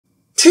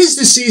'tis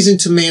the season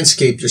to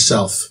manscape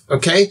yourself,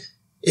 okay?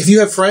 If you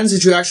have friends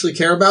that you actually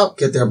care about,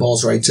 get their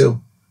balls right too.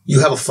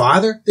 You have a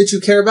father that you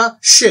care about?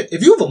 Shit,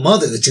 if you have a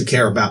mother that you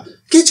care about,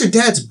 get your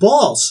dad's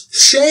balls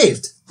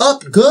shaved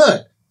up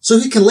good so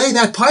he can lay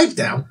that pipe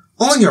down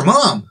on your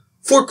mom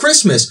for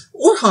Christmas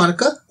or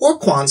Hanukkah or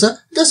Kwanzaa.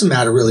 It doesn't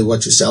matter really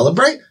what you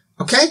celebrate,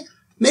 okay?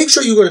 Make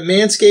sure you go to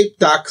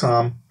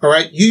manscaped.com, all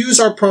right? You use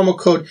our promo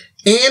code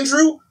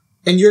Andrew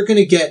and you're going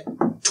to get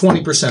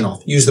 20%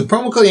 off. Use the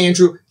promo code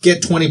Andrew,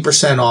 get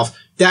 20% off.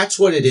 That's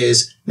what it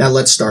is. Now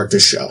let's start the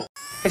show.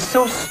 It's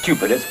so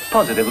stupid, it's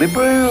positively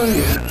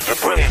brilliant.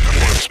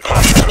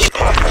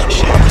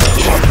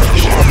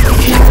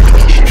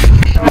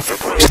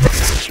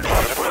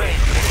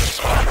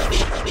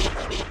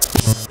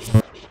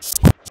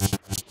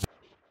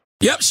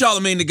 Yep,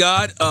 Charlamagne the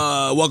God.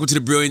 Welcome to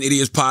the Brilliant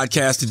Idiots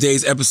podcast.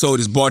 Today's episode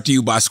is brought to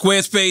you by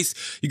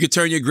Squarespace. You can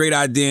turn your great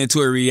idea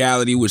into a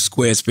reality with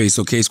Squarespace,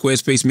 okay?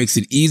 Squarespace makes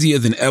it easier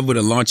than ever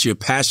to launch your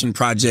passion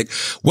project,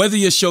 whether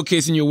you're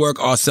showcasing your work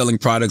or selling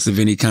products of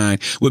any kind.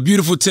 With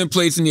beautiful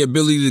templates and the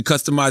ability to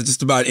customize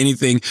just about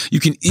anything, you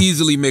can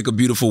easily make a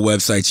beautiful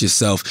website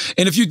yourself.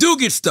 And if you do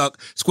get stuck,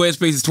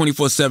 Squarespace's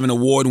 24/7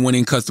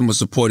 award-winning customer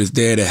support is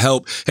there to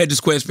help. Head to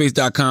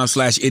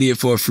squarespace.com/idiot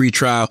for a free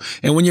trial.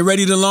 And when you're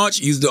ready to launch,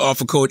 use the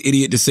offer code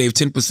IDIOT to save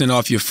 10%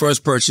 off your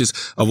first purchase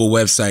of a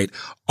website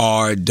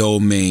or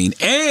domain.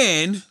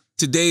 And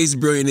today's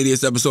Brilliant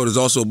Idiots episode is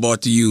also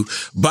brought to you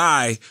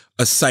by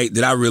a site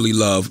that I really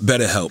love,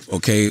 BetterHelp,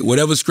 okay?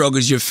 Whatever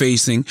struggles you're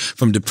facing,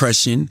 from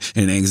depression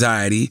and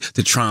anxiety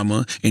to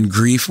trauma and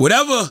grief,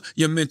 whatever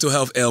your mental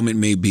health ailment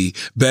may be,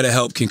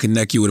 BetterHelp can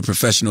connect you with a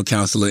professional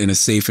counselor in a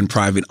safe and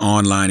private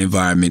online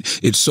environment.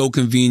 It's so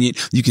convenient.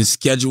 You can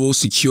schedule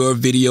secure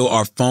video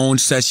or phone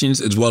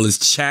sessions as well as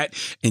chat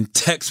and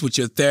text with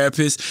your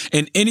therapist,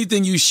 and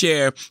anything you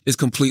share is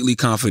completely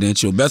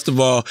confidential. Best of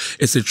all,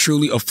 it's a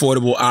truly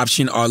affordable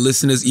option. Our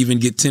listeners even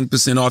get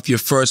 10% off your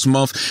first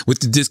month with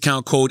the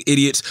discount code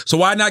IDIOTS. So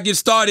why not get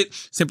started?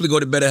 Simply go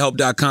to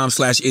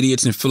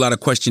betterhelp.com/idiots and fill out a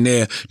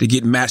questionnaire to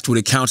get matched with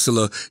a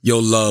counselor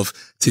you'll love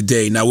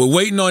today. Now, we're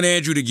waiting on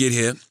Andrew to get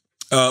here,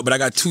 but I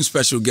got two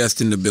special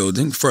guests in the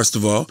building. First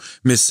of all,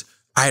 Miss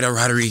Aida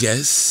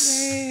Rodriguez.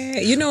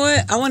 Yeah. You know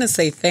what? I want to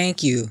say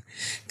thank you,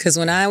 because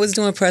when I was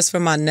doing press for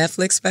my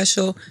Netflix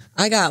special,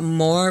 I got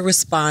more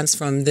response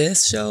from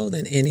this show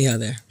than any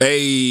other.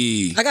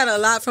 Hey. I got a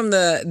lot from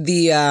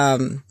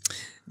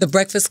the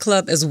Breakfast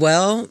Club as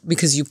well,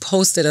 because you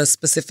posted a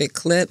specific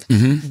clip.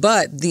 Mm-hmm.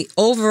 But the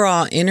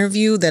overall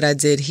interview that I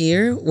did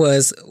here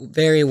was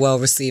very well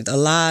received. A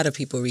lot of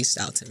people reached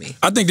out to me.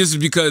 I think this is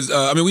because,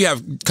 we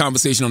have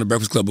conversation on the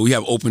Breakfast Club, but we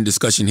have open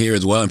discussion here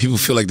as well. And people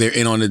feel like they're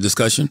in on the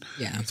discussion.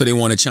 Yeah. So they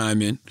want to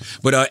chime in.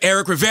 But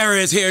Erik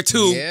Rivera is here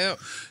too. Yeah.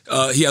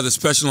 He has a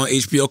special on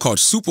HBO called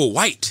Super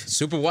White.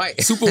 Super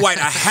White. Super White.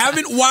 I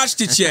haven't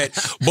watched it yet,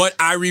 but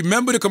I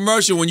remember the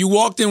commercial when you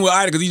walked in with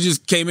Aida, because you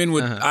just came in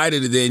with Aida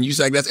today, and you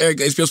said, like, that's Erik,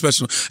 the HBO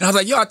special. And I was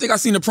like, yo, I think I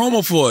seen the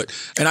promo for it.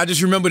 And I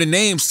just remember the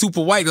name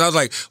Super White. And I was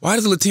like, why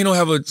does a Latino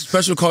have a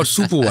special called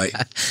Super White?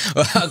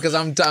 Well, because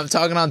I'm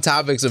talking on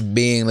topics of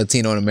being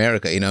Latino in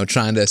America,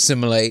 trying to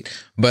assimilate,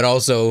 but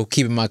also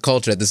keeping my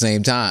culture at the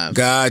same time.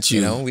 Got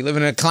you. We live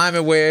in a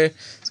climate where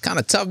it's kind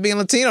of tough being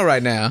Latino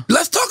right now.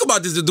 Let's talk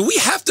about this. Do we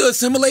have to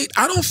assimilate?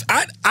 I don't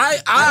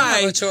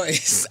have a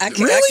choice. I can't,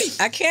 really?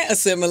 I can't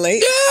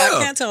assimilate. Yeah.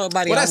 I can't tell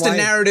nobody. Well, that's the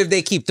narrative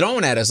they keep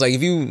throwing at us. Like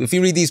if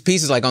you read these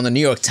pieces like on the New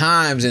York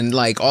Times and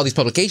like all these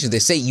publications, they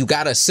say you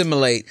got to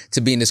assimilate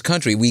to be in this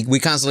country. We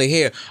constantly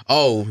hear,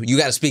 oh, you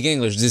got to speak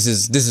English. This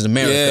is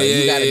America.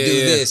 You got to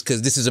do this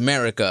because this is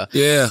America.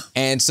 Yeah.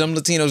 And some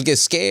Latinos get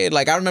scared.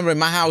 Like I remember in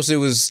my house, it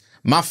was.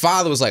 My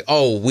father was like,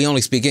 "Oh, we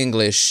only speak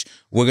English.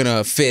 We're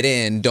gonna fit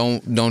in.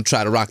 Don't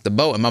try to rock the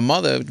boat." And my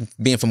mother,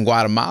 being from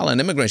Guatemala, an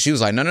immigrant, she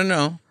was like,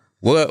 "No.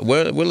 We're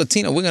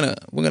Latino. We're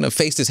gonna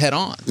face this head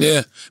on."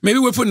 Yeah, maybe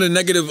we're putting a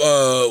negative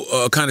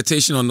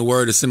connotation on the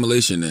word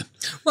assimilation then,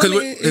 because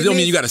it don't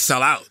mean you got to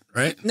sell out,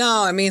 right?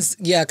 No, it means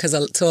because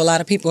to a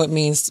lot of people it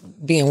means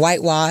being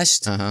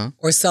whitewashed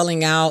or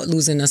selling out,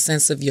 losing a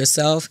sense of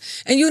yourself.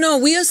 And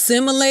we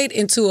assimilate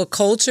into a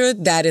culture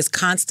that is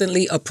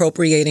constantly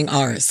appropriating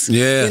ours.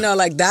 Yeah,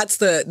 like that's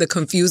the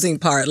confusing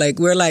part. Like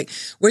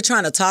we're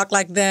trying to talk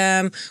like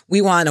them,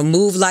 we want to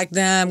move like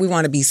them, we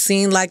want to be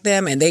seen like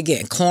them, and they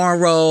getting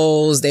cornrows.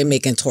 They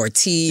making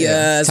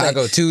tortillas,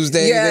 Taco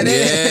Tuesday. Yeah. And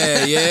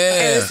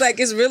it's like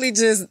it's really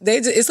just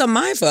it's a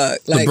mindfuck.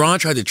 Like, LeBron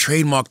tried to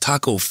trademark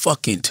Taco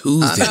fucking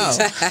Tuesday.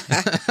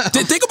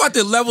 Think about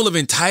the level of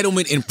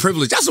entitlement and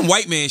privilege. That's some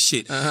white man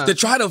shit. To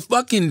try to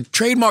fucking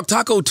trademark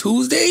Taco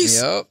Tuesdays.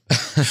 Yep.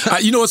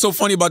 You know what's so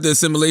funny about the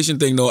assimilation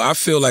thing though? I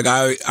feel like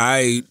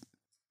I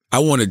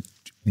want to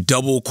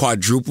double,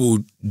 quadruple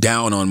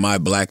down on my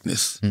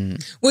blackness.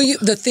 Well,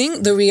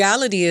 the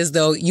reality is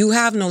though, you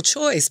have no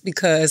choice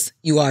because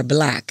you are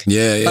black.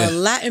 Yeah. But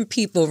Latin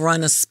people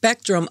run a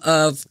spectrum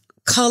of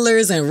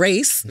colors and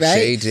race, right?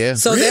 Shades, yeah.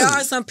 So Really? there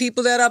are some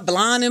people that are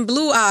blonde and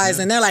blue eyes,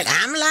 and they're like,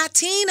 I'm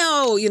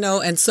Latino, you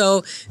know, and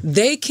so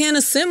they can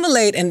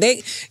assimilate. And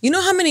you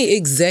know how many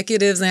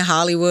executives in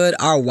Hollywood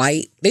are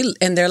white,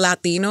 and they're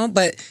Latino,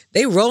 but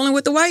they rolling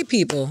with the white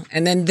people,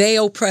 and then they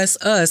oppress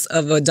us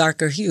of a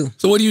darker hue.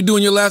 So what do you do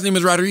when your last name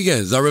is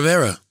Rodriguez or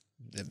Rivera?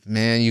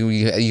 Man,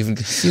 you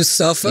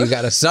suffer. You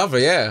gotta suffer,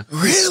 yeah.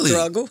 Really?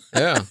 Struggle.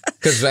 Yeah,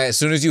 because as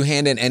soon as you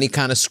hand in any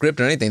kind of script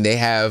or anything, they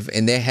have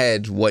in their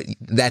head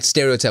that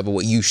stereotype of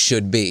what you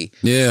should be.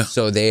 Yeah.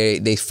 So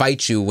they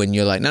fight you when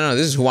you're like, no,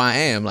 this is who I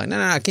am. Like,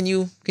 no, can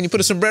you put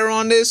a sombrero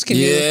on this? Can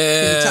you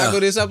taco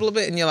this up a little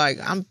bit? And you're like,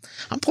 I'm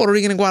Puerto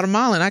Rican and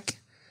Guatemalan.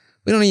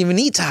 We don't even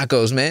eat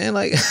tacos, man.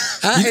 Like,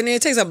 and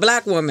it takes a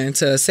black woman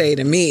to say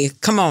to me,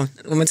 "Come on,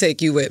 I'm gonna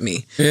take you with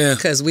me." Yeah,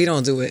 because we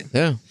don't do it.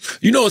 Yeah,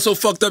 you know, it's so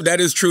fucked up. That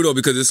is true though,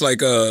 because it's like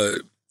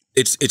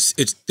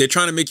it's they're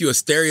trying to make you a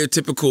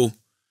stereotypical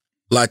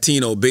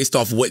Latino based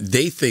off what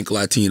they think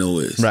Latino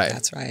is. Right.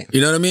 That's right.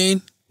 You know what I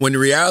mean? When the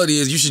reality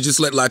is, you should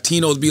just let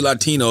Latinos be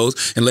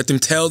Latinos and let them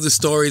tell the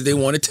stories they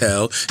want to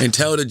tell and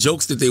tell the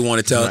jokes that they want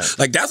to tell. Right.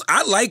 Like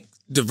I like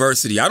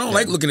diversity. I don't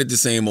like looking at the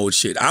same old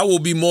shit. I will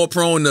be more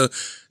prone to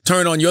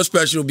turn on your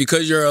special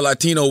because you're a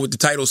Latino with the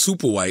title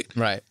Super White.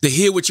 Right. To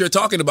hear what you're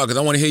talking about because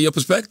I want to hear your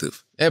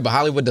perspective. Yeah, but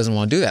Hollywood doesn't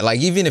want to do that. Like,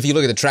 even if you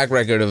look at the track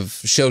record of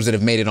shows that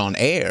have made it on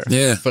air,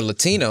 for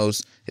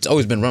Latinos, it's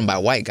always been run by a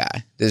white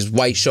guy. There's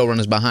white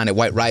showrunners behind it,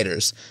 white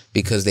writers,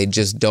 because they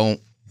just don't.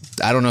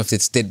 I don't know if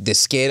it's they're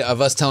scared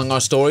of us telling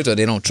our stories or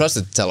they don't trust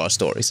us to tell our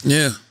stories.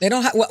 Yeah. They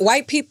don't.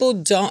 White people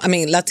don't. I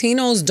mean,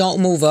 Latinos don't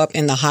move up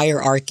in the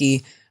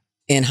hierarchy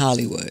in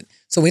Hollywood.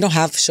 So we don't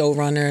have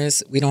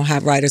showrunners. We don't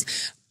have writers.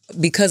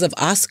 Because of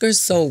Oscars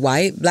so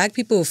white, black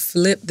people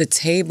flipped the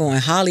table in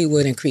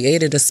Hollywood and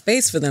created a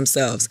space for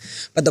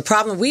themselves. But the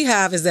problem we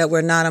have is that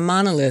we're not a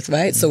monolith,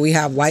 right? So we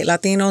have white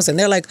Latinos and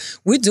they're like,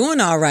 we're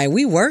doing all right.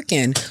 We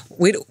working.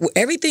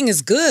 Everything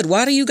is good.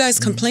 What are you guys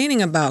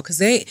complaining about? Because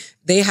they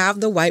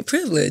have the white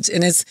privilege.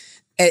 And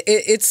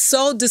it's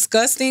so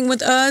disgusting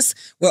with us.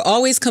 We're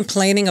always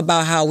complaining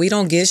about how we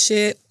don't get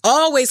shit.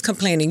 Always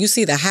complaining. You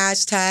see the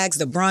hashtags,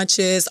 the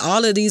brunches,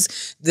 all of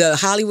these, the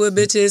Hollywood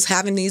bitches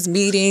having these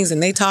meetings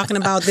and they talking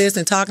about this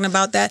and talking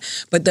about that.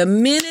 But the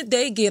minute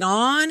they get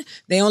on,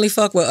 they only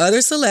fuck with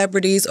other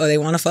celebrities or they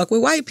want to fuck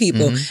with white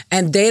people.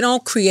 And they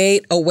don't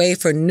create a way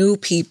for new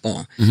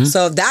people.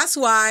 So that's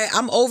why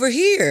I'm over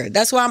here.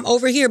 That's why I'm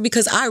over here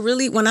because I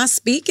really, when I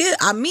speak it,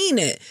 I mean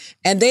it.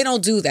 And they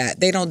don't do that.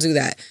 They don't do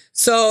that.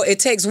 So it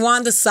takes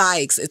Wanda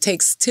Sykes, it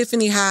takes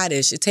Tiffany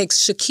Haddish, it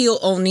takes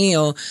Shaquille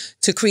O'Neal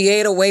to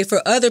create a way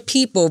for other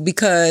people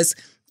because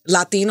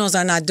Latinos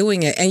are not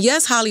doing it. And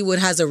yes, Hollywood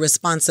has a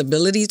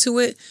responsibility to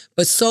it,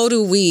 but so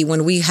do we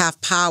when we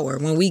have power.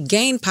 When we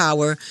gain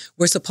power,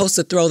 we're supposed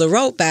to throw the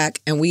rope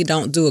back and we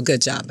don't do a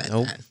good job at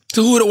that.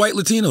 So who are the white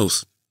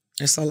Latinos?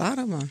 There's a lot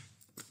of them.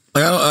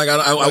 Like,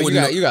 I wouldn't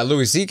know. You got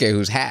Louis C.K.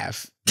 who's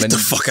half. Get the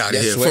fuck out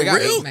of here. For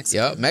real?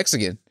 Yep,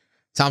 Mexican.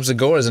 Tom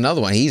Segura is another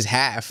one. He's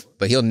half,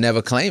 but he'll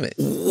never claim it.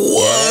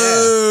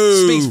 Whoa!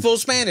 Yeah. Speaks full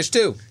Spanish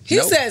too. He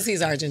says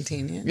he's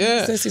Argentinian.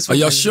 Yeah. He says he's Are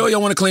y'all Argentina. sure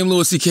y'all want to claim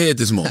Louis C.K. at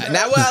this moment?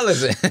 Now, well,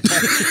 listen.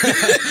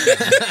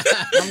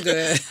 I'm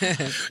good.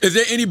 Is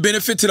there any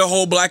benefit to the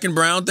whole black and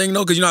brown thing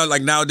though? Because you know,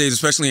 like nowadays,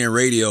 especially in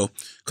radio,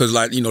 because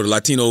like you know, the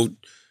Latino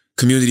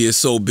community is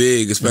so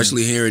big,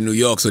 especially here in New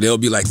York. So they'll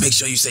be like, make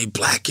sure you say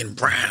black and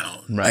brown.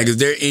 Right. Like, is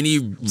there any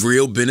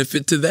real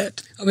benefit to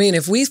that? I mean,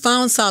 if we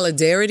found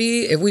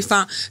solidarity,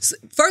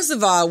 first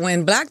of all,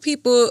 when black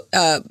people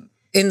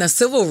in the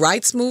civil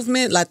rights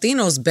movement,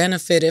 Latinos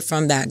benefited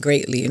from that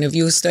greatly. And if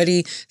you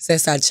study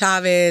Cesar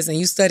Chavez and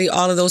you study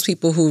all of those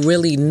people who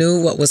really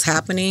knew what was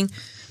happening,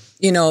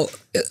 you know,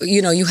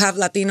 you have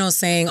Latinos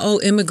saying, "Oh,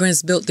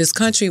 immigrants built this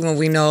country," when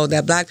we know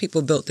that black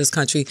people built this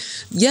country.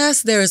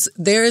 Yes, there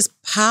is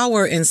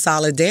power in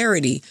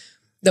solidarity.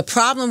 The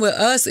problem with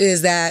us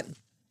is that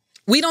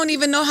we don't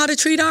even know how to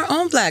treat our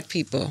own black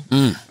people,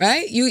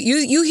 right?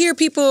 You hear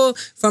people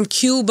from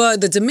Cuba,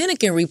 the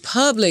Dominican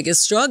Republic is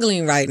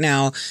struggling right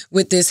now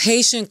with this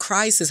Haitian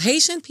crisis.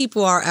 Haitian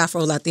people are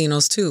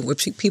Afro-Latinos too,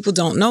 which people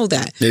don't know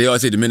that. Yeah, they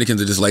always say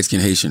Dominicans are just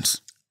light-skinned Haitians.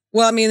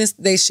 Well, I mean,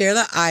 they share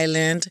the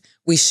island,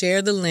 we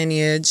share the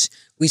lineage,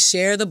 we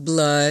share the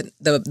blood,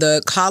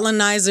 the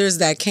colonizers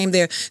that came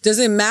there. Does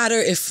it matter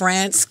if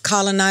France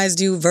colonized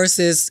you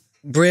versus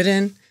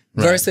Britain?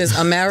 Versus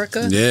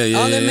America.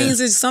 All that means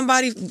is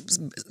somebody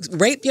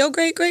raped your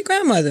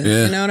great-great-grandmother.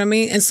 Yeah. You know what I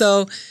mean? And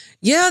so,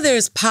 yeah,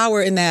 there's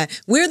power in that.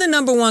 We're the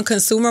 #1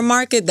 consumer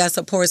market that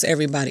supports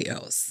everybody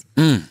else.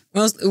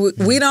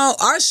 We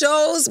don't, our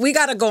shows, we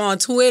got to go on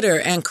Twitter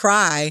and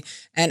cry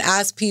and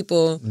ask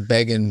people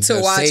begging to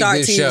watch our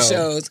TV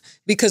shows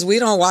because we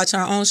don't watch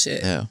our own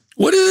shit. Yeah.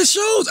 What are the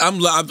shows?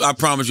 I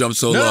promise you, I'm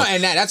so lost.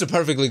 And that's a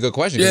perfectly good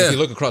question. Yeah. If you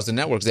look across the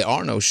networks, there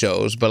are no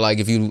shows. But like,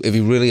 if you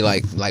really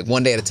like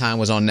One Day at a Time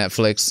was on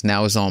Netflix,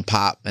 now it's on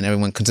Pop, and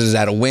everyone considers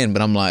that a win.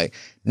 But I'm like,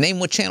 name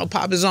what channel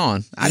Pop is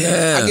on.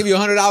 I'll give you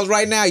 $100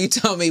 right now. You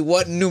tell me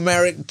what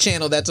numeric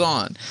channel that's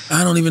on.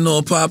 I don't even know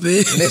what Pop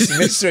is.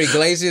 Mr.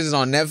 Iglesias is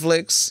on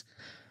Netflix.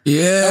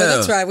 Yeah. Oh,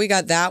 that's right. We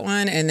got that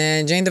one. And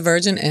then Jane the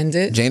Virgin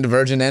ended.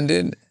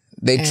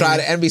 They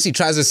NBC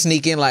tries to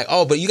sneak in like,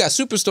 oh, but you got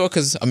Superstore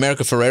because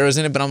America Ferrera's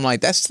in it. But I'm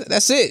like, that's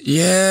it.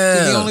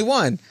 Yeah. He's the only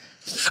one.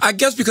 I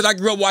guess because I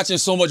grew up watching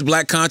so much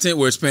black content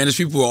where Spanish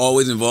people were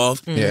always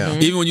involved. Yeah.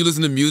 Even when you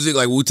listen to music,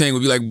 like Wu-Tang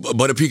would be like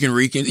Butter Pecan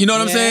Rican. You know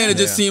what I'm saying? It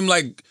just seemed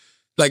like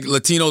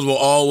Latinos were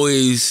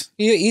always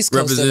You're East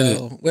Coaster,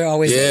 though. We're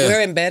always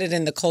we're embedded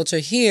in the culture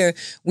here.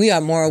 We are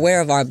more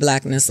aware of our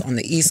blackness on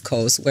the East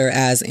Coast,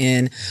 whereas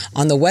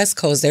on the West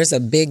Coast, there's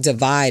a big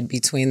divide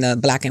between the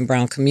black and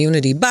brown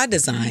community by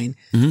design.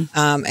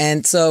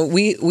 And so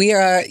we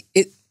are.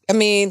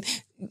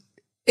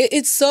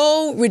 It's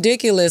so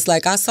ridiculous.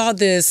 Like I saw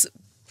this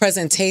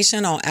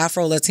presentation on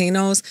Afro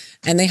Latinos,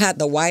 and they had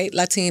the white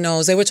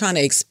Latinos. They were trying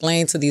to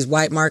explain to these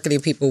white marketing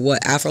people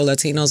what Afro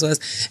Latinos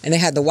was, and they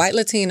had the white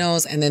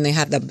Latinos, and then they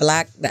had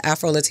the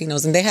Afro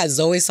Latinos, and they had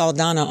Zoe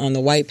Saldana on the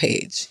white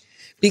page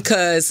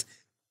because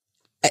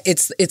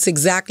it's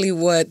exactly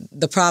what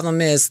the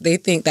problem is. They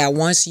think that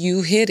once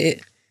you hit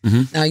it,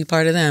 now you're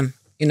part of them.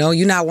 You know,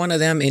 you're not one of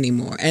them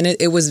anymore. And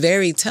it was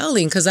very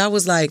telling because I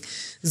was like,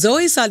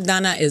 Zoe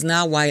Saldana is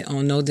not white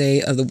on no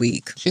day of the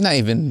week. She's not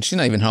even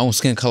her own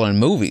skin color in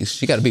movies.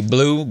 She got to be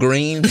blue,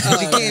 green. She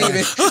can't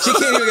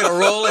even get a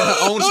role in her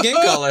own skin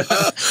color.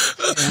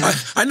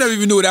 I never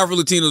even knew what Afro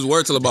Latinos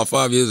were till about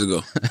 5 years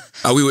ago.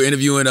 We were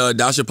interviewing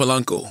Dasha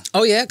Polanco.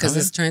 Oh yeah, because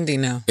it's trendy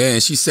now. Yeah,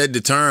 and she said the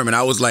term, and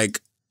I was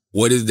like,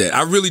 "What is that?"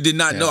 I really did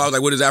not know. I was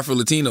like, "What is Afro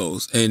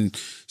Latinos?" And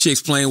she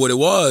explained what it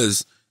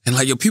was. And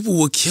like, people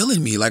were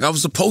killing me. Like I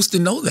was supposed to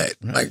know that.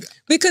 Right. Like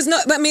because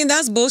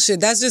that's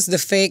bullshit. That's just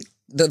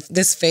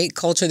this fake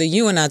culture that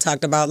you and I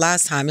talked about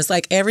last time. It's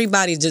like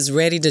everybody just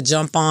ready to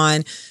jump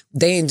on.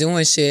 They ain't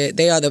doing shit.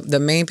 They are the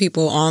main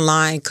people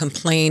online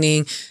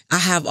complaining. I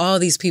have all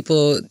these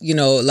people,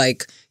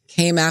 like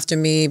came after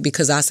me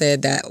because I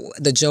said that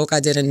the joke I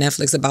did in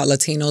Netflix about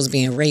Latinos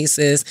being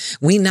racist.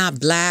 We not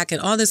black and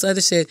all this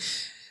other shit.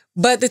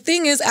 But the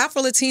thing is,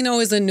 Afro-Latino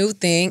is a new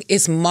thing.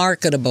 It's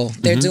marketable.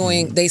 They're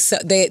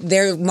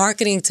they're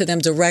marketing to them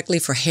directly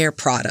for hair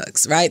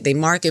products, right? They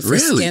market for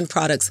skin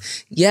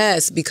products.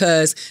 Yes,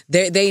 because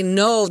they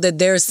know that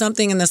there's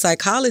something in the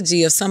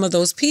psychology of some of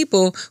those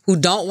people who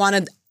don't want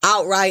to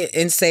outright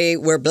and say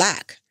we're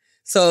black.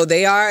 So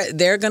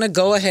they're going to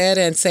go ahead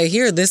and say,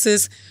 here, this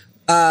is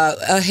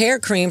a hair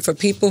cream for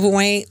people who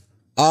ain't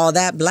all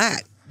that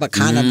black, but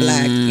kind of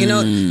black.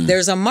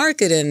 There's a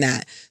market in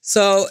that.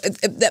 So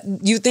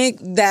you think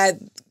that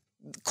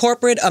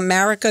corporate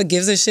America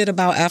gives a shit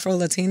about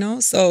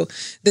Afro-Latinos? So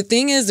the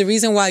thing is, the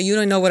reason why you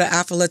don't know what an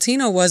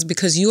Afro-Latino was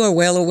because you are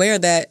well aware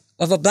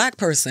of a black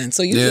person.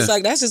 So you just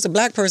like, that's just a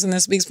black person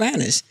that speaks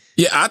Spanish.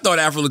 Yeah, I thought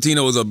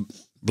Afro-Latino was a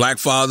black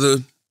father,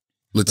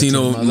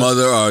 Latino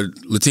mother, or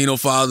Latino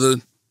father,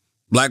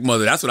 black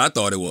mother. That's what I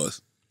thought it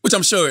was. Which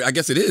I'm sure, I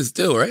guess it is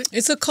still, right?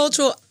 It's a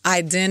cultural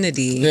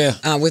identity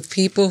with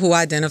people who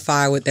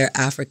identify with their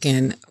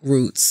African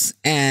roots.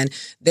 And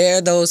they're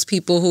those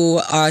people who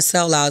are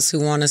sellouts who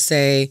want to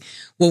say,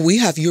 well, we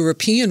have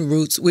European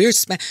roots.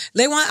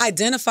 They want to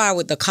identify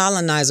with the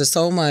colonizer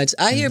so much.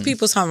 I hear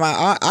people talking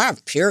about, I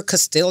have pure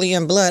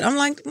Castilian blood. I'm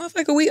like,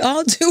 motherfucker, we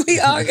all do.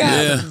 We all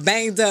got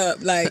banged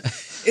up. Like,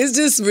 it's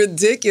just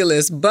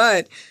ridiculous.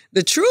 But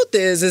the truth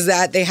is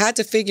that they had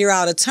to figure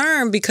out a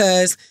term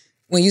because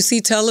when you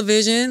see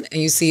television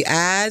and you see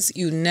ads,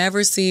 you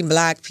never see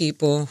black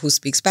people who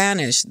speak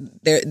Spanish.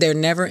 They're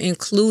never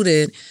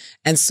included.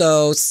 And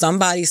so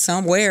somebody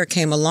somewhere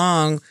came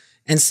along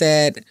and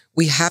said,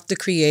 we have to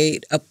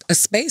create a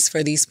space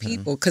for these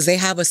people because they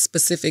have a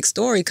specific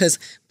story. Because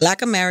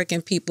black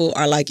American people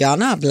are like, y'all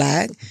not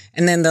black.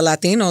 And then the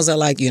Latinos are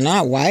like, you're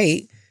not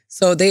white.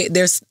 So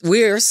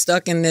we're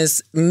stuck in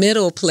this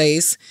middle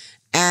place.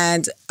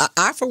 And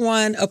I, for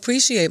one,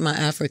 appreciate my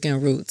African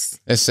roots.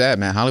 It's sad,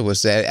 man.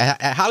 Hollywood's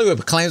sad.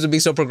 Hollywood claims to be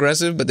so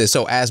progressive, but they're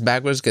so ass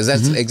backwards because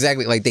that's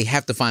exactly like they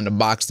have to find a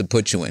box to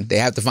put you in. They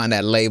have to find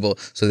that label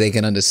so they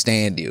can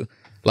understand you.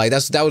 Like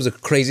that was the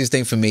craziest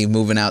thing for me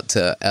moving out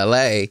to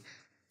LA.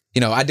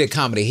 I did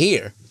comedy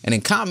here, and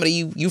in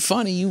comedy, you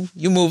funny,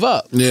 you move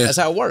up. Yeah, that's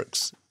how it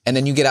works. And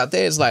then you get out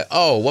there, it's like,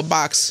 oh, what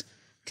box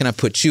can I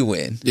put you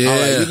in? Yeah, all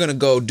right, you're gonna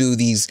go do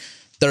these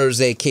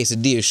Thursday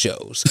quesadilla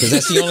shows because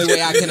that's the only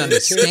way I can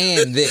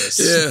understand this.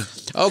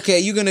 Yeah. Okay,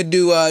 you're gonna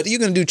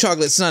do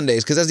chocolate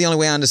sundaes because that's the only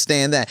way I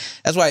understand that.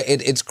 That's why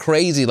it's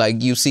crazy.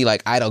 Like you see,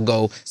 like Aida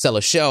go sell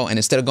a show, and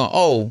instead of going,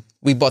 oh,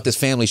 we bought this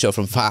family show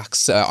from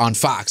Fox on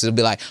Fox, it'll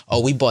be like,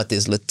 oh, we bought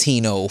this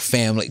Latino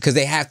family because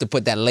they have to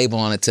put that label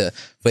on it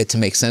for it to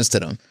make sense to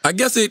them. I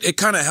guess it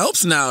kind of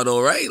helps now,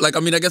 though, right? Like, I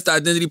mean, I guess the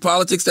identity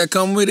politics that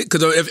come with it,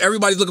 because if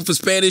everybody's looking for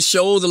Spanish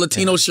shows or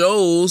Latino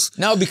shows,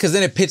 no, because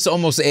then it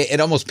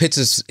almost pits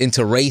us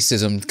into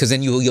racism. Because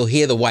then you'll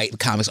hear the white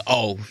comics,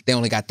 oh, they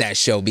only got that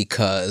show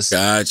because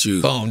got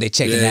you. Boom, they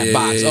checking that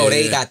box. Oh,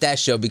 they got that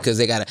show because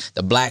they got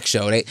the black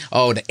show.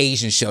 The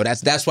Asian show.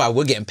 That's why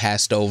we're getting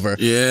passed over.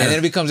 Yeah, and then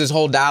it becomes this this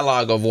whole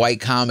dialogue of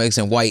white comics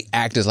and white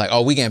actors like,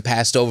 oh, we getting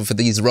passed over for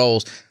these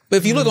roles. But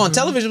if you look on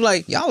television,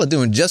 like, y'all are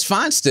doing just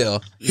fine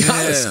still. Y'all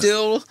are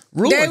still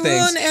ruining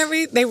things.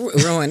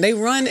 They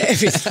run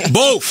everything.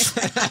 Both,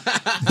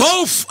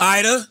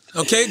 Aida.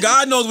 Okay,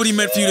 God knows what he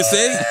meant for you to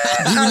say.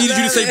 He needed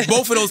you to say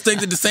both of those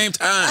things at the same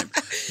time.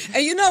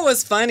 And you know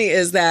what's funny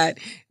is that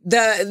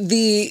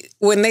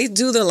when they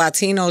do the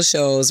Latino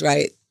shows,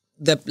 right?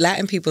 The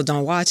Latin people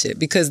don't watch it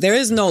because there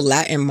is no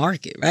Latin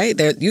market, right?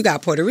 You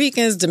got Puerto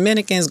Ricans,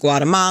 Dominicans,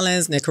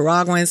 Guatemalans,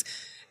 Nicaraguans.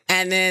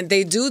 And then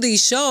they do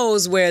these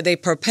shows where they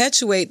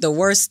perpetuate the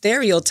worst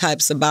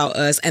stereotypes about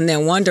us and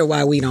then wonder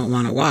why we don't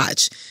want to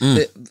watch.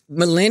 The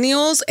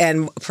millennials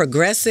and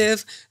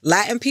progressive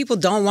Latin people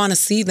don't want to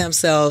see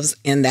themselves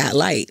in that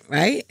light,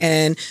 right?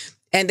 And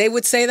they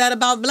would say that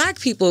about black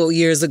people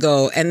years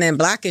ago. And then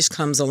Blackish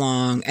comes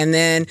along. And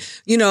then,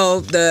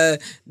 the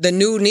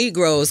new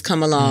Negroes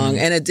come along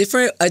and a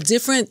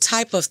different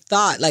type of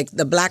thought, like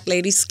the Black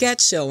Lady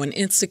sketch show and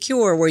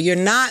Insecure, where you're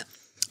not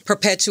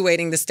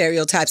perpetuating the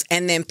stereotypes,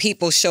 and then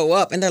people show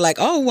up and they're like,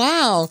 oh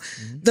wow,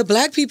 the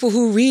black people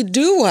who read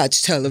do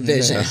watch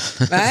television,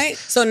 right?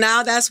 So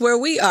now that's where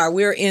we are.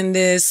 We're in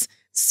this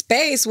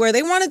space where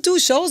they want to do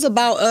shows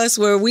about us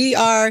where we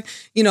are,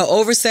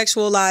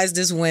 over-sexualized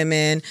as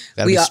women.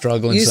 We are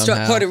struggling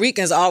somehow. Puerto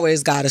Ricans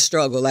always got to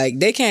struggle. Like,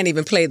 they can't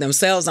even play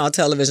themselves on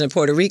television.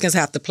 Puerto Ricans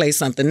have to play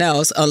something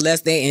else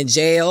unless they're in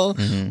jail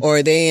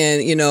or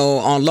they in,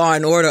 on Law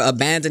and Order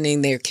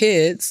abandoning their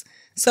kids.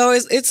 So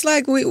it's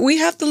like we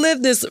have to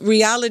live this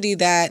reality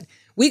that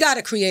we got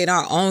to create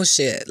our own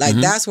shit. Like,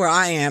 that's where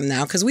I am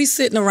now, because we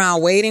sitting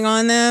around waiting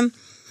on them,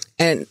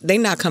 and they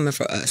not coming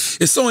for us.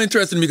 It's so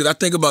interesting to me because I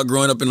think about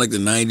growing up in like the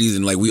 90s,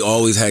 and like we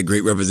always had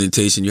great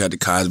representation. You had the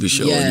Cosby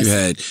Show, and you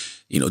had,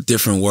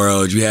 Different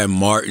Worlds, you had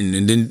Martin,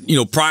 and then,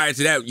 prior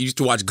to that, you used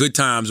to watch Good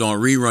Times on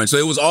rerun. So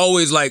it was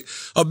always like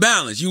a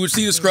balance. You would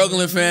see the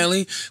struggling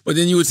family, but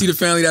then you would see the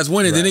family that's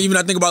winning. Right. Then even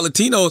I think about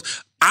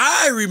Latinos,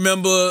 I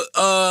remember,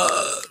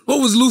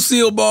 what was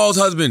Lucille Ball's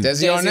husband?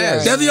 Desi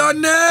Arnaz. Desi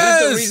Arnaz.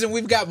 He's the reason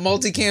we've got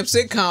multi-camp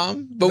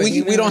sitcom, but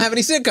we don't have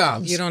any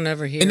sitcoms. You don't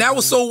ever hear. And that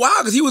was so wild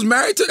because he was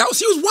married to,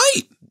 he was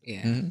white.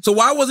 Yeah. So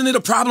why wasn't it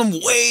a problem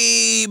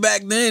way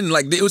back then?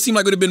 Like, it would seem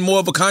like it would have been more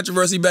of a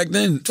controversy back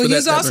then. But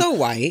he's also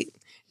white.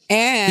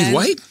 And he's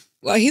white?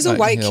 Well, he's a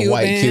white Cuban. A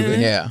white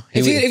Cuban, yeah.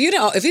 If you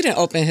didn't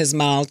open his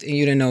mouth and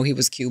you didn't know he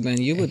was Cuban,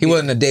 you would. He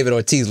wasn't a David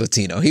Ortiz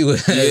Latino. He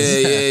was.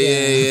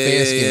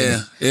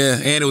 Yeah.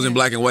 And it was in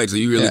black and white, so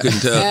you really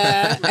couldn't tell.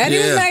 And he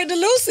was married to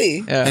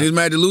Lucy. Yeah. And he was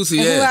married to Lucy.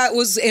 Who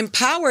was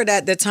empowered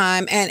at the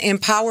time and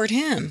empowered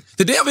him.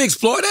 Did they ever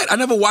explore that? I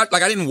never watched.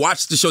 Like, I didn't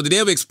watch the show. Did they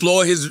ever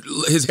explore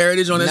his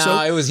heritage on that show?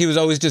 No, he was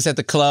always just at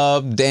the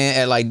club,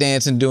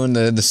 dancing, doing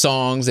the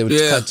songs. They would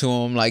cut to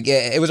him. Like,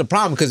 it was a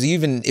problem because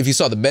even if you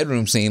saw the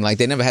bedroom scene, like,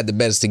 they never had the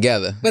beds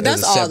together. But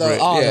that's all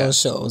those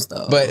shows,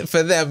 though. But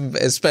for them,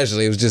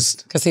 especially, it was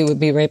just because he would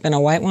be raping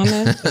a white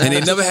woman, and they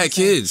never had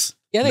kids.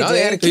 Yeah, they did.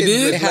 They had a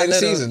kid. They had later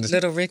seasons.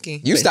 Little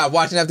Ricky. You stopped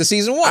watching after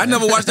season 1. I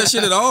never watched that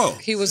shit at all.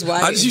 He was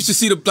white. I just used to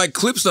see the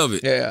clips of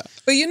it. Yeah.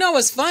 But you know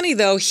what's funny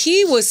though?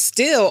 He was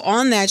still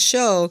on that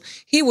show.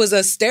 He was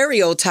a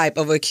stereotype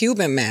of a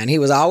Cuban man. He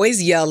was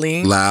always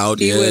yelling, loud.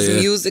 He was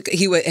music.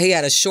 He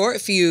had a short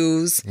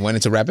fuse. Went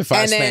into rapid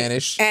fire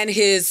Spanish, and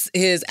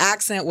his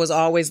accent was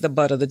always the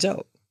butt of the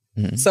joke.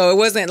 So it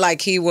wasn't like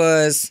he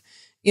was,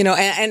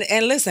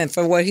 and listen,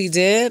 for what he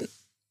did,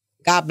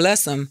 God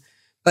bless him.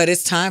 But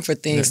it's time for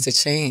things to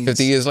change.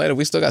 50 years later,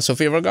 we still got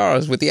Sofia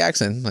Vergara's with the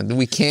accent. Like,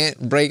 we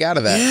can't break out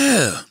of that.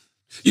 Yeah.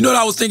 You know what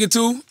I was thinking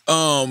too?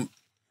 Like,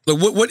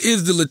 what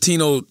is the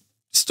Latino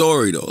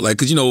story though? Like,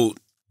 because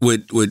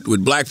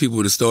with black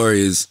people, the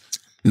story is,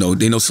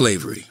 they know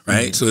slavery,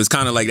 right? So it's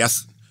kind of like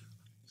that's,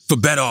 for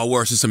better or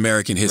worse, it's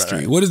American history.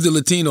 Right. What is the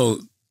Latino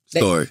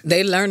story?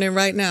 They learning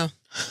right now.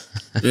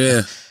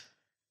 Yeah.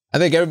 I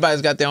think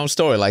everybody's got their own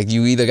story. Like,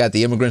 you either got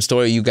the immigrant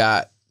story, you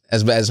got,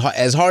 as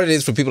hard it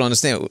is for people to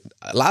understand,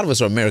 a lot of us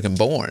are American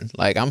born.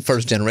 Like, I'm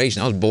first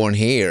generation. I was born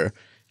here.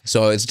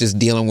 So it's just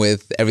dealing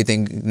with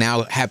everything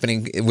now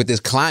happening with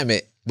this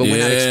climate, but we're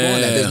not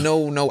exploring that. There's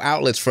no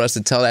outlets for us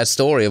to tell that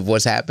story of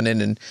what's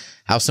happening and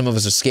how some of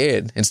us are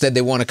scared. Instead,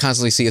 they want to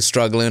constantly see us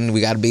struggling.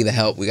 We got to be the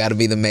help. We got to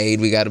be the maid.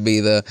 We got to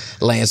be the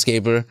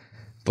landscaper.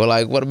 But,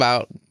 like, what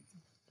about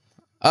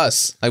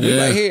us? Like, we're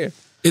right here.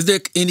 Is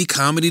there any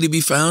comedy to be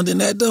found in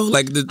that though?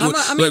 Like,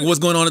 like what's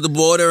going on at the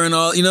border and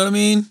all? You know what I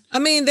mean? I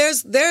mean,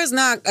 there's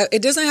not.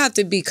 It doesn't have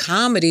to be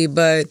comedy,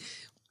 but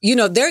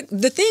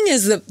the thing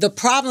is the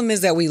problem is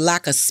that we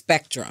lack a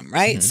spectrum,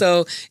 right? Mm-hmm.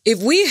 So if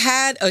we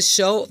had a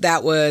show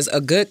that was a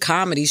good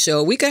comedy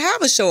show, we could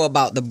have a show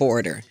about the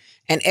border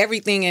and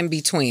everything in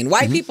between.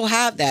 White people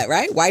have that,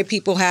 right? White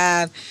people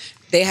have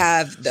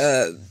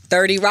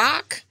 30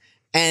 Rock.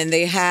 And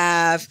they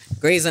have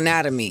Grey's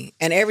Anatomy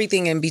and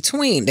everything in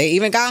between. They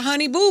even got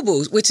Honey Boo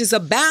Boos, which is a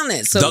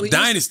balance. So Duck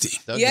Dynasty.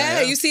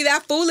 You see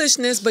that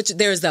foolishness, but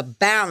there's a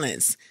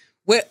balance.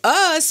 With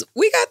us,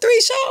 we got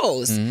 3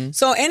 shows.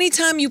 So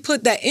anytime you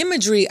put that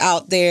imagery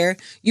out there,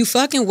 you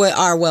fucking with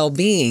our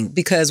well-being.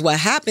 Because what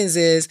happens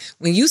is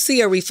when you see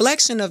a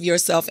reflection of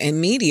yourself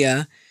in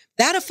media,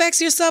 that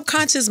affects your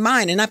subconscious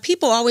mind. And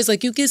people always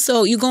like, you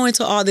go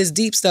into all this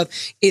deep stuff.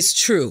 It's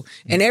true.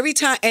 And every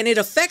time, and it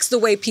affects the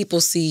way people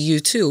see you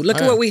too.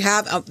 Look at what we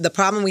have, the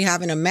problem we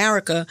have in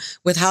America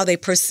with how they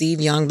perceive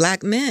young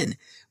black men.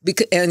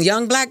 And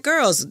young black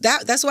girls,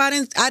 that's why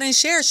I didn't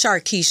share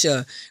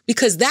Sharkeisha,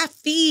 because that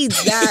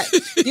feeds that,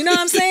 you know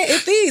what I'm saying?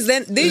 It feeds.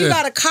 Then you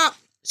got a cop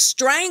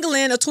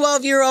strangling a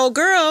 12-year-old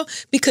girl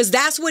because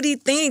that's what he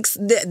thinks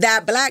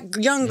that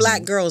young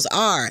black girls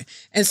are.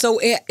 And so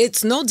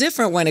it's no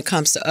different when it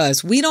comes to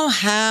us. We don't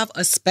have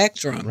a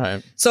spectrum.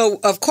 Right. So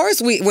of course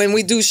when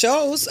we do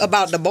shows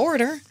about the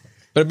border.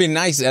 But it'd be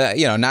nice,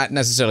 not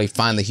necessarily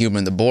find the humor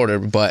in the border,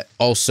 but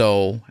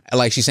also,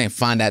 like she's saying,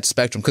 find that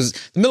spectrum. Because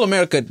middle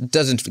America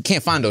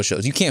can't find those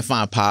shows. You can't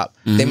find pop.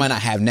 They might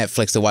not have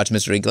Netflix to watch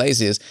Mr.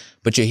 Iglesias,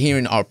 but you're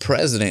hearing our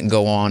president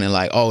go on and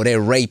like, oh,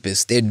 they're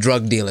rapists, they're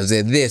drug dealers,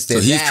 they're this,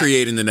 they're that. So he's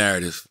creating the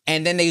narrative.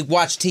 And then they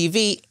watch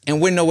TV,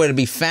 and we're nowhere to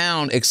be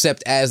found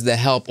except as The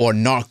Help or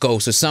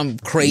Narcos or some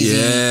crazy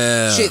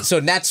shit.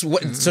 So that's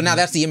So now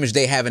that's the image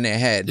they have in their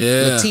head.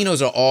 Yeah.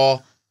 Latinos are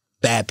all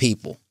bad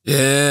people.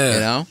 Yeah. You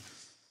know?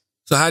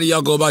 So how do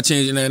y'all go about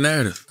changing that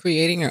narrative?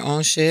 Creating your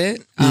own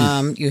shit.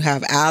 You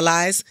have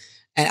allies.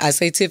 And I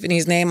say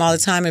Tiffany's name all the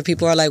time, and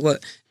people are like, well,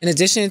 in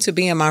addition to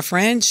being my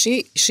friend,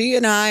 she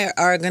and I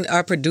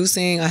are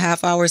producing a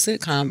half-hour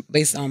sitcom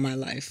based on my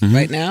life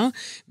right now,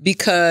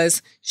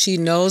 because she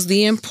knows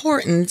the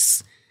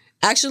importance.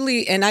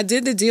 Actually, and I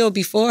did the deal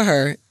before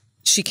her.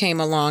 She came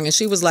along, and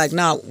she was like,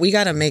 no, we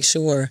got to make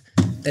sure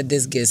that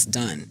this gets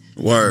done.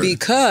 Word.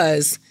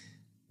 Because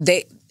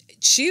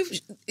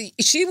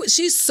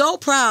she's so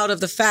proud of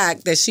the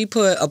fact that she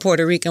put a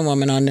Puerto Rican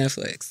woman on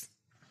Netflix.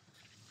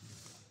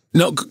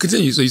 No,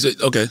 continue. So you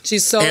said, okay.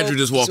 She's so... Andrew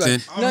just walked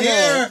in. No.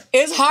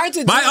 It's hard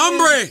to do My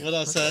hombre! What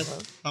else, Ed?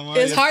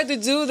 It's hard to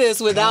do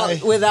this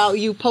without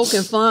you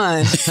poking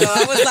fun. So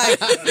I was like,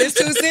 it's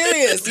too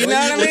serious. You know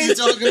what I mean? What are you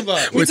talking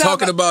about? We're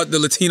talking about the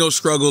Latino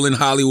struggle in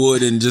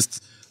Hollywood and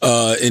just...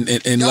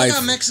 in life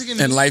got Mexican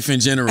and meat? life in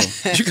general.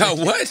 You got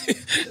what?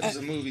 There's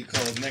a movie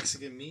called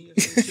Mexican Meat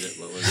or some shit.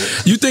 What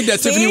was it? You think that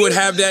Tiffany would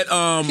have that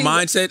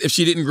mindset if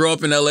she didn't grow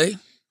up in L.A.?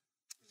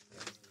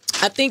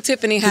 I think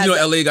Tiffany has... You know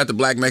L.A. got the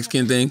black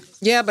Mexican thing?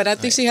 Yeah, but I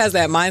think she has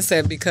that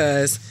mindset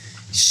because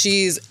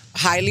she's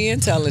highly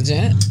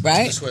intelligent,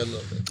 right? Just wait a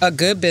little bit. A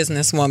good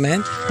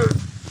businesswoman.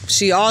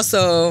 She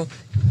also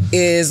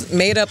is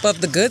made up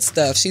of the good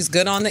stuff. She's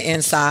good on the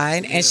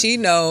inside, and she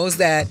knows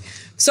that...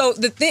 So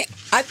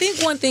I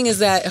think one thing is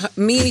that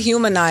me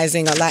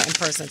humanizing a Latin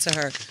person to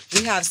her,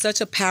 we have such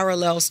a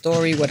parallel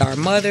story with our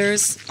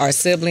mothers, our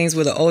siblings.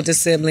 We're the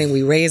oldest sibling.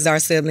 We raised our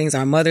siblings.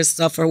 Our mothers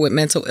suffer with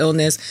mental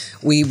illness.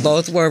 We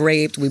both were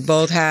raped. We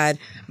both had,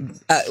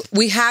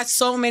 we had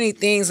so many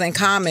things in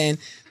common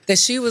that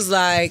she was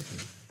like,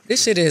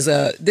 this shit ain't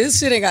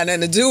got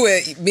nothing to do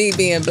with me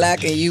being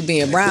black and you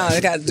being brown.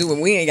 It got to do with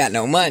we ain't got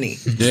no money.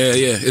 Yeah.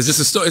 It's just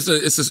a story.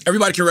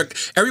 Everybody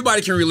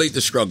can relate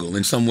the struggle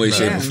in some way,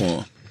 shape, or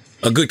form.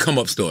 A good come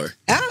up story.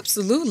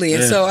 Absolutely.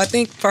 And so I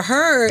think for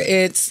her,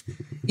 it's,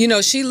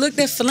 she looked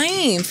at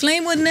Flame.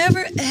 Flame would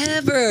never,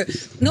 ever,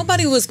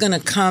 nobody was going to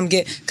come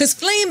because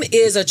Flame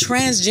is a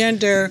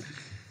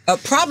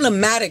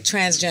problematic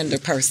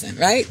transgender person,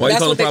 right? Why do you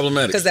call him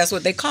problematic? Because that's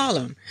what they call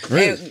him.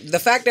 Really? And the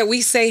fact that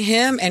we say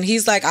him and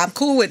he's like, I'm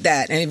cool with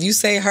that. And if you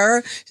say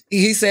her,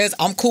 he says,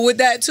 I'm cool with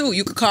that too.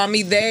 You could call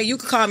me they, you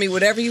could call me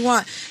whatever you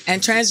want.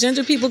 And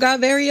transgender people got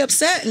very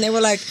upset and they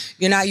were like,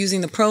 you're not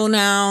using the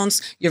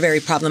pronouns. You're very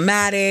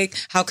problematic.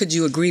 How could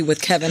you agree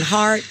with Kevin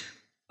Hart?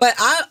 But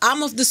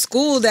I'm of the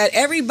school that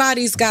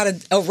everybody's got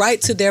a right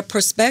to their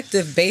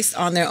perspective based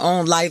on their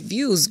own life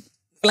views.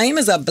 Flame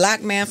is a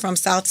black man from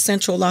South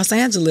Central Los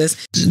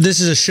Angeles. This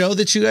is a show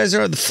that you guys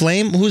are, the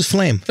Flame? Who's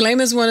Flame? Flame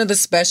is one of the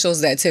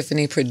specials that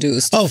Tiffany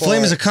produced. Oh,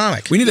 Flame is a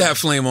comic. We need to have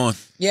Flame on.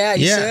 Yeah,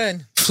 you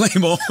should.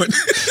 Flame on.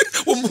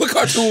 What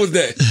cartoon was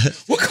that?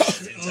 What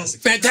cartoon?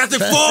 Fantastic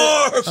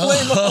Four!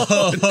 Flame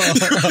on!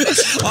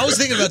 I was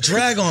thinking about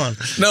Dragon.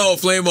 No,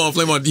 Flame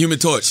on. Human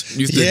Torch.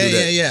 Used to do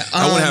that. Yeah.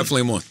 I want to have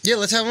Flame on. Yeah,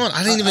 let's have him on.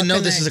 I didn't even know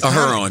this is a comic.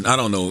 Her on. I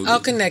don't know. I'll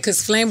connect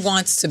because Flame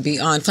wants to be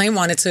on. Flame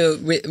wanted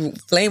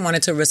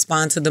to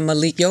respond to the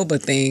Malik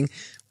Yoba thing.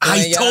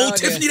 I told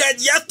Tiffany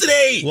that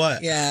yesterday.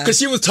 What? Yeah. Because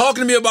she was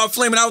talking to me about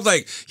Flame, and I was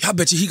like, I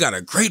bet you he got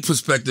a great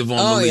perspective on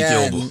Malik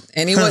Yoba.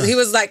 And he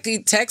was like, he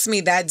texted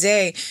me that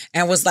day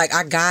and was like,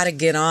 I gotta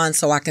get on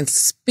so I can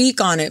speak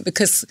on it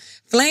because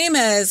Flame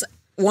has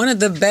one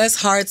of the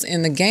best hearts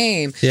in the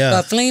game. Yeah.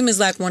 But Flame is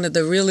like one of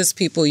the realest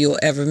people you'll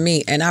ever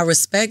meet. And I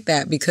respect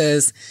that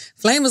because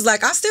Flame was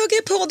like, I still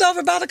get pulled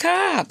over by the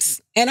cops.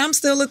 And I'm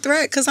still a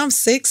threat because I'm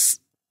 6+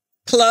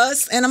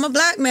 and I'm a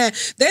black man.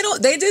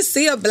 They just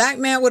see a black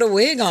man with a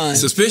wig on.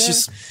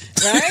 Suspicious.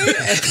 Right?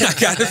 I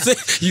gotta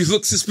say, you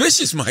look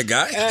suspicious, my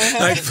guy.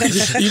 Like,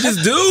 you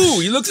just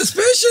do. You look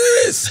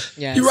suspicious.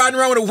 Yes. You riding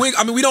around with a wig.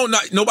 I mean,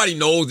 nobody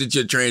knows that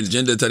you're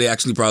transgender until they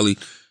actually probably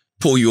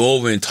pull you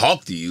over and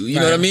talk to you. You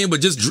know what I mean?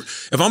 But just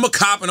if I'm a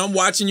cop and I'm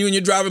watching you and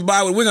you're driving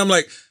by with a wig, I'm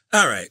like,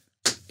 all right,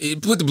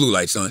 put the blue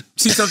lights on.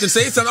 See something,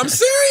 say something. I'm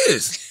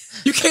serious.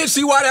 You can't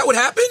see why that would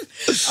happen?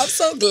 I'm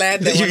so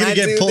glad that You're going to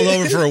get pulled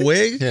over for a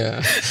wig?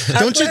 Yeah.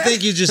 Don't you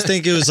think you just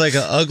think it was like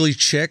an ugly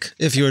chick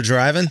if you were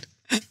driving?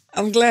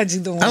 I'm glad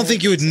you're the one. I don't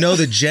think you would know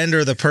the gender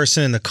of the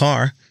person in the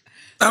car.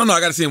 I don't know.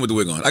 I got to see him with the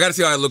wig on. I got to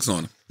see how it looks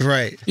on him.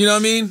 Right. You know what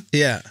I mean?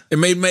 Yeah. It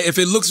may if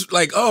it looks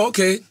like, oh,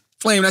 okay,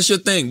 Flame, that's your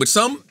thing. But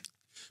some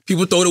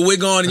people throw the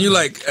wig on and you're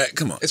like,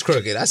 come on. It's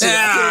crooked. I see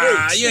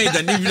it. You ain't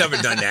done. You've never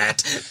done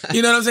that.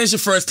 You know what I'm saying? It's your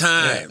first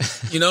time.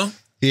 You know?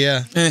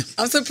 Yeah.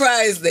 I'm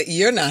surprised that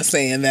you're not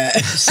saying that.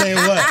 Saying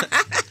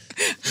what?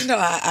 You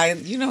know,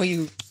 you know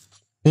you.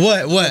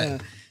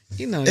 What?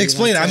 You know.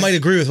 Explain it. I might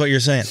agree with what you're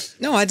saying.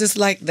 No, I just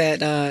like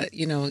that.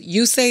 You know,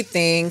 you say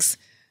things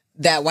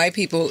that white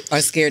people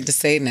are scared to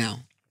say now.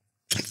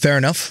 Fair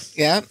enough.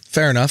 Yeah.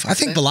 Fair enough. I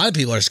think a lot of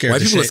people are scared.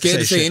 White people are scared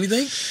to say shit.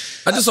 anything?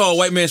 I just saw a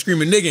white man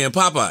screaming nigga in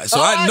Popeye.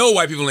 So I know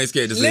white people ain't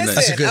scared to say Listen, nothing.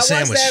 That's a good I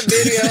sandwich. watched that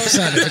video.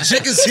 Son, if a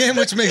chicken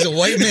sandwich makes a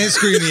white man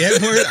scream the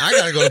N-word, I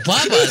gotta go to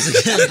Popeyes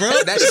again, bro.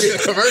 That should be a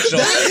commercial.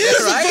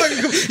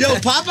 Yo,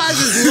 Popeyes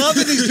is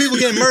loving these people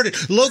getting murdered.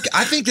 Look,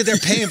 I think that they're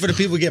paying for the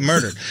people to get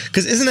murdered.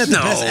 Because isn't that the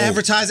best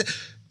advertising?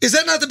 Is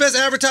that not the best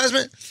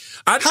advertisement?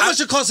 How much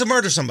it cost to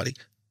murder somebody?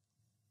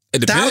 It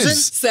depends. 1,000?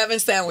 7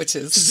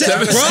 sandwiches.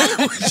 Seven,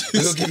 bro.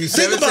 We'll give you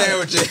 7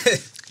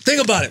 sandwiches.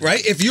 Think about it,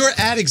 right? If you're an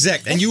ad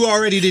exec and you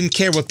already didn't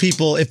care if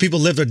people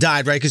lived or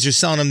died, right? Because you're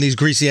selling them these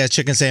greasy ass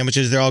chicken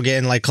sandwiches, they're all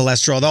getting like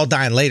cholesterol, they're all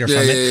dying later from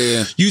it.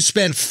 Yeah. You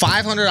spend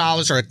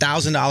 $500 or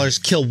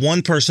 $1,000, kill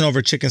one person over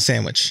a chicken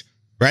sandwich,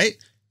 right?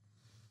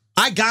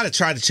 I gotta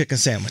try the chicken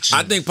sandwich.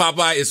 I think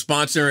Popeye is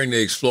sponsoring the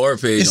Explorer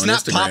page It's on not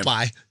Instagram.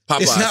 Popeye.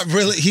 Popeye. It's not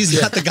really.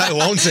 He's not the guy who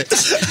owns it.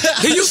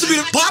 He used to be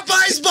the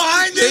Popeye's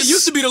behind this. It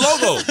used to be the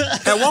logo.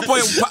 At one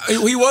point,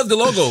 he was the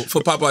logo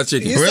for Popeye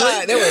Chicken. You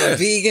saw it. There were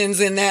vegans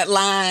in that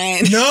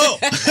line. No.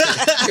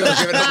 You're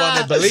giving up on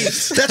their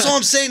beliefs. That's all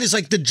I'm saying is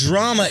like the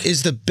drama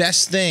is the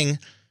best thing.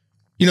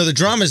 You know, the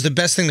drama is the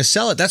best thing to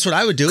sell it. That's what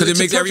I would do. Because it It's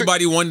a makes perfect-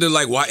 everybody wonder,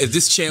 like, why is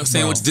this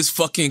sandwich this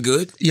fucking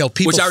good? Yo,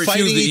 people Which I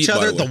fighting refuse to each eat, by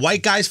other. the way. The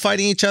white guys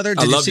fighting each other.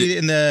 Did you loved see it. it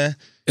in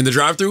the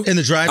drive-thru? in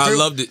the drive-thru? I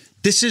loved it.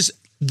 This is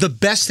the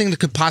best thing that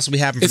could possibly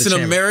happen for It's the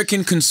an chamber.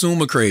 American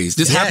consumer craze.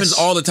 This Yes. happens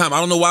all the time.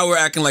 I don't know why we're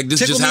acting like this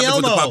Tickle just me happens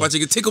with the Elmo. Popeye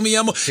Chicken. Tickle me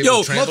Elmo. People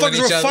Yo, trampling Motherfuckers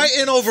each were other.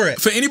 fighting over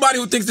it. for anybody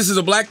who thinks this is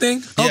a black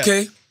thing,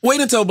 okay, wait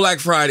until Black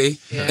Friday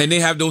and they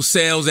have those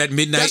sales at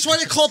midnight. That's why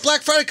they call it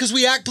Black Friday, because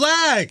we act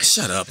black.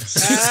 Shut up.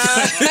 That's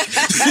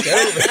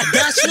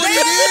what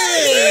it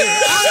is.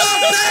 I'm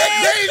black,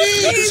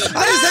 baby. I just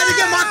had to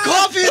get my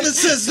coffee in the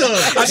system.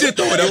 I did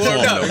throw it up. I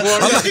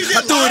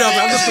threw it up.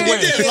 I looked away.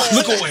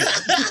 Look away.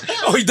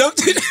 Oh, he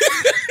dunked it?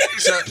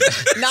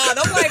 Nah,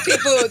 them white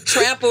people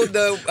trampled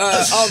the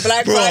on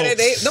Black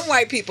Friday. Them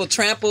white people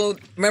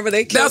trampled. Remember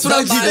they killed That's what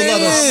I'm somebody.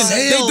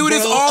 saying. They do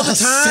this all the time.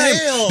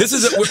 sale. This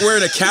is we're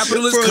in a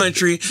capitalist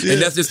country,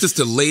 and that's just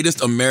the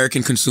latest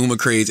American consumer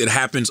craze. It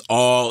happens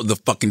all the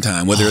fucking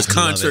time. Whether it's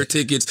concert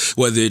tickets,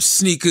 whether it's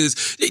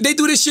sneakers, they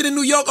do this shit in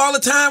New York all the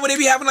time. Where they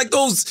be having like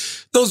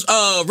those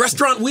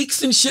restaurant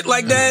weeks and shit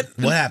like that.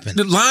 What happened?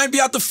 The line be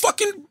out the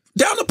fucking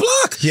down the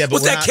block. Yeah, but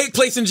what's we're that not- cake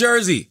place in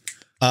Jersey?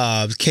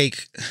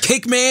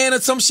 Cake Man or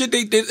some shit.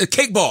 They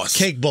Cake Boss.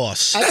 Cake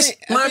Boss. I That's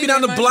think might be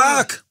down they the might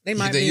block. They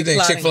might You be think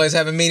plotting. Chick-fil-A's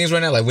having meetings right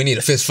now? Like, we need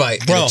a fist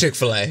fight. Bro.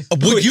 Chick-fil-A.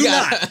 Would you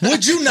not?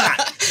 Would you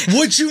not?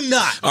 Would you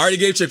not? I already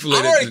gave Chick-fil-A.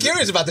 I'm already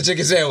curious about the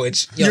chicken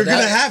sandwich. You're going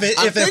to have it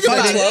I'm if they're thinking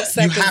about fighting. 12 You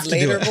seconds have to do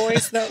later it.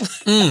 voice though.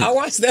 I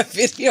watched that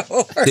video.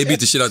 They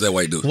beat the shit out of that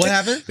white dude. What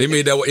happened? They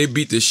made that. They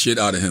beat the shit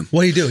out of him.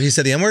 What did he do? He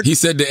said the N-word? He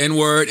said the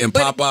N-word and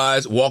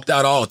Popeyes, walked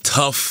out all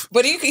tough.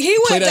 But he Play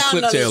went that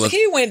down clip, Taylor.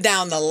 he went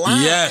down the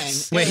line.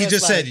 Yes. Wait, he It was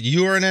just like- said,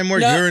 you're an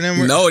N-word, No. you're an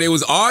N-word? No, they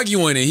was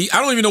arguing, and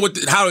I don't even know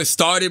how it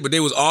started, but they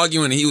was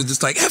arguing, and he was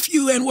just like, F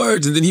you,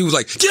 N-words. And then he was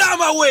like, get out of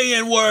my way,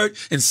 N-word,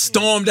 and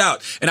stormed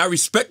out. And I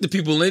respect the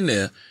people in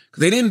there,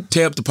 because they didn't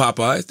tear up the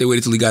Popeyes. They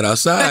waited till he got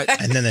outside.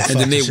 And then they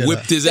fucked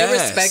whipped his They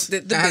ass.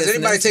 respected the Now, has business.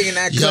 anybody taken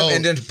that clip Yo.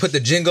 and then put the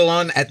jingle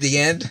on at the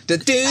end? The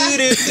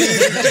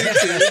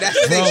do-do-do-do-do. That's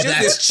what they Bro, should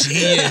that's do.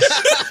 genius.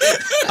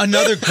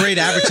 Another great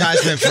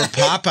advertisement for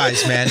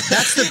Popeyes, man.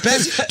 That's the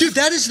best. Dude,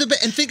 that is the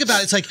best. And think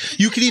about it. It's like,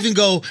 you could even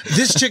go,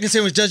 this chicken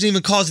sandwich doesn't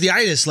even cause the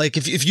itis. Like,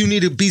 if you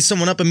need to beat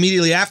someone up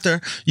immediately after,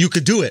 you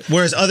could do it.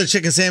 Whereas other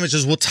chicken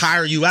sandwiches will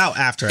tire you out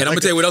after. And I'm going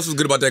to tell you what else was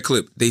good about that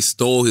clip. They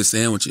stole his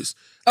sandwiches.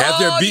 As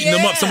they're beating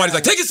them up, somebody's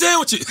like, take his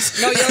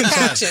sandwiches. No,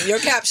 your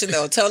caption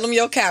though. Tell them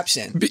your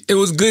caption. It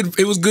was good.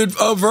 It was good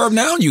verb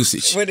noun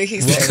usage. What did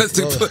he say? Because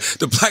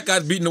the black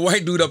guy's beating the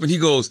white dude up, and he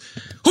goes,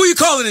 "Who you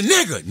calling a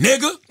nigga,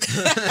 nigga?"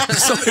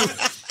 So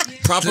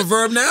proper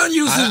verb noun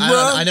usage,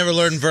 bro. I never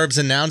learned verbs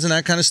and nouns and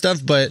that kind of stuff,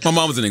 but... My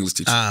mom was an English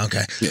teacher.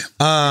 Okay. Yeah.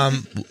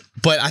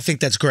 But I think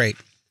that's great.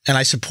 And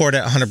I support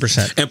it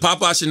 100%. And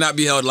Popeye should not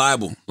be held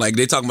liable. Like,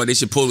 they talking about they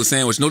should pull the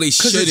sandwich. No, they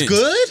Because shouldn't. it's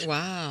good?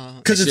 Wow.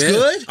 Because it's Yeah.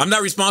 good? I'm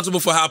not responsible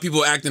for how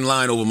people act in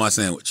line over my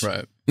sandwich.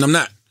 Right. I'm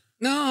not.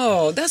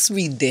 No, that's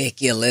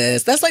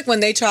ridiculous. That's like when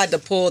they tried to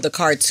pull the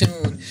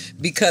cartoon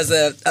because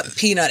of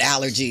peanut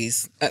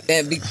allergies.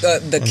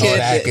 The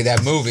kid...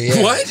 that movie,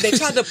 yeah. What? They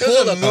tried to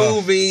pull the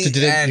movie. Did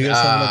they do something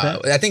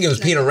like that? I think it was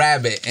Peter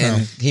Rabbit,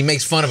 and he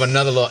makes fun of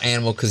another little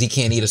animal because he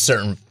can't eat a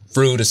certain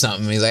fruit or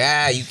something. He's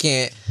like, you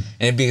can't.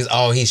 And because,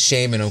 he's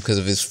shaming him because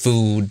of his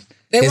food.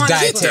 His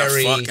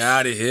dietary. Get the fuck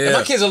out of here. And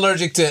my kid's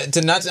allergic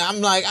to nuts. I'm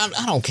like,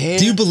 I don't care.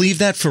 Do you believe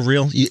that for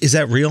real? Is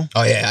that real?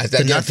 Oh yeah,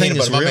 that nut thing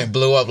is my real? man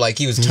blew up like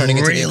he was turning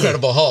into the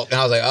Incredible Hulk,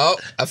 and I was like,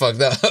 I fucked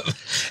up.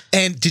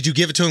 And did you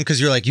give it to him because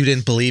you're like you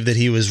didn't believe that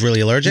he was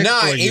really allergic? No,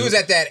 he was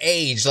at that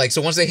age. Like,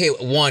 so once they hit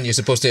 1, you're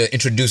supposed to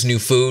introduce new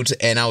foods,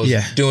 and I was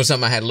doing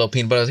something. I had a little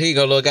peanut butter. Here you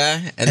go, little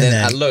guy. And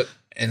then I looked,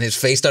 and his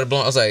face started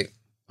blowing. I was like,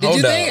 Did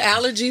you think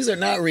allergies are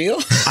not real?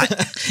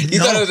 You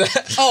thought it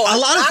was a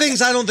lot of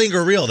things I don't think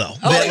are real though.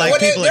 But like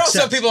people there are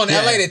accept. some people in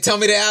LA that tell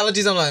me their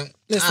allergies. I'm like,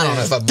 I don't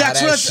know if I buy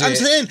That's that what shit. I'm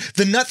saying.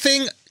 The nut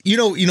thing. You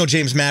know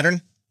James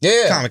Maddern.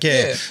 Yeah, comic,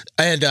 yeah.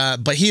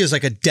 And but he is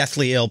like a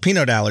deathly ill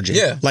peanut allergy.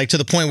 Yeah, like to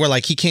the point where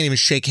like he can't even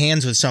shake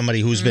hands with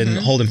somebody who's been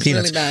holding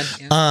peanuts. Really bad.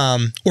 Yeah.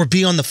 Or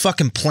be on the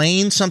fucking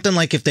plane. Something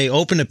like if they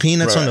open the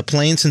peanuts on the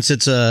plane, since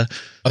it's a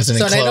so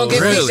they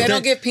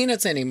don't give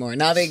peanuts anymore.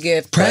 Now they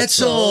give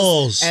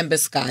pretzels and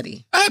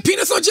biscotti. I had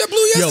peanuts on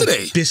JetBlue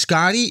yesterday.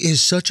 Biscotti is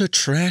such a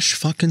trash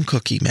fucking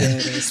cookie, man.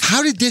 Yeah,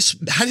 how did this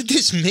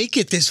make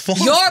it this far?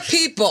 Your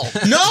people.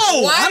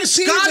 No, I'm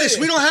Scottish.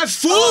 We don't have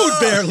food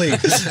barely.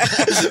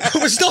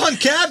 We're still on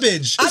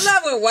cabbage. I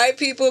love when white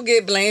people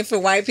get blamed for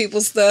white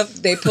people stuff.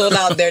 They pull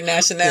out their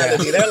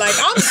nationality. They're like,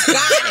 I'm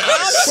Scottish.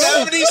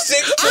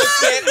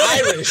 76%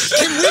 Irish.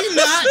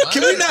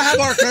 Can we not have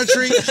our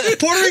country?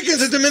 Puerto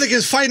Ricans and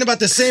Dominicans fighting about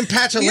the same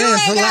patch of land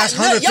for the last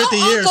 150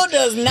 years. Your uncle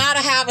does not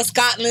have a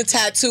Scotland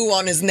tattoo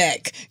on his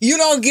neck. You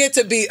don't get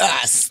to be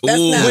us. That's not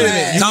wait a right.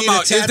 minute. Talking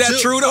about, is that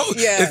true though?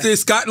 Yeah. If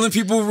there's Scotland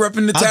people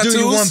repping the tattoos?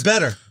 I'll do you one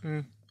better.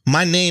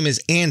 My name is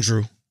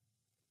Andrew.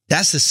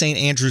 That's the St.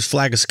 Andrew's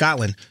flag of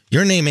Scotland.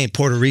 Your name ain't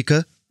Puerto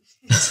Rico.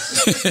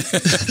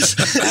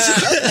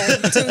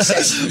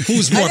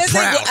 Who's more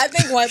proud? I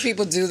think white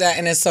people do that,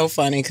 and it's so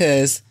funny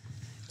because...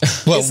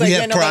 Well, we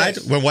have pride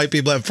when white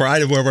people have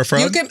pride of where we're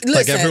from.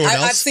 Like everyone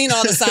else. I've seen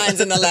all the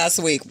signs in the last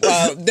week.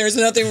 There's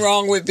nothing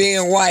wrong with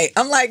being white.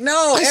 I'm like,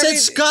 no. I said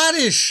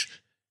Scottish,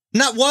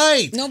 not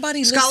white.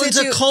 Scotland's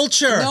a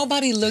culture.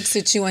 Nobody looks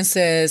at you and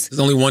says... There's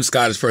only one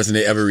Scottish person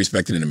they ever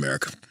respected in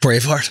America.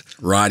 Braveheart.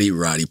 Roddy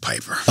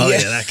Piper. Oh,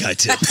 yeah, that guy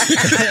too.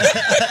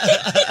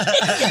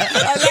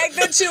 I like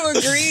that you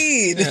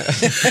agreed.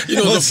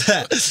 What's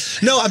that?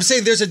 No, I'm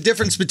saying there's a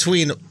difference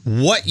between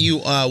what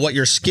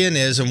your skin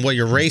is and what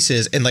your race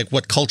is and like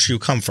what culture you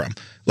come from.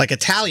 Like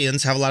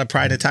Italians have a lot of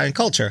pride in Italian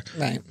culture.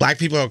 Right. Black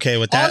people are okay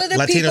with that. All of the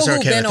Latinos people are who've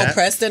okay been with that.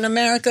 oppressed in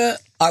America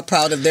are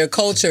proud of their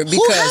culture because...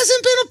 Who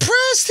hasn't been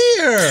oppressed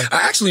here?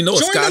 I actually know a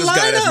Join the Scottish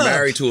guy that's lineup.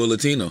 married to a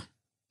Latino.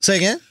 Say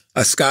again?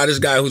 A Scottish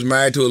guy who's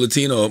married to a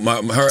Latino.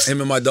 Him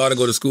and my daughter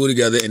go to school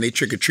together, and they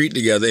trick or treat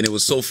together. And it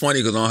was so funny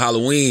because on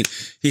Halloween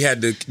he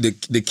had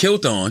the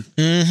kilt on,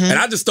 and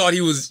I just thought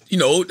he was,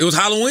 it was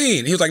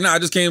Halloween. He was like, "Nah, I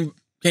just came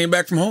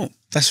back from home."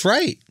 That's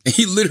right. And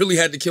he literally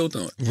had the kilt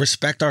on.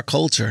 Respect our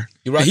culture.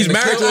 He's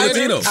married to a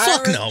Latino.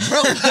 Fuck no,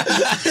 bro.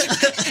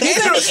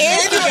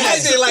 Andrew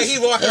has it like he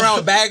walking around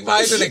with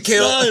bagpipes and a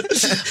kilt.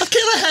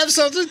 Can I have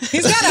something?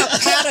 He's got a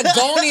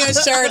Patagonia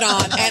shirt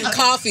on and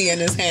coffee in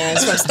his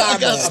hands from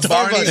Starbucks.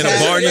 In a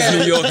Barney's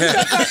New York He's the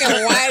hat.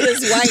 fucking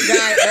whitest white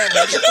guy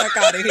ever. Get the fuck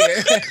out of here.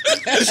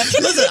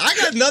 Listen, I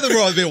got nothing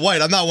wrong with being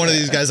white. I'm not one of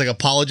these guys like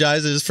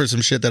apologizes for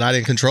some shit that I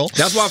didn't control.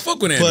 That's why I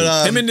fuck with Andrew.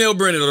 But, him and Neil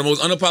Brennan are the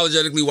most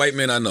unapologetically white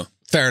men I know.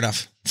 Fair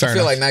enough. I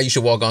feel like now you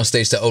should walk on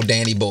stage to "Oh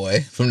Danny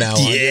Boy" from now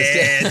on.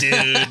 Yeah,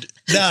 dude.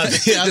 No,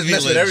 I'll be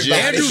mess with legit. everybody.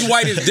 Andrew's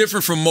white is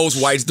different from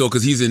most whites though,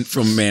 because he's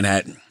from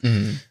Manhattan.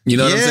 You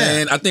know what I'm Yeah.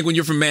 saying? I think when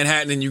you're from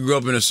Manhattan and you grew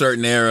up in a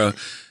certain era,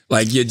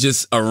 like you're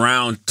just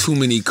around too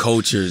many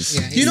cultures.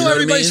 Yeah, You know what I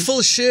everybody's mean? full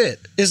of shit.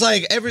 It's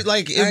like it'd be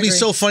agree.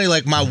 so funny.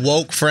 Like my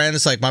woke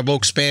friends, like my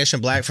woke Spanish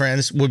and black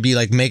friends, would be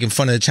like making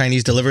fun of the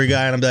Chinese delivery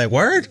guy, and I'd be like,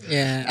 "Word?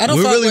 Yeah, I don't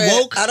We're fuck really with,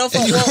 woke. I don't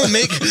And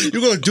fuck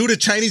you're gonna do the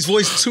Chinese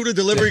voice to the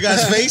delivery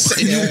guy's face,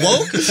 and you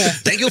woke?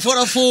 Thank you for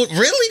the food.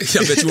 Really?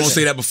 I bet you won't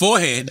say that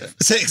beforehand.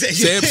 Say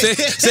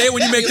Say it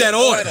when you make that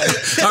order.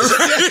 All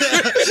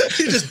right.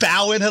 You just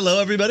bow in, hello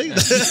everybody.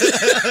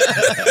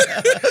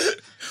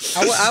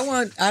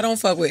 I don't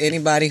fuck with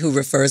anybody who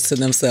refers to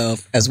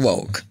themselves as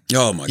woke.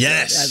 Oh my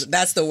Yes.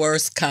 That's the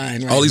worst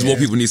kind. god. Right All these there. woke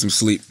people need some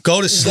sleep.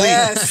 Go to sleep.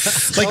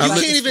 Yes. Like you Go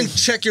to can't even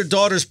check your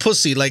daughter's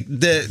pussy. Like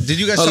did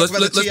you guys talk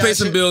about Let's the pay T.I.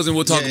 some shit? bills and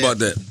we'll talk Yeah, about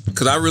that.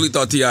 Because I really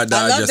thought T.I. died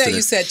I love yesterday. that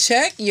you said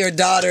check your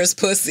daughter's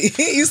pussy.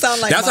 You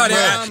sound like That's my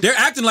how mom. they're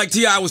acting like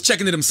T.I. was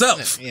checking it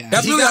himself. Yeah.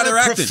 That's He really how got they're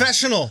a acting.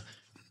 professional to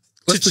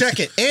Let's- check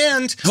it.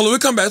 And Hold on, we'll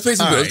come back. Let's pay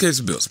some All bills. right. Let's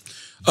pay some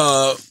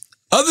bills.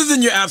 Other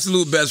than your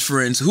absolute best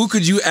friends, who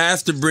could you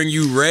ask to bring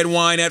you red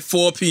wine at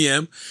 4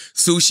 p.m.,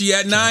 sushi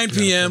at 9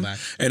 p.m., back.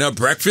 and a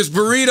breakfast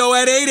burrito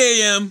at 8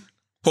 a.m.?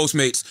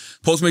 Postmates.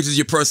 Postmates is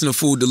your personal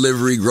food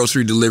delivery,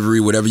 grocery delivery,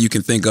 whatever you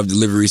can think of,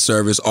 delivery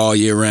service all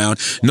year round.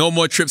 No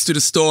more trips to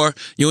the store.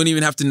 You don't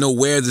even have to know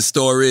where the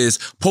store is.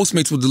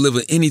 Postmates will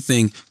deliver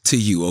anything to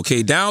you,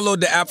 okay?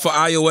 Download the app for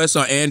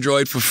iOS or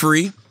Android for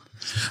free.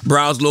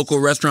 Browse local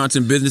restaurants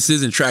and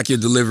businesses and track your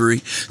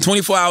delivery.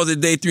 24 hours a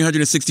day,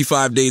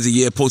 365 days a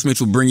year. Postmates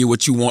will bring you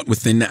what you want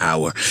within the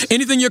hour.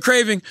 Anything you're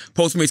craving,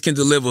 Postmates can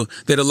deliver.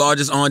 They're the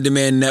largest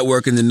on-demand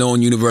network in the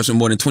known universe with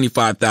more than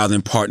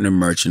 25,000 partner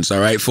merchants, all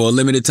right? For a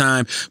limited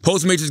time,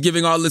 Postmates is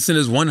giving our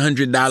listeners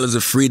 $100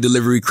 of free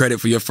delivery credit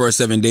for your first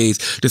 7 days.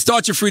 To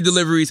start your free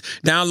deliveries,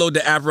 download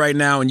the app right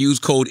now and use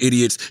code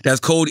IDIOTS. That's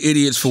code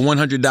IDIOTS for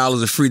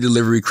 $100 of free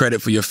delivery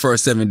credit for your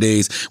first 7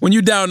 days. When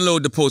you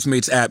download the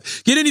Postmates app,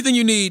 get anything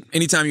you need,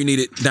 anytime you need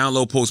it.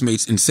 Download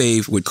Postmates and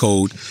save with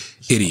code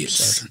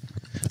IDIOTS.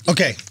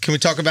 Okay, can we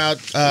talk about...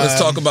 Let's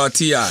talk about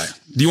T.I.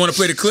 Do you want to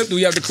play the clip? Do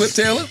we have the clip,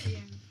 Taylor?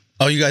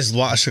 Oh, you guys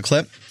watched the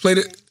clip? Play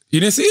the... You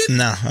didn't see it?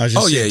 No, I was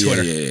just seeing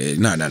Twitter. Yeah.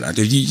 No.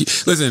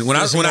 Listen, when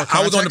I was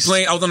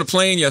on the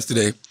plane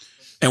yesterday,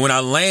 and when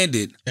I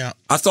landed,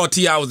 I saw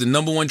T.I. was the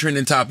 #1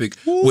 trending topic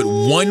with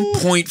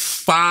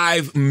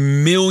 1.5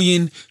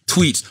 million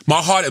tweets.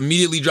 My heart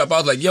immediately dropped. I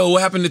was like, yo,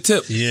 what happened to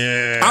Tip?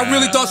 Yeah. I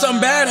really thought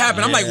something bad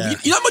happened. I'm like,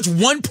 you know how much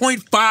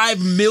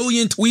 1.5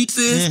 million tweets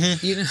is?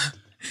 Mm-hmm. You know.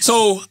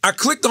 So I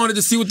clicked on it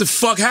to see what the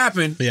fuck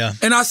happened. Yeah.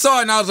 And I saw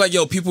it and I was like,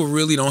 yo, people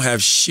really don't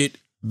have shit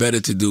better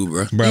to do,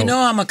 bro. You know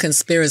I'm a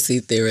conspiracy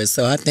theorist,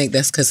 so I think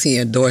that's because he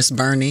endorsed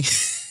Bernie.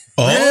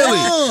 Oh, really?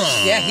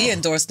 Yeah, he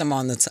endorsed him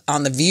on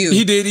the View.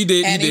 He did.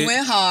 And he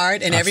went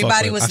hard, and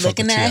everybody was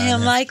looking at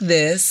him like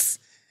this.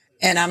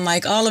 And I'm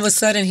like, all of a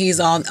sudden,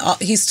 he's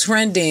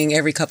trending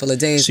every couple of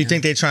days. So you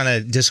think they're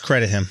trying to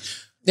discredit him?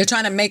 They're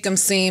trying to make him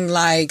seem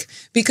like,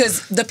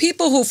 because the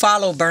people who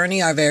follow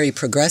Bernie are very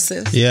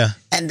progressive. Yeah.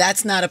 And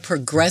that's not a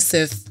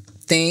progressive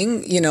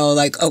thing. You know,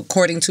 like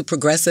according to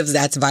progressives,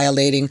 that's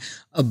violating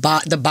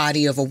the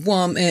body of a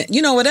woman.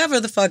 You know, whatever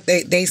the fuck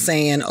they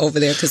saying over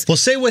there. Well,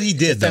 say what he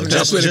did, though,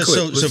 just so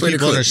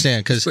people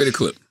understand. Play the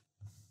clip.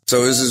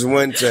 So this is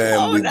one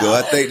time we go.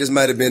 I think this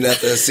might have been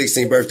after her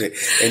 16th birthday.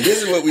 And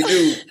this is what we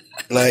do.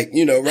 Like,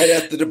 you know, right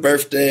after the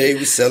birthday,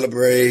 we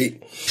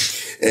celebrate.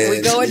 And,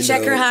 we go and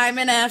check her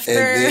hymen after.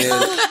 And then,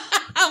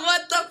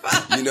 what the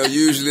fuck? You know,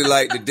 usually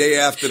like the day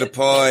after the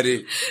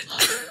party,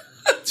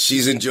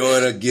 she's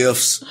enjoying her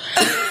gifts.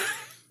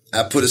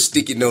 I put a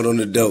sticky note on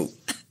the door.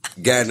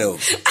 Gyno.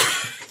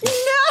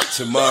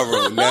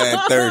 Tomorrow,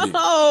 9:30.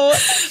 Oh,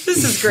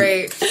 this is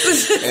great.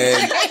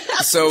 And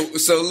so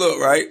look,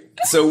 right?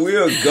 So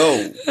we'll go,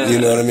 you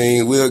know what I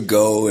mean? We'll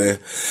go and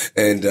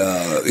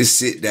we'll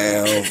sit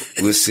down,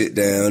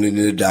 and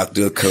the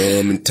doctor will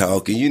come and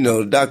talk. And, you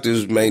know, the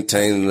doctor's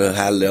maintaining a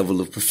high level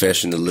of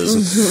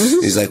professionalism.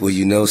 Mm-hmm. He's like, well,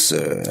 you know,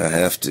 sir, I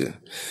have to,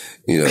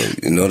 you know,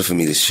 in order for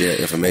me to share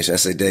information. I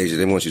say, Deja,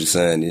 they want you to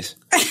sign this.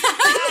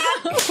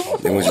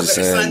 They want you to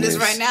sign this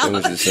right now.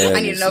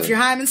 I need to know if your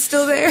hymen's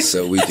still there.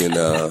 So we can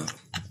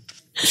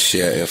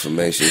share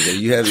information. Is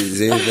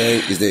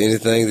there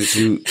anything that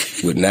you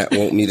would not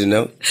want me to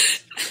know?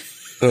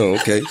 Oh,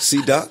 okay.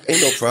 See, Doc,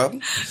 ain't no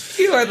problem.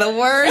 You are the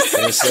worst.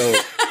 And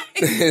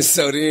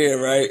so then,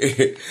 right?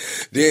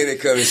 Then they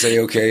come and say,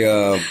 okay,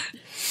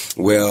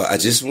 well, I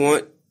just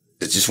want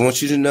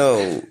you to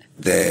know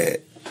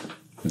that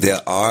there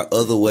are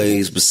other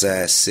ways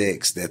besides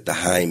sex that the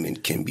hymen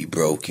can be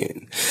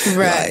broken.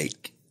 Right.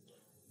 Like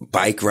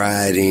bike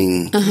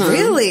riding.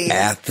 Really?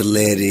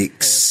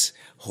 Athletics.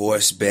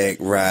 Horseback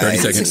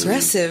riding. That's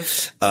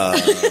aggressive.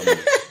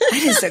 That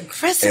is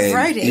aggressive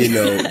writing. You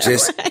know,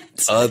 just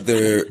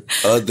other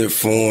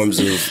forms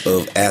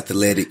of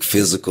athletic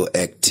physical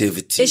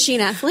activity. Is she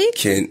an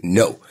athlete?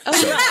 No. Oh,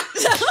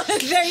 right.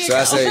 There you so go.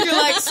 I say, you're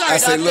like, sorry,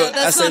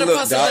 that's not a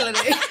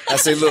possibility. Doc. I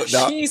say, look,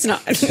 Doc. She's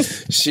not.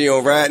 She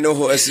don't ride no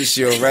horses.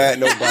 She don't ride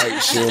no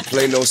bike. She don't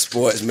play no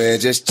sports, man.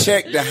 Just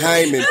check the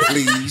hymen,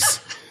 please.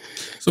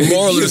 So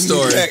moral of the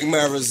story. Check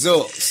my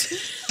results.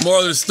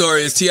 Moral of the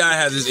story is T.I.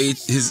 has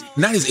his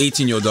not his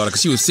 18-year-old daughter,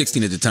 because she was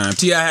 16 at the time.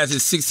 T.I. has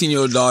his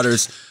 16-year-old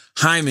daughter's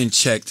hymen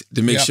checked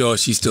to make sure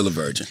she's still a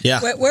virgin.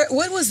 Yeah.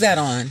 What was that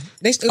on?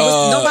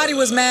 Nobody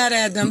was mad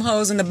at them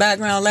hoes in the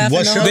background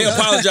laughing. They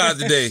apologized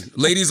today.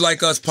 Ladies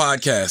Like Us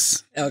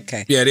podcast.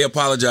 Okay. Yeah, they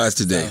apologized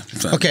today.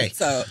 Okay.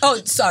 So,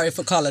 sorry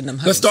for calling them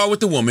hoes. Let's start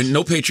with the woman.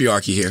 No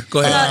patriarchy here.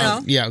 Go ahead.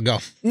 No. Yeah, go.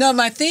 No,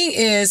 my thing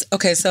is,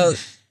 okay, so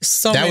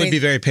that would be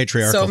very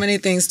patriarchal. So many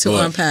things to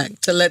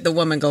unpack. To let the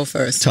woman go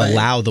first. To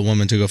allow the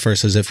woman to go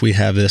first, as if we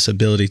have this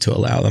ability to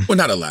allow them. Well,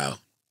 not allow.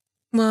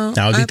 Well,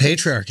 that would be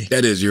patriarchy.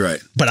 That is, you're right.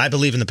 But I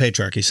believe in the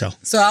patriarchy, so.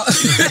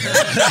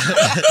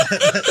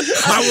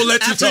 I will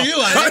let you talk. I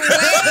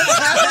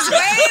was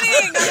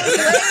waiting.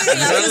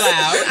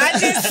 I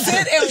just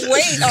sit and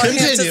wait on him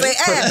to say,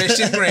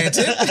 permission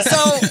granted.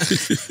 So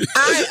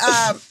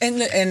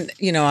and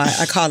you know,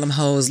 I call them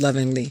hoes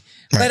lovingly.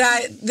 Right.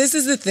 But this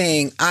is the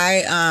thing.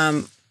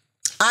 I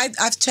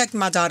I've checked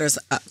my daughter's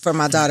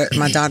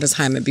daughter's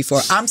hymen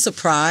before. I'm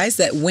surprised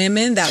that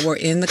women that were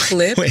in the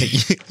clip.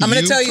 Wait, I'm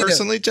going to tell you.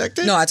 Personally checked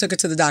it? No, I took her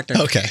to the doctor.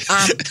 Okay.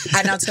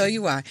 And I'll tell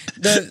you why.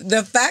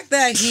 The fact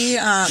that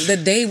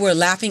that they were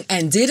laughing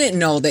and didn't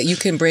know that you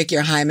can break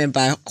your hymen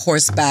by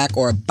horseback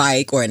or a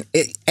bike or an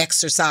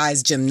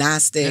exercise,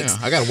 gymnastics.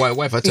 Yeah, I got a white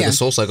wife. I took a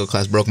soul cycle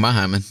class, broke my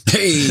hymen.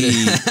 Hey.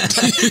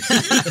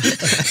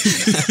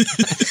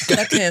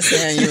 I can't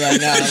stand you right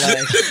now. Like,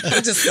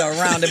 I'm just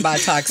surrounded by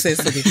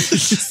toxicity.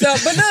 So,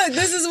 but no,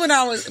 this is what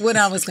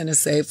I was going to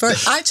say.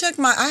 First, I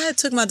had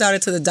took my daughter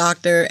to the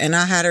doctor and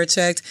I had her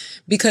checked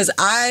because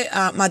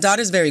my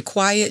daughter's very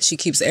quiet. She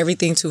keeps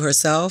everything to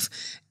herself.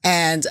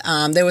 And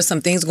there was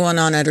some things going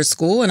on at her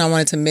school, and I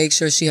wanted to make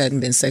sure she hadn't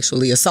been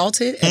sexually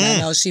assaulted. And I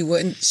know she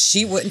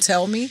wouldn't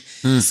tell me.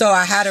 So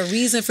I had a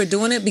reason for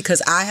doing it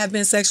because I have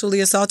been sexually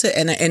assaulted,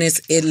 and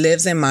it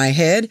lives in my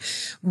head.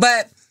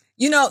 But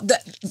you know,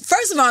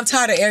 first of all, I'm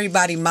tired of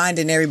everybody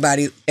minding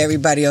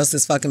everybody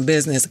else's fucking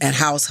business and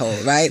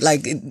household, right?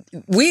 Like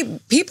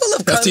people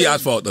of color. That's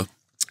T.I.'s fault, though.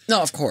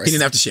 No, of course. He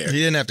didn't have to share. He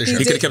didn't have to share.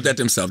 He could have kept that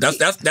to himself.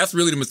 That's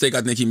really the mistake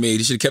I think he made.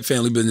 He should have kept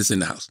family business in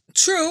the house.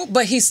 True,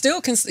 but he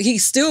still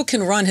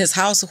can run his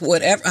house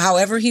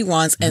however he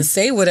wants and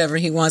say whatever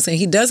he wants, and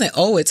he doesn't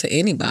owe it to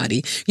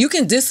anybody. You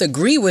can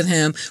disagree with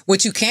him.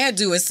 What you can't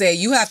do is say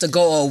you have to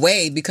go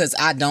away because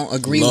I don't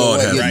agree with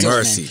what you're doing.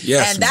 Mercy.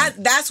 Yes,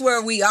 and that's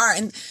where we are.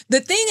 And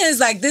the thing is,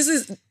 like,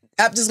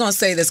 I'm just going to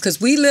say this because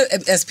we live,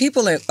 as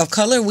people of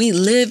color, we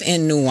live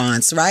in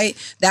nuance, right?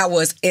 That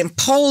was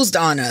imposed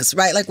on us,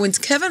 right? Like when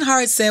Kevin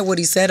Hart said what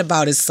he said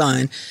about his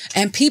son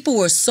and people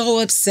were so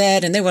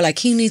upset and they were like,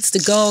 he needs to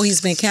go, he's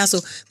been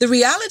canceled. The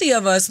reality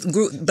of us,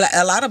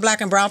 a lot of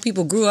black and brown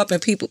people grew up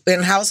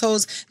in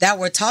households that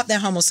were taught that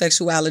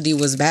homosexuality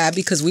was bad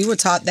because we were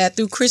taught that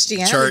through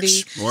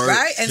Christianity, church, word.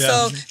 right? And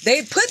so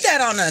they put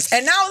that on us.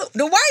 And now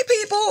the white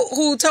people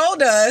who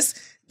told us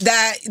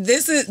that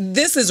this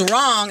is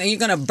wrong and you're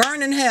going to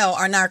burn in hell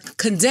are now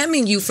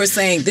condemning you for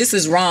saying this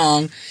is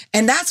wrong.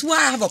 And that's why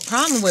I have a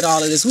problem with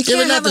all of this. We can't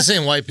but not the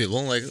same white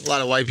people. Like a lot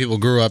of white people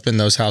grew up in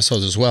those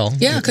households as well.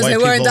 Yeah, because they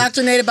were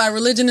indoctrinated by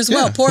religion as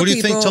well. Poor Who do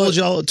you people.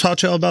 think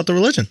taught y'all about the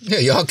religion? Yeah,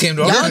 y'all came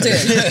to our Y'all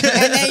did.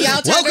 And then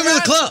y'all welcome to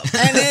the club.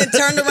 And then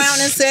turned around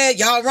and said,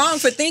 y'all wrong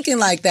for thinking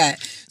like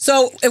that.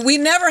 So we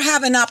never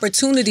have an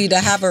opportunity to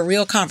have a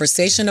real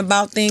conversation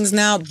about things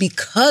now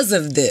because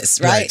of this,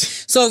 right?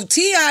 So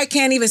T.I.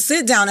 can't even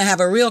sit down and have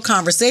a real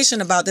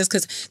conversation about this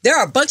because there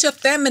are a bunch of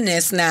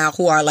feminists now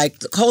who are like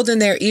holding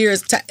their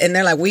ears and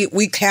they're like,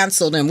 we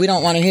canceled them. We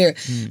don't want to hear.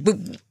 But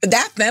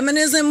that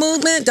feminism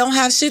movement don't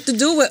have shit to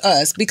do with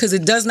us because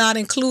it does not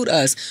include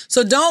us.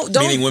 So don't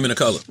meaning women of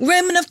color.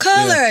 Women of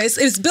color. Yeah.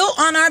 It's built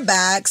on our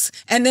backs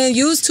and then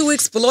used to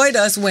exploit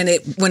us when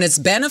it's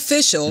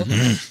beneficial.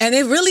 And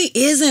it really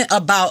isn't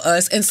about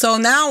us. And so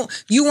now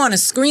you want to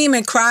scream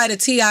and cry to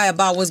T.I.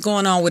 about what's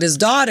going on with his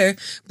daughter,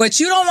 but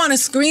you don't want to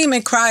scream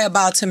and cry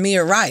about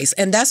Tamir Rice.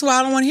 And that's why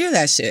I don't want to hear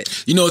that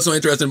shit. You know what's so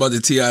interesting about the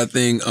T.I.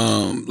 thing?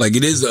 Like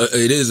it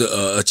is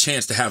a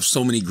chance to have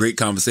so many great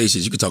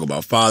conversations. You could talk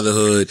about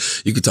fatherhood.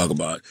 You could talk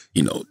about,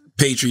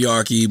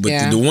 patriarchy.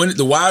 But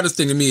the wildest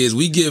thing to me is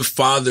we give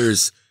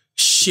fathers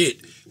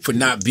shit for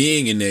not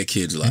being in their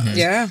kids' lives.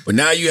 Yeah. But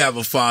now you have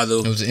a father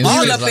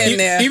all up in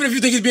there. Even if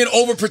you think he's being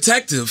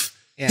overprotective,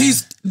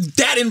 he's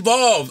that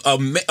involved. A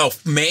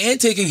man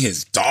taking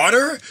his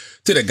daughter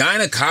to the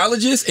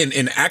gynecologist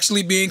and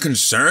actually being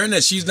concerned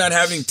that she's not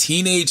having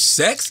teenage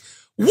sex.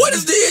 What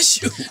is the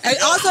issue?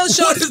 It also shows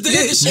what is the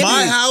issue?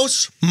 My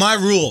house, my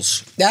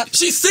rules. Yep.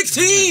 She's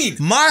 16.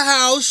 My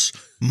house,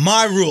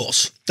 my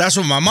rules. That's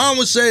what my mom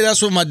would say.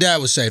 That's what my dad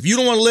would say. If you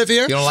don't want to live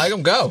here, You don't like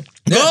them? Go.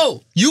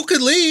 go. You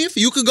could leave.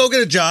 You could go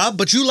get a job,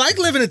 but you like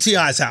living at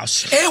T.I.'s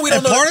house. And we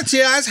don't know. Part of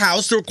T.I.'s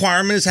house, the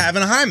requirement is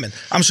having a hymen.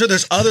 I'm sure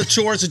there's other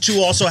chores that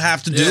you also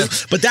have to do,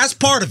 but that's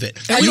part of it.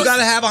 And you got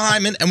to have a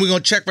hymen, and we're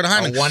going to check for the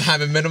hymen. One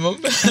hymen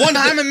minimum? One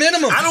hymen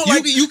minimum. I don't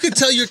like. You could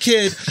tell your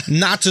kid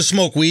not to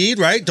smoke weed,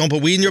 right? Don't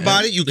put weed in your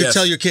body. You could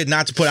tell your kid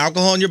not to put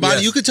alcohol in your body.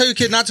 Yes. You could tell your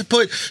kid not to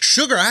put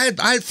sugar. I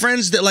had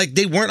friends that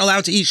they weren't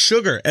allowed to eat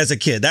sugar as a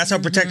kid. That's how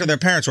protective their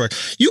parents were.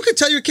 You could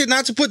tell your kid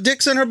not to put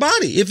dicks in her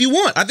body if you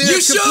want. I think You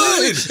that's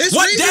completely. should. It's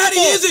What reasonable. daddy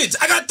isn't?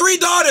 I got 3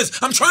 daughters.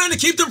 I'm trying to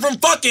keep them from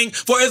fucking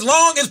for as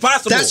long as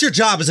possible. That's your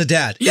job as a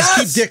dad. Yes.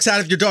 Is keep dicks out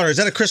of your daughter. Is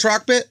that a Chris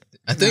Rock bit?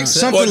 I think so.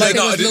 Something like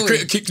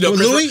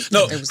Louis?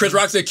 Chris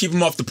Rock said keep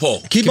him off the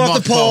pole. Keep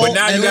off the pole. But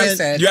now you have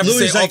to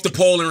Louis say off the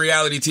pole in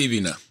reality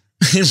TV now.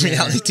 In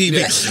reality TV.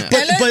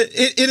 Yeah. But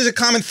it is a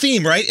common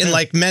theme, right? In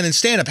men in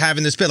stand-up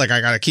having this bit, I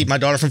got to keep my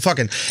daughter from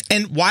fucking.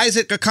 And why is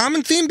it a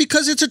common theme?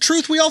 Because it's a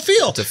truth we all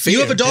feel. It's a fear. You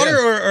have a daughter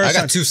or I a got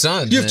son? 2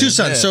 sons. You have 2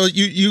 sons. Yeah. So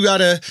you got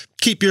to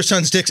keep your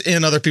son's dicks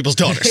in other people's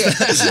daughters.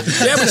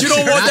 Yeah, but you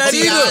don't want that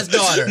T.I.'s either.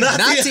 daughter. Not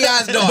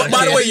T.I.'s daughter.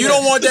 By the way, you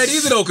don't want that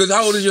either though, because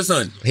how old is your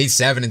son? He's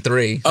 7 and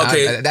 3.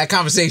 Okay. That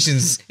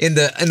conversation's in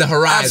the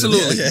horizon.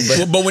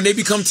 Absolutely. But when they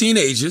become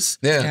teenagers,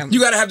 you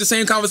got to have the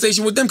same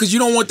conversation with them because you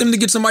don't want them to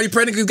get somebody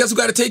pregnant because guess who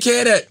got to take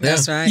care of that?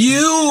 That's right.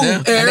 You,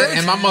 Eric.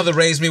 And my mother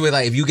raised me with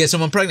like, if you get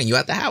someone pregnant, you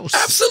at the house.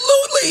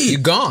 Absolutely.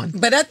 You're gone.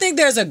 But I think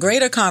there's a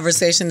greater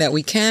conversation that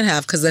we can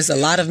have because there's a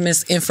lot of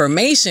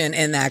misinformation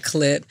in that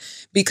clip.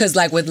 Because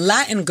like with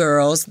Latin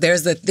girls,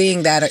 there's the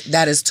thing that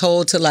is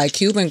told to like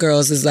Cuban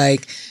girls is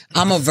like,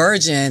 I'm a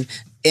virgin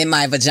in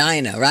my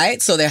vagina,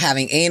 right? So they're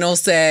having anal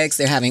sex,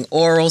 they're having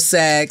oral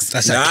sex.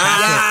 That's a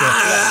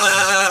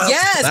Catholic.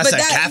 Yes, That's but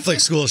Catholic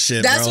school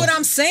shit. That's bro. what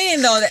I'm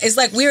saying though. It's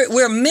like we're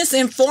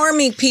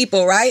misinforming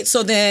people, right?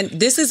 So then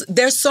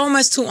there's so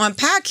much to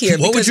unpack here.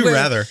 What would you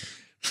rather?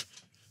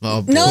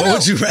 Oh, No, what no.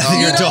 would you rather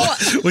your know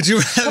daughter? what? Would you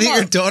rather Come on.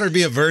 your daughter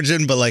be a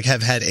virgin but like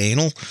have had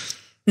anal?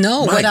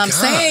 No, My what I'm God.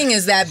 saying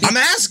is that I'm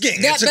asking.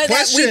 It's a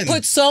question. we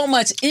put so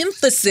much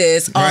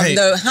emphasis on Right.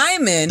 the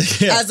hymen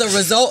as a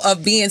result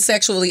of being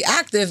sexually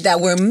active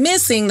that we're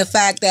missing the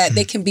fact that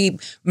they can be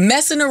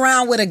messing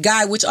around with a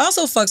guy, which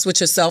also fucks with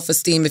your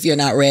self-esteem if you're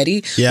not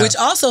ready, Yeah. which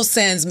also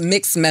sends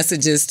mixed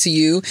messages to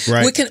you.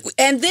 Right.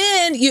 And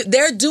then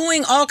they're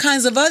doing all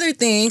kinds of other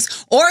things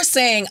or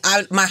saying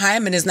my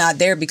hymen is not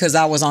there because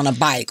I was on a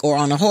bike or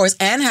on a horse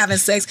and having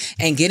sex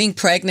and getting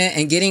pregnant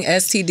and getting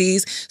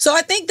STDs. So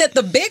I think that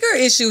the bigger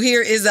issue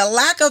here is a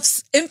lack of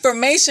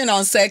information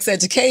on sex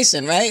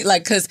education, right?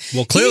 Like, because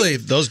clearly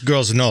those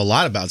girls know a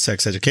lot about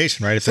sex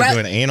education, right? If they're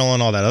doing anal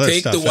and all that other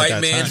Take stuff. the at white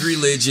that man's time.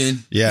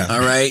 religion. Yeah.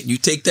 All right. You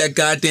take that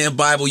goddamn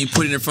Bible, you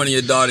put it in front of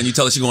your daughter, and you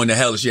tell her she's going to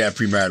hell if she had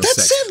premarital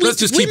That's sex. it. Let's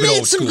just we keep it made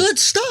old some school. good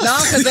stuff. No,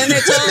 because then they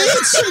told We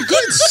made some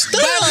good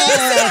stuff.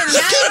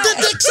 Get the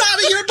dicks out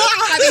of your body.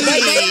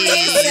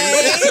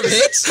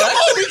 Come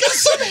on, we got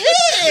some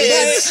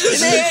hits.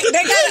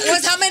 They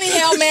got how many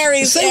Hail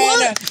Marys? Say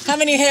what? How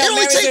many Hail It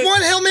only Marys? take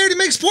one Hail Mary to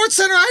make Sports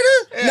Center,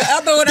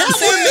 Ida. But what I'm That one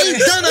saying,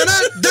 made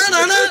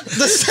da-na-na.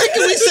 The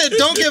second we said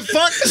don't get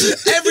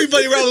fucked,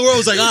 everybody around the world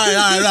was like, all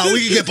right,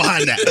 we can get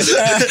behind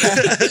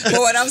that. but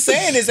what I'm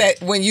saying is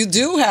that when you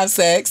do have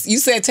sex, you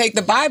said take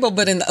the Bible,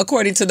 but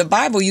according to the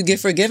Bible, you get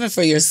forgiven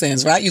for your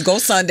sins, right? You go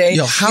Sunday.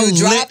 Yo, how you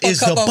drop lit is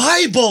the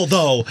Bible,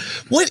 though?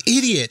 What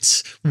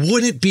idiots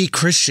wouldn't be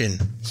Christian?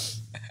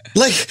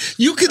 Like,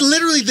 you could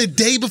literally the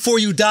day before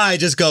you die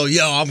just go,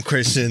 yo, I'm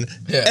Christian.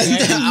 Yeah. And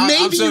then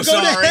maybe you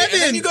go to heaven.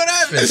 And then you go to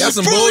heaven. That's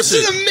some Bro, bullshit.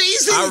 it's an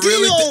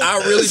amazing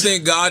I really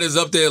think God is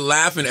up there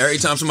laughing every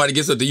time somebody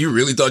gets up there. You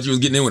really thought you was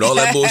getting in with all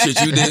that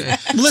bullshit you did?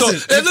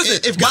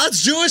 Listen, if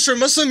God's Jewish or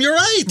Muslim, you're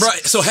right.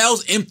 Right. So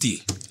hell's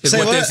empty. Is Say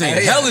what what? they're saying.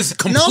 Yeah. Hell is No,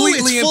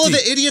 completely it's full empty.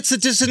 of the idiots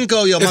that just didn't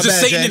go, yo, my It's just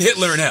bad, Satan Jay. and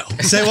Hitler in hell.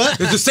 Say what?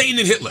 It's just Satan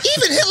and Hitler.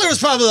 Even Hitler was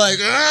probably like,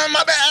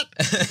 my bad.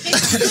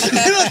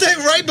 You don't think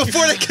right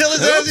before they kill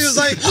his ass, he was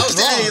like,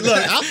 hey, look,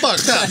 I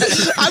fucked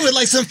up. I would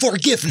like some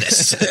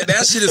forgiveness.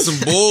 That shit is some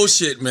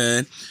bullshit,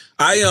 man.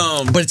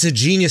 But it's a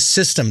genius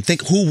system.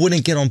 Think who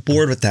wouldn't get on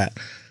board with that?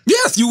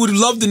 Yes, you would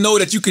love to know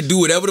that you could do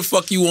whatever the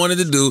fuck you wanted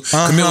to do,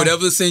 commit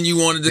whatever sin you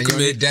wanted to And you're on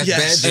your commit, deathbed,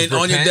 Yes. just and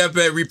on your repent.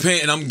 deathbed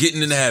repent, and I'm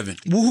getting into heaven.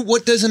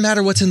 What doesn't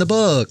matter what's in the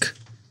book?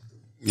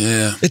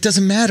 Yeah. It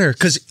doesn't matter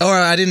because,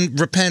 I didn't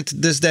repent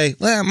this day.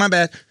 Well, my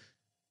bad.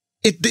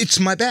 It's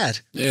my bad.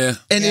 Yeah.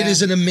 And it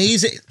is an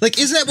amazing, like,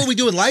 isn't that what we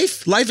do in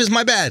life? Life is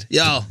my bad.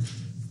 Yo,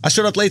 I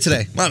showed up late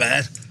today. My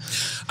bad.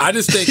 I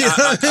just think, You know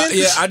what I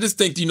mean? I just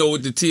think,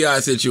 with the T.I.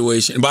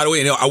 situation, and by the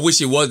way, I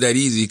wish it was that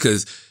easy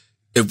because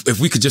if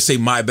we could just say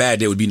my bad,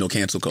 there would be no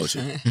cancel culture.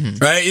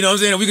 Right? You know what I'm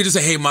saying? If we could just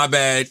say, hey, my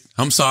bad,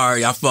 I'm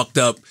sorry, I fucked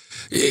up,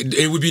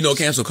 it would be no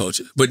cancel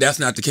culture. But that's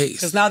not the case.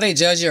 Because now they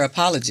judge your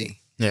apology.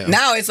 Yeah.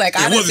 Now it's like,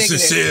 I don't wasn't think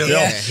sincere.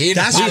 Yeah, he didn't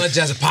That's-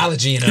 apologize.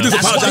 Apology, just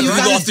That's why apologize you if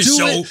we gotta lost the do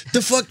show. it.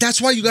 The fuck. That's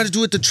why you got to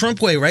do it the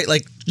Trump way, right?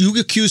 Like you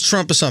accuse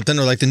Trump of something,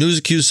 or like the news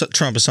accused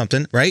Trump of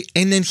something, right?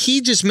 And then he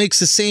just makes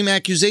the same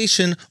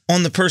accusation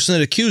on the person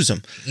that accused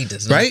him. He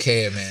does not right?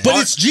 care, man. But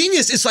it's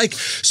genius. It's like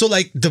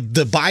the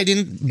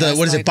Biden.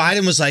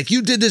 Biden was like,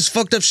 you did this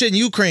fucked up shit in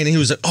Ukraine, and he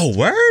was like, oh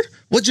word.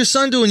 What'd your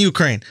son do in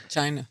Ukraine?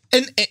 China.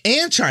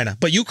 And China.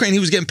 But Ukraine, he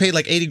was getting paid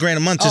like $80,000 a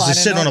month just I to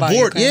didn't sit know on a about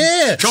board. Ukraine.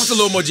 Yeah. Trump's a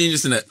little more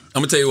genius than that.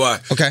 I'm going to tell you why.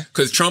 Okay.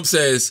 Because Trump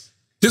says,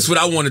 this is what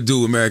I want to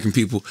do, American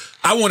people.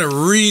 I want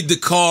to read the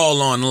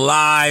call on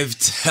live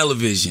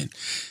television.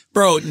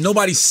 Bro,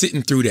 nobody's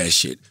sitting through that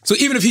shit. So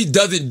even if he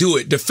doesn't do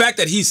it, the fact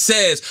that he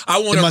says, I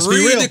want to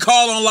read the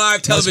call on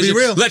live television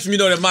lets me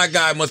know that my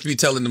guy must be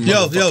telling the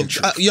motherfucking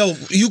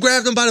truth. You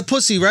grabbed him by the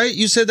pussy, right?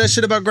 You said that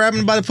shit about grabbing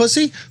him by the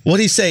pussy?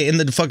 What'd he say in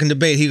the fucking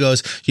debate? He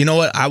goes, you know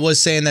what? I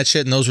was saying that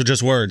shit and those were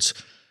just words.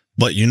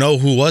 But you know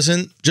who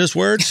wasn't just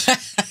words?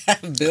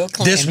 Bill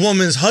Clinton. This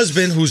woman's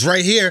husband, who's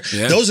right here.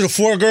 Yeah. Those are the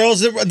 4 girls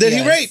that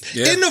he raped.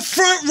 Yeah. In the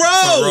front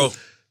row.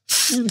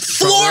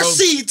 floor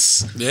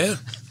seats. Yeah.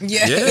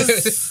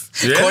 Yes.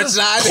 Yeah.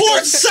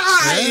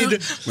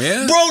 Courtside.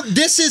 Yeah. Bro,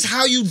 this is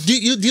how you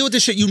deal with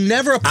this shit. You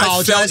never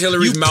apologize. I felt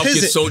Hillary's you mouth get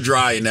pivot. so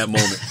dry in that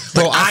moment.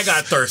 Bro, I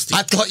got thirsty.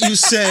 I thought you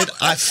said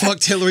I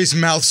fucked Hillary's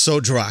mouth so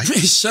dry.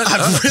 Shut I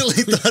up.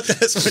 really thought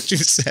that's what you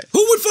said.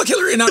 Who would fuck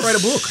Hillary and not write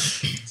a book?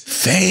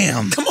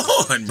 Fam. Come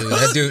on, bro.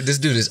 This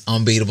dude is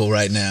unbeatable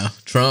right now.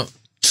 Trump.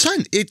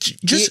 Son, it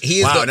just... He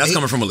is Wow, that's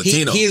coming from a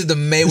Latino. He is the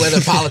Mayweather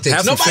of politics.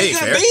 Have some Nobody's faith,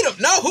 gonna Eric. beat him.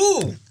 No,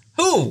 who?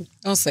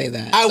 Don't say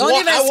that. I don't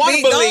want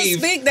to believe.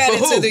 Don't speak that But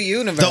who? into the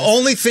universe. the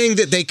only thing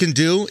that they can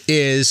do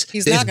is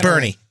He's not gonna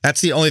Bernie. win.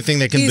 That's the only thing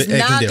they can, He's they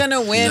can not do. going to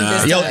win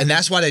this Yo, time. and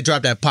that's why they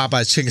dropped that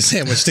Popeye's chicken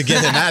sandwich to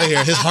get him out of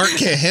here. His heart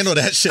can't handle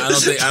that shit.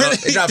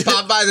 They got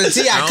Popeyes and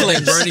T.I. I don't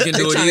think Bernie can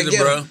do it either,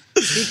 bro.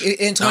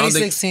 In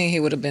 2016, he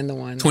would have been the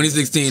one.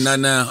 2016, not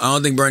now. I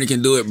don't think Bernie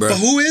can do it, bro. But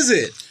who is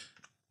it?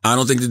 I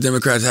don't think the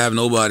Democrats have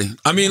nobody.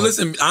 I mean,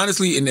 listen,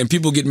 honestly, and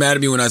people get mad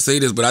at me when I say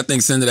this, but I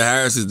think Senator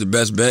Harris is the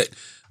best bet,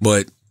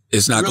 but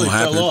it's not going to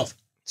happen. Fell off.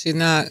 She's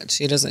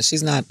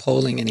not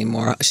polling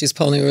anymore. She's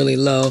polling really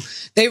low.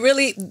 What they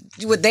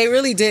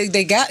really did,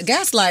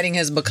 gaslighting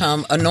has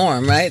become a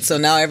norm, right? So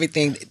now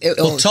everything.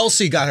 Well,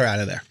 Tulsi got her out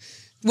of there.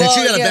 Well, and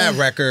she got a yeah. bad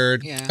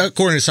record, Yeah.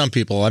 according to some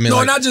people. I mean, No,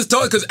 like, not just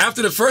Tulsi, because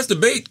after the first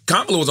debate,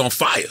 Kamala was on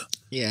fire.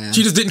 Yeah.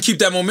 She just didn't keep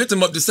that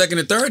momentum up the second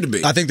and third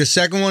debate. I think the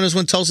second one is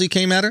when Tulsi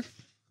came at her.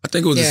 I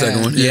think it was the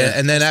second one. Yeah,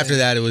 and then after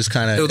that, it was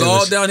kind of... It was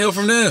all downhill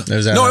from there.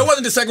 was No, it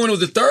wasn't the second one. It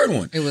was the third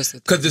one. It was the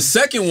third Because the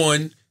second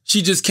one,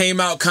 she just came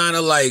out kind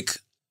of like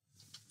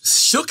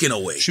shook in a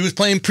way. She was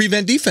playing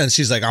prevent defense.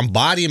 She's like, I'm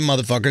bodying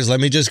motherfuckers. Let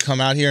me just come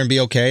out here and be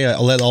okay.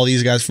 I'll let all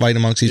these guys fight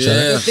amongst each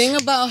other. The thing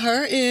about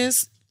her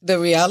is the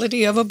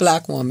reality of a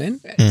black woman,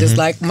 just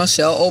like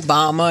Michelle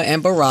Obama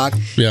and Barack.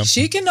 Yeah.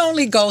 She can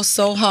only go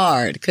so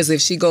hard because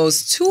if she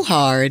goes too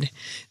hard,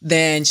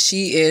 then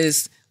she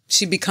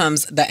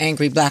becomes the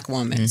angry black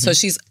woman. So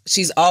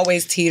she's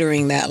always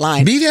teetering that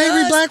line. Be the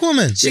angry black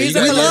woman. She's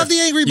we love the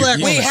angry black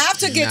We woman. have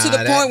to get to the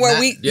point where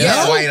we...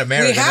 that's white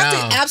America we have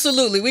now. to,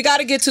 absolutely. We got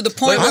to get to the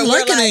point I where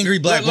like we're an angry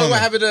black Look woman. what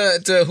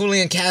happened to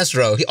Julian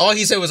Castro. All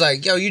he said was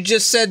like, yo, you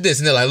just said this.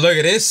 And they're like, look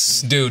at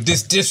this dude,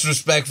 this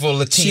disrespectful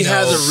Latino. She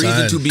has a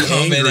reason to be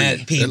coming angry.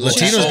 at people.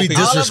 Latinos be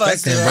All of us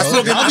disrespecting,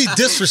 do. bro. I'll be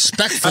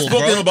disrespectful, I spoke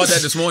to him bro. about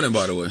that this morning,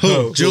 by the way.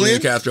 Who?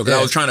 Julian? Castro, because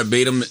I was trying to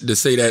bait him to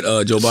say that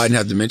Joe Biden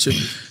has dementia.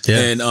 Yeah.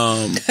 And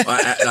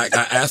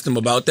I asked him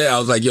about that. I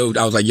was like,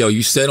 yo,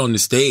 you said on the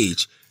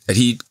stage that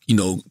he,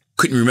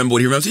 couldn't remember what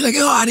he remembers. He's like,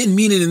 I didn't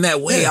mean it in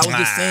that way. I was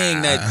just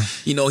saying that,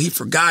 he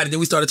forgot. And then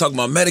we started talking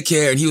about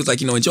Medicare, and he was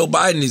like, and Joe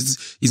Biden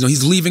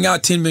he's leaving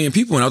out 10 million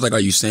people. And I was like, are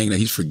you saying that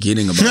he's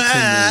forgetting about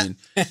 10 million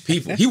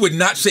people? He would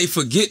not say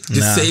forget to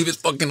save his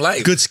fucking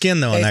life. Good skin,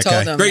 though, on They that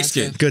told guy. him Great not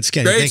skin. to. Good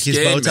skin. Great You think he's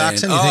skin,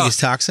 Botoxing? man. You think he's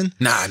toxin?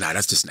 Nah,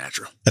 that's just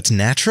natural. That's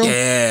natural?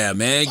 Yeah,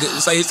 man.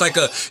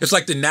 It's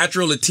like the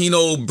natural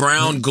Latino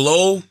brown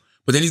glow,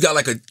 but then he's got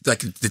like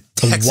the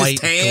Texas White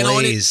tan on it.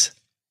 glaze.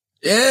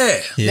 Yeah.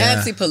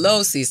 Nancy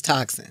Pelosi's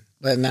toxin,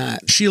 but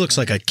not. She looks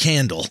like a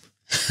candle.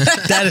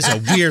 That is a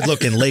weird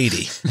looking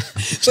lady.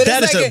 But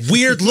That it's is like a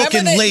weird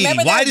looking lady.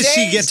 remember Why that does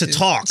she day? get to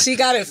talk? She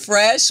got it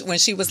fresh when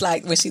she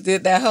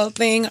did that whole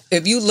thing.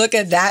 If you look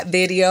at that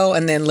video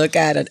and then look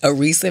at a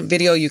recent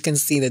video, you can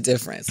see the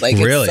difference. Like,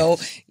 Really?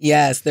 It's so,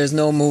 yes, there's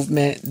no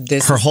movement.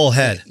 Her whole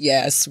head.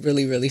 Yes,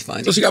 really, really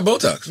funny. So she got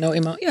Botox. No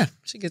emo. Yeah,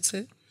 she gets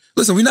it.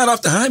 Listen, we're not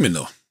off the Hymen,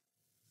 though.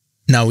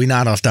 No, we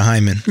not off the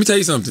Hymen. Let me tell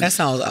you something. That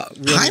sounds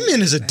really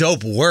Hymen is a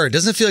dope word.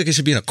 Doesn't it feel like it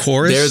should be in a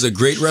chorus? There's a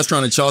great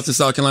restaurant in Charleston,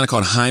 South Carolina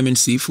called Hymen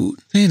Seafood.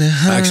 I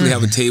actually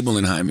have a table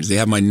in Hymen's. They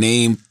have my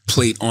name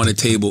plate on a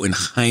table in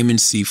Hymen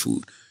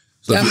Seafood.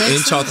 So if you're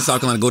in Charleston, South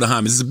Carolina, go to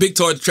Hymen's. It's a big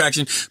tourist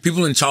attraction.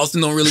 People in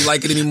Charleston don't really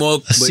like it anymore.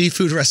 A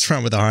seafood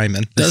restaurant with a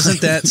Hymen. Doesn't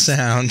that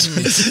sound?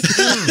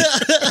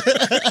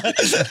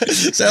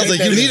 Sounds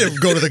like you need to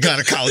go to the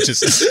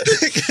gynecologist.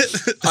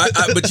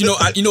 But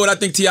you know what I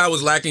think T.I.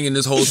 was lacking in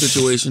this whole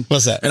situation?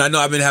 What's that? And I know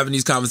I've been having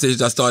these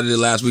conversations. I started it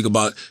last week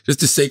about just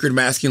the sacred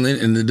masculine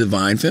and the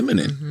divine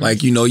feminine. Mm-hmm.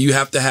 Like, you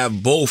have to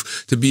have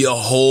both to be a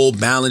whole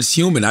balanced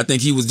human. I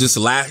think he was just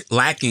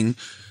lacking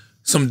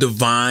some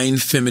divine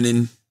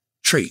feminine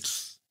traits.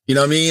 You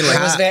know what I mean?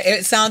 Like,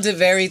 it sounded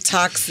very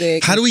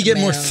toxic. How do we get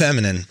more male.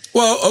 feminine?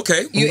 well,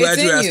 okay. I'm glad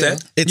it's you in asked you.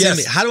 that. It's in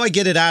me. How do I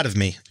get it out of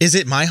me? Is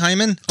it my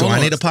hymen? Do I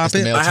need to pop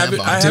it? I have it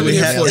Do we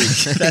here have for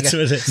you. That's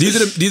what it is.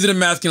 These are the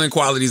masculine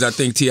qualities I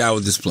think T.I.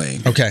 was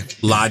displaying. Okay.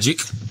 Logic.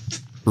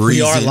 We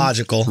Reason, are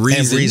logical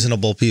and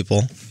reasonable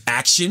people.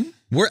 Action.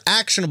 We're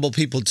actionable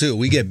people too.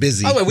 We get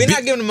busy. Oh, wait, we're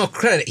not giving him more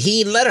credit.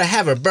 He let her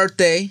have her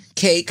birthday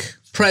cake,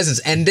 presents,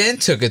 and then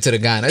took it to the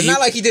gyno. It's not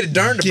like he did it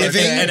during the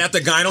birthday. And at the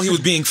gyno, he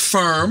was being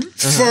firm.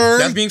 Firm.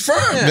 That's being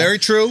firm. Very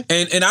true.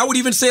 And I would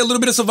even say a little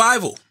bit of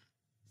survival.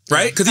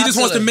 Right? Because he just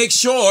wants to Absolutely. make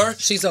sure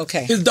She's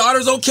okay. his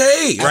daughter's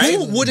okay, right?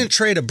 Who wouldn't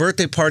trade a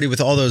birthday party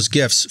with all those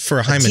gifts for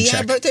a hymen T.I.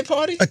 check? birthday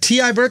party? A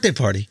TI birthday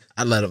party.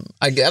 I let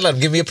him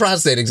give me a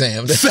prostate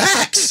exam.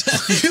 Facts.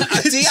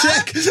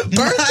 check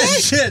my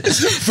shit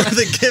for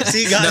the gifts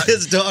he got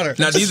his daughter.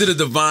 Now, these are the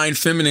divine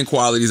feminine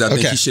qualities I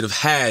think he should have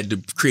had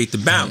to create the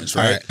balance,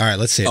 right? All right,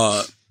 let's see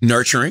it.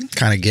 Nurturing.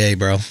 Kind of gay,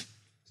 bro.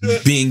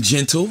 Being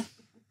gentle.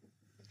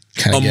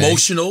 Kinda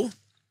emotional.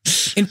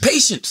 And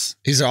patience.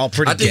 These are all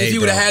pretty gay, I think if you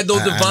would have had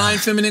those divine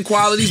feminine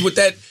qualities with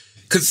that,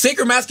 because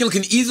sacred masculine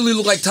can easily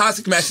look like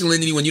toxic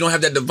masculinity when you don't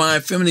have that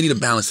divine femininity to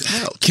balance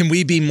it out. Can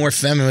we be more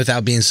feminine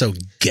without being so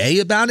gay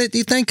about it, do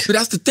you think? But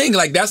that's the thing.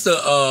 Like, that's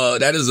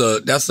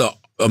a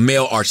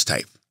male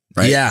archetype,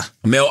 right? Yeah.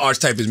 A male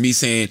archetype is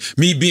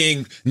me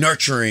being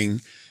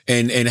nurturing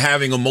and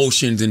having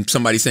emotions, and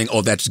somebody saying,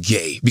 "Oh, that's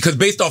gay," because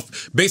based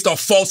off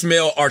false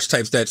male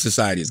archetypes that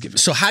society has given.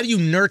 So how do you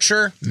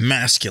nurture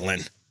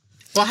masculine?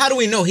 Well, how do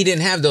we know he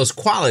didn't have those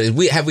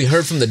qualities? Have we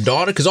heard from the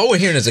daughter? Because all we're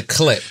hearing is a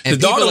clip, and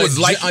the daughter was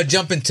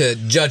jumping to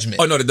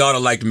judgment. Oh no, the daughter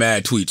liked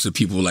mad tweets of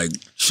people like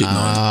shitting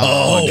on.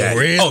 Oh,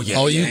 really? Oh yeah.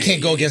 Oh, you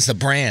can't go against the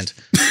brand.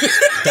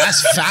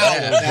 That's foul,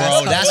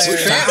 bro. That's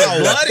foul.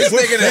 Blood is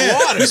thicker than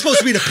water. We're supposed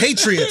to be the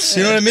Patriots.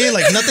 You know what I mean?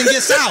 Like, nothing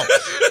gets out.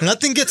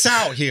 Nothing gets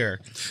out here.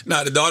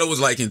 Nah, the daughter was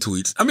liking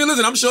tweets. I mean,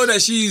 listen, I'm sure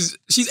that she's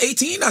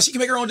 18 now. She can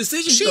make her own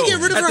decisions. She can get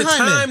rid of her At the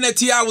hymen. time that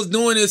T.I. was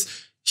doing this,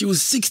 she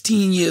was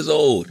 16 years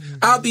old.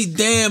 I'll be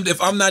damned if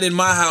I'm not in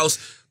my house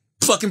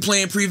fucking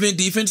playing prevent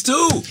defense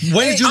too.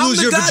 When did you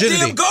lose your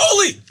virginity? I'm the goddamn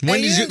goalie.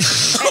 When did you?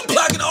 I'm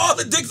blocking all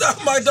the dicks out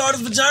of my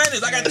daughter's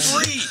vaginas. I got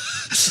 3.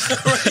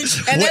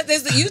 Right? And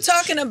you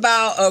talking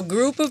about a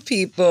group of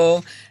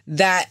people,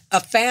 a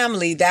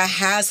family that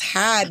has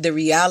had the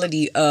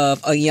reality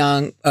of a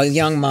young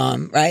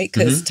mom, right?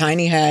 Because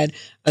Tiny had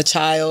a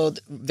child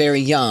very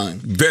young.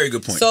 Very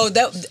good point. So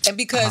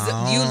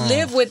because you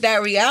live with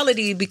that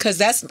reality, because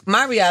that's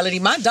my reality.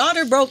 My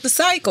daughter broke the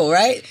cycle,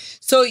 right?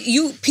 So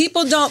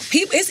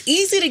it's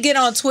easy to get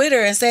on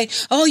Twitter and say,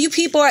 "Oh, you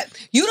people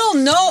you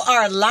don't know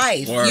our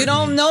life. Word. You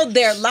don't know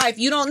their life.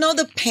 You don't know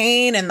the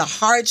pain and the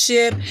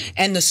hardship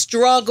and the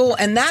struggle."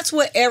 And that's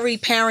what every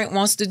parent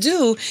wants to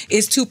do,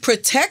 is to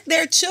protect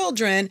their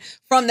children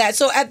from that.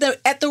 So at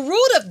the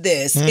root of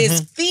this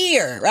is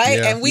fear, right?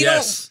 Yeah. And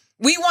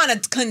we want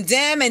to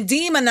condemn and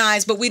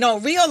demonize, but we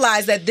don't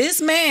realize that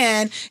this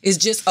man is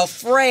just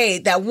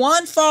afraid that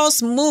one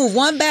false move,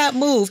 one bad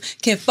move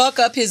can fuck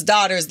up his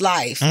daughter's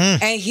life.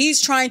 And he's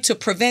trying to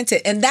prevent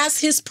it. And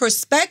that's his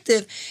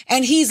perspective.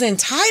 And he's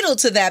entitled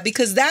to that,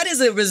 because that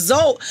is a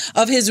result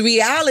of his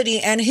reality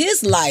and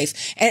his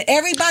life. And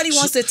everybody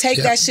wants to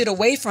take that shit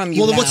away from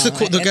you. Well, now. what's the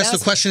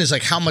question is,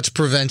 like, how much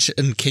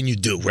prevention can you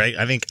do, right?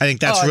 I think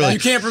that's really. You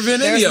can't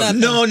prevent any of it.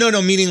 No.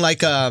 Meaning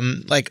like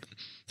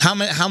how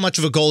much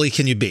of a goalie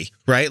can you be,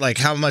 right? Like,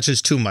 how much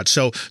is too much?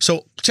 So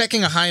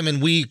checking a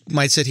hymen, we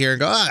might sit here and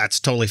go, that's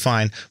totally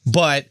fine.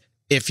 But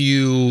if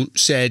you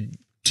said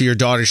to your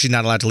daughter she's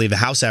not allowed to leave the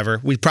house ever,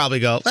 we'd probably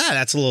go,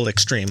 that's a little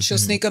extreme. She'll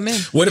sneak them in.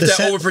 What if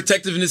that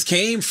overprotectiveness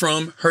came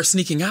from her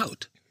sneaking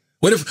out?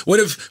 What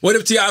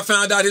if T.I.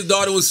 found out his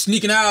daughter was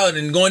sneaking out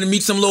and going to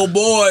meet some little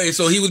boy,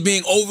 so he was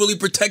being overly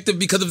protective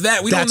because of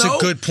that? That's a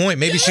good point.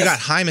 Maybe she got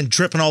hymen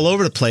dripping all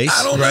over the place,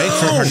 right,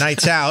 from her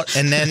nights out,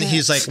 and then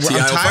he's like,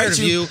 I'm tired of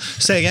you.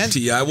 Say again?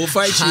 T.I. will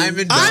fight you. I'm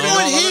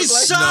on his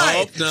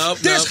side. No.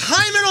 There's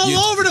hymen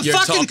all over the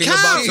fucking couch. You're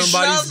talking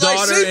about somebody's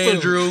daughter,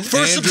 Andrew.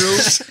 Andrew,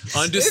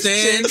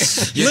 understand?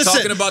 You're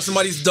talking about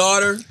somebody's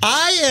daughter.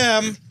 I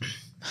am,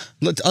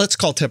 let's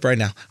call Tip right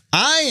now.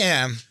 I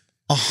am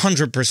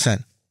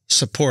 100%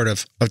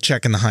 supportive of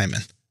checking the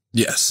hymen.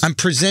 Yes. I'm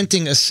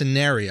presenting a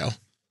scenario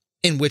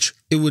in which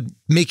it would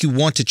make you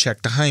want to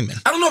check the hymen.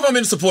 I don't know if I'm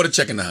in support of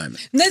checking the hymen.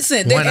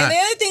 Listen, the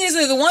other thing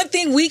is, the one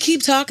thing we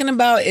keep talking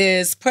about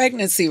is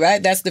pregnancy,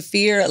 right? That's the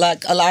fear.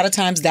 Like, a lot of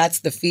times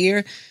that's the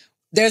fear.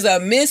 There's a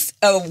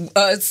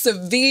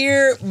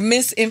severe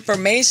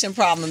misinformation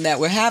problem that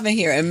we're having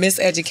here, and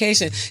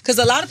miseducation. Because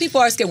a lot of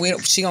people are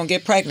scared, she gonna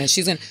get pregnant.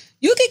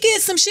 You could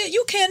get some shit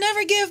you can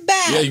never give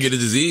back. Yeah, you get a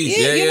disease.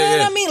 Yeah, you know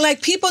what I mean?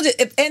 Like, people, and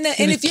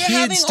if you're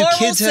having oral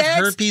kids sex,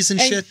 have herpes and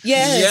shit?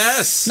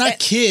 Yes. Not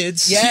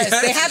kids. Yes,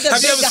 they have the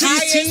highest.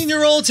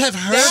 15-year-olds have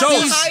herpes.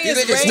 You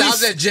think it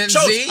stops at Gen Z?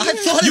 I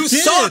thought you it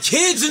did. saw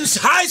kids in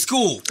high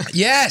school.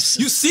 Yes.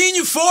 You seen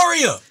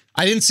Euphoria.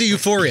 I didn't see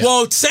Euphoria.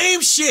 Well,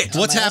 same shit.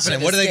 What's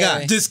happening? What do they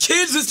got? This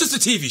kids, it's just a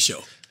TV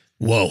show.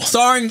 Whoa.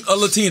 Starring a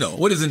Latino.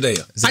 What is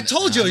Zendaya? I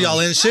told you y'all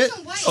in shit.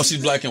 Oh,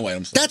 she's black and white.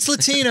 I'm sorry. That's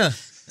Latina.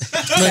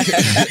 Technically.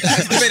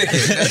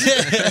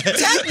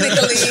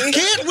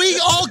 Can't we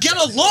all get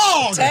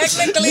along?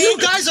 Technically. You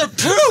guys are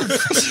proof.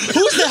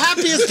 Who's the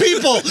happiest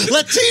people?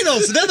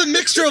 Latinos. They're the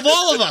mixture of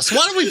all of us.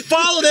 Why don't we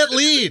follow that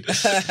lead?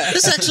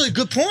 This is actually a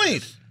good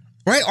point.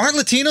 Right? Aren't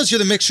Latinos, you're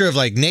the mixture of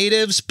like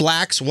natives,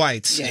 blacks,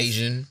 whites? Yes.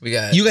 Asian.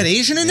 You got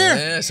Asian in there?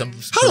 Yeah, some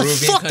How the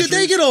fuck did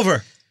they get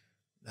over?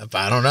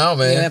 I don't know,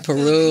 man. Yeah,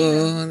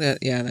 Peru.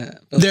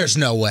 There's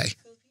no way.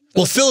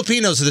 Well,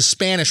 Filipinos, the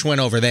Spanish went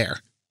over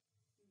there.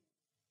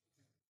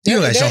 You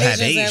guys don't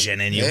have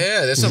Asian in you.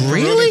 Yeah, there's some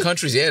Peruvian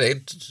countries. Yeah,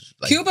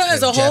 Cuba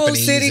has a whole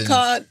city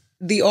called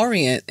the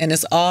Orient, and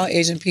it's all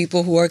Asian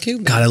people who are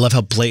Cuban. God, I love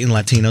how blatant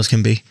Latinos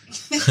can be.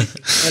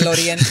 El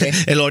Oriente.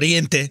 El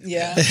Oriente.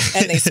 Yeah,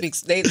 and they speak.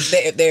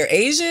 They're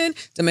Asian.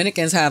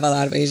 Dominicans have a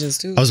lot of Asians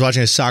too. I was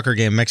watching a soccer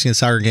game, Mexican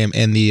soccer game,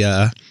 and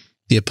the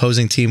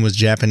opposing team was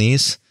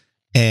Japanese.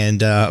 And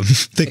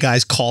the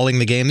guy's calling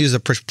the game. These are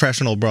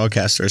professional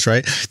broadcasters,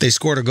 right? They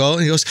scored a goal,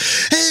 and he goes,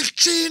 "El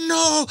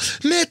Chino,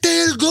 mete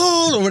el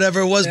goal," or whatever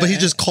it was. But he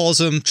just calls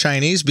them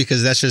Chinese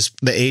because that's just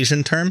the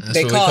Asian term.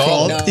 They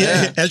call him,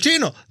 yeah, El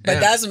Chino.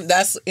 But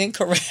that's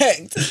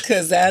incorrect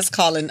because that's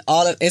calling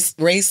it's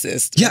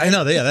racist. Yeah, I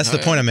know. Yeah, that's the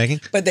point I'm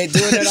making. But they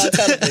doing it on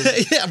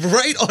television. Yeah,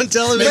 right on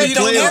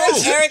television.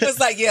 Eric was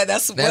like, "Yeah,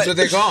 that's what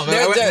they call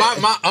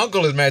him." My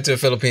uncle is married to a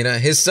Filipina.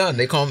 His son,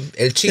 they call him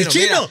El Chino. El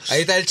Chino.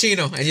 Ahí está El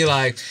Chino, and you're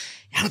like,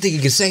 I don't think you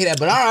can say that,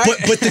 but all right.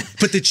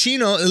 But the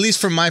Chino, at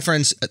least from my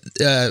friends,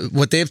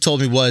 what they've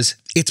told me was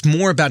it's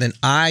more about an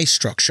eye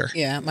structure.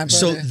 Yeah, my brother.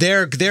 So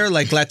they're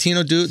like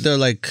Latino dude, they're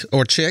like,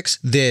 or chicks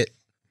that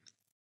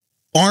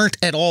aren't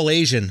at all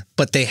Asian,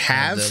 but they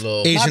have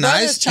Asian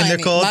eyes, and they're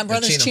called my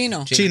brother's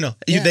Chino. Chino.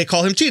 They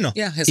call him Chino.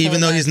 Yeah,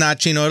 even though he's not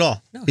Chino at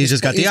all. No, he's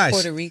just got the eyes.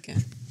 Puerto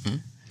Rican.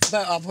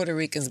 But all Puerto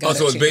Ricans got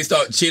so it's based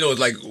off Chino is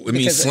like it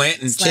means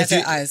slant and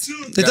slanted eyes.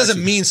 It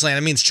doesn't mean slant,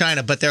 it means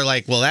China, but they're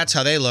like, well, that's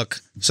how they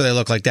look, so they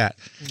look like that.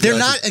 They're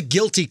not a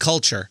guilty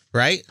culture,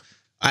 right?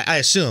 I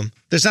assume.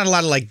 There's not a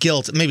lot of like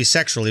guilt, maybe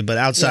sexually, but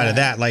outside of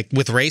that, like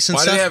with race and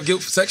stuff. stuff. Why do they have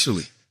guilt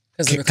sexually?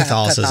 Because of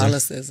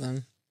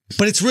Catholicism.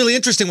 But it's really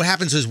interesting what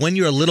happens is when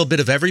you're a little bit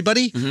of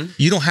everybody,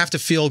 you don't have to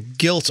feel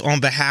guilt on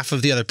behalf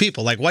of the other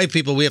people. Like white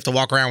people, we have to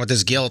walk around with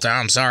this guilt. Oh,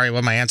 I'm sorry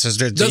what my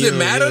ancestors did. Does it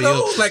matter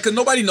though? Like, cause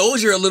nobody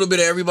knows you're a little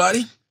bit of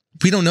everybody.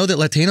 We don't know that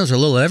Latinos are a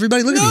little of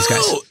everybody. Look at these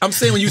guys. I'm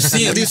saying when you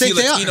see them, you see think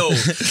they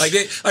Latinos.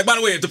 Like by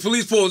the way, if the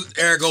police pull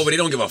Erik over, they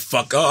don't give a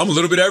fuck. Oh, I'm a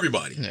little bit of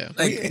everybody. Yeah.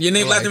 Like your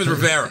name, last name is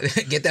Rivera.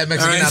 Get that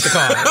Mexican out the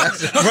car.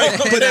 Right.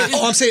 But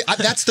I'm saying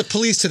that's the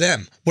police to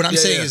them. What I'm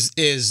saying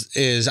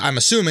is I'm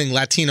assuming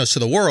Latinos to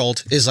the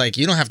world is like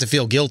you don't have to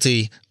feel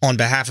guilty on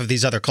behalf of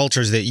these other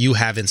cultures that you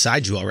have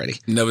inside you already.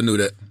 Never knew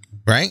that.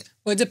 Right.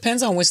 Well, it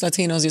depends on which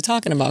Latinos you're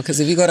talking about. Because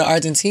if you go to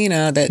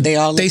Argentina, they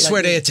all they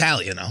swear they're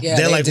Italian. Yeah,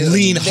 they like do.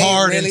 lean they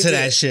hard really into do.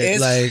 that shit.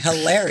 It's like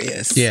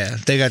hilarious. Yeah,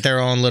 they got their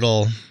own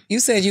little. You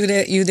said you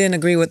didn't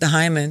agree with the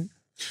hymen.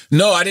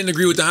 No, I didn't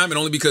agree with the hymen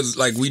only because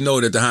like we know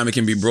that the hymen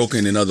can be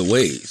broken in other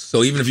ways.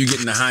 So even if you're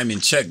getting the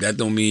hymen checked, that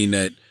don't mean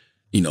that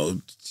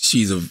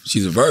she's a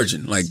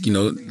virgin. Like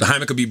the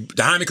hymen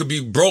could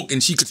be broke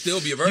and she could still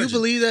be a virgin. You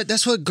believe that?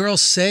 That's what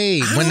girls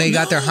say when they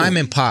got their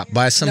hymen popped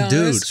by some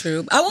dude. That's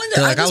true. I wonder.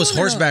 They're like, I was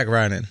horseback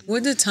riding.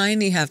 What did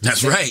Tiny have to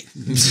That's say? right.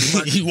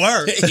 You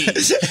were.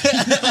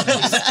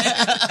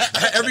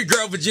 Every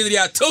girl virginity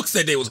I took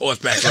said they was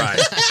horseback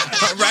riding.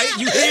 Right?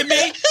 You hear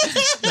me?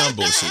 No, I'm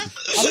bullshit.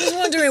 I was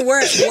wondering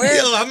where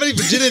Yo, how many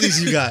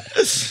virginities you got?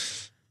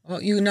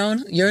 Well, you know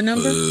your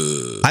number?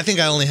 I think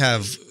I only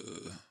have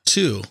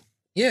 2.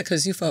 Yeah,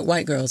 because you fuck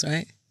white girls,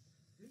 right?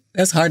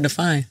 That's hard to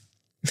find.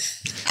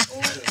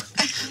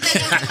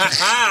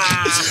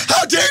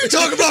 How dare you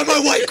talk about my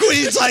white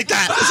queens like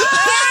that?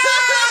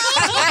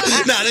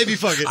 Nah, they be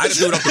fucking. I just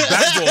threw it up the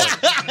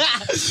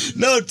backboard.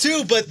 No,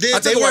 2, but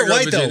they weren't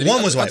white though.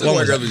 One was white. One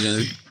was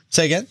white.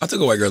 Say again? I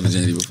took a white girl's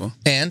virginity before.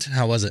 And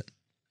how was it?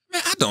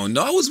 Man, I don't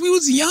know. We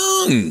was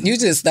young. You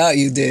just thought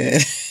you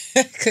did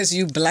because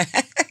you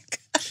black.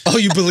 Oh,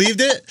 you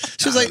believed it?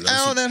 She was like,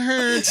 "Oh, that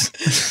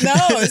hurts." No,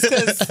 it's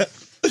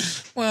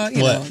because, well, you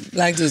know,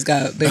 black dudes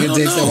got bigger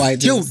dicks than white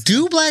dudes. Yo,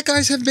 do black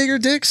guys have bigger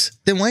dicks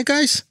than white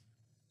guys?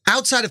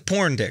 Outside of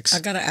porn dicks. I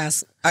gotta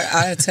ask.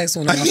 I text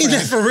one of my I mean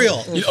friends. that for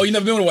real. You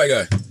never been with a white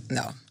guy?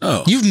 No.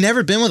 Oh. You've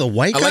never been with a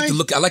white guy?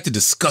 I like the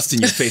disgust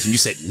in your face when you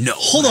said no.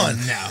 Hold on.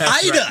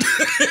 Aida.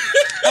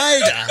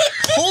 Aida.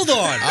 Hold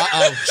on.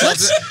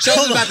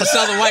 Show's about to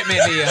sell the white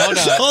man to you. Hold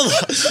on.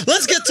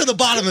 Let's get to the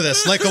bottom of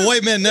this. Like a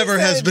white man never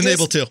has been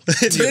able to.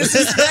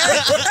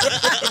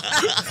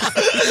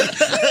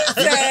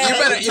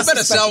 You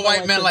better sell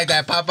white men like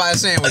that Popeye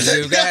sandwich,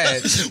 dude. Go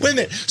ahead. Wait a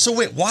minute. So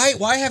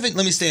why haven't?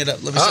 Let me stand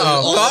up. Let me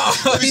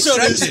He's show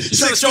this.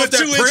 6 foot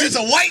 2 inches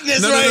of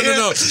whiteness right here.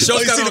 No.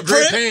 Show's got on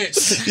great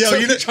pants. Yo,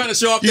 you're trying to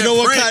show off that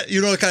print.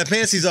 You know what kind of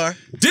pants these are?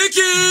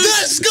 Dickies.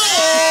 Let's go.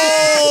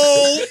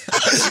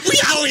 We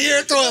out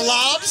here throwing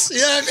lobs. You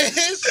know what I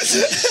mean?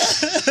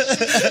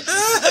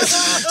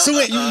 So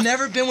wait, you've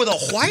never been with a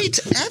white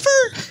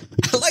ever?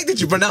 I like that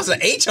you pronounce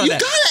an H on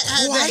that. You gotta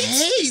add the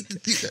hate.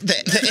 The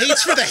H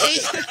for the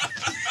hate.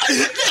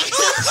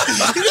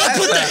 You gotta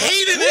put the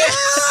hate in it.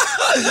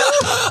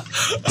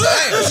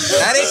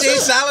 That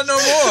ain't solid no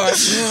more.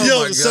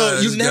 Yo, so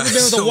you've never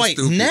been with a white?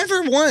 Stupid.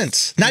 Never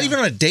once. Not even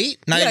on a date?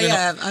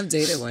 I've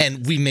dated one.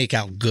 And we make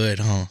out good,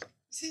 huh?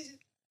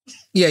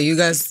 Yeah, you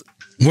guys.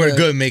 We're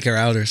good maker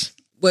outers.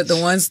 But the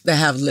ones that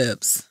have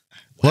lips.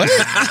 What?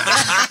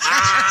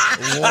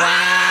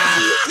 Wow.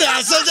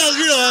 Nah, sometimes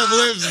we don't have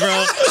limbs,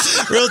 bro.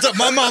 Real talk.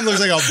 My mom looks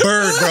like a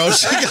bird, bro.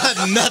 She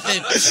got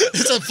nothing.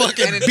 It's a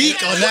fucking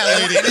beak on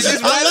that lady. And it's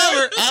just I love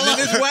her. I love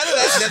this her. weather,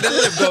 that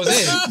lip goes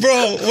in.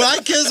 Bro, when I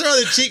kiss her on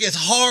the cheek, it's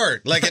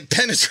hard. Like it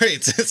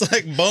penetrates. It's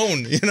like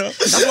bone, you know?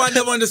 That's why I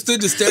never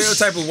understood the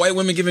stereotype of white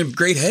women giving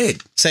great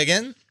head. Say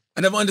again?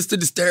 I never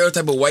understood the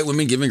stereotype of white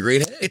women giving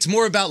great head. It's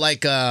more about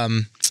like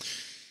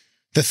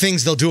the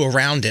things they'll do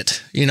around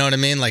it. You know what I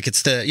mean? Like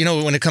it's the, you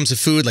know, when it comes to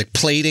food, like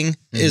plating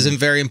isn't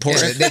very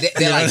important. Yeah,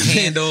 they're like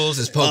candles,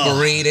 it's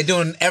potpourri, they're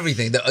doing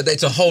everything.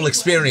 It's a whole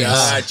experience.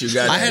 Got you.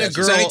 I had a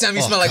girl. So anytime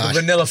you smell like a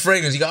vanilla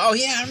fragrance, you go, oh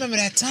yeah, I remember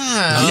that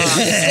time.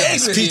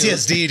 It's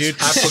PTSD, dude.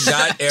 I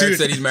forgot Eric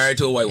said he's married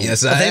to a white woman.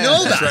 Yes, They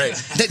know That's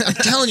that. right. I'm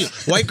telling you,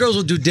 white girls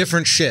will do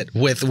different shit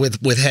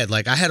with head.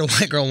 Like I had a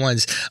white girl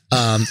once.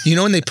 You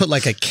know when they put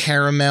like a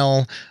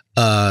caramel,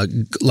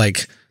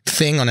 like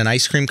thing on an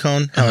ice cream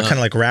cone, how it kind of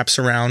like wraps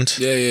around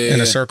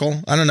in a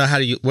circle. I don't know how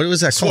to use, what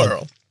was that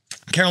called?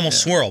 Caramel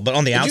swirl, but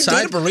on the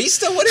outside. You date a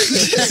barista? What is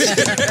this?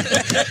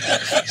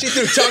 She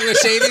threw chocolate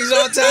shavings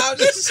on top.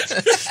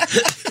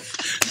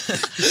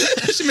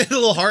 She made a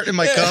little heart in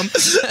my cum.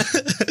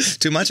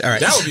 Too much? All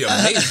right. That would be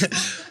amazing.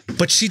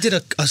 But she did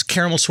a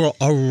caramel swirl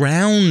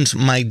around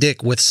my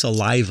dick with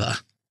saliva.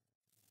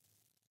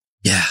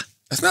 Yeah.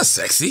 That's not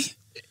sexy.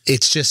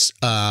 It's just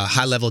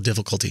high level of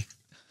difficulty.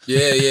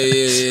 Yeah.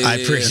 I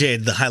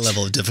appreciate the high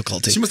level of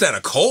difficulty. She must have had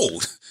a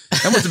cold.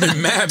 That must have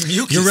been mad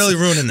mucus. You're really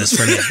ruining this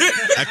for me.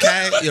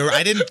 Okay?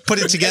 I didn't put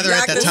it together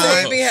at the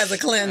time. Baby has a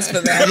cleanse for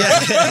that.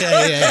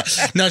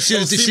 Yeah. No, she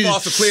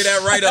also clear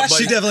that right up,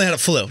 buddy. She definitely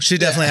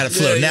had a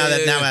flu.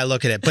 Now I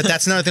look at it. But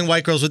that's another thing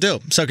white girls would do.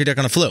 Suck your dick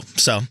on a flu.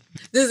 So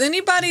Does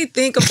anybody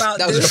think about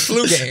That was a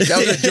flu game. That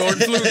was a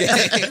Jordan flu game.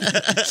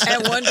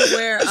 and wonder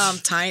where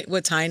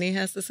what Tiny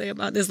has to say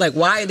about this? Like,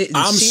 why didn't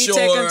she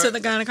take him to the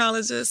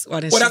gynecologist?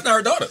 Why didn't she? That's not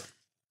her daughter.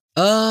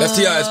 Oh, That's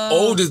T.I.'s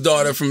oldest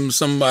daughter from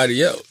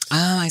somebody else.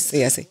 Oh, I see.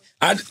 Yes,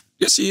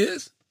 she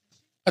is.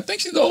 I think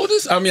she's the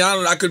oldest. I mean,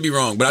 I could be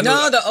wrong, but I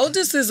know. No, the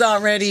oldest is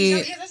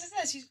already.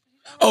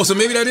 Oh, so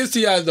maybe that is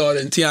T.I.'s daughter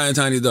and T.I. and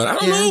Tiny's daughter. I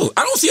don't know.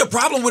 I don't see a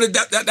problem with it.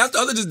 That's the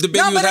other debate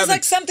No, you was but it's having.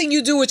 like something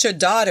you do with your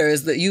daughter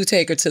is that you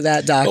take her to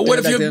that doctor. But what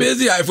if you're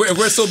busy? If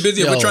we're so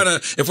busy, if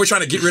we're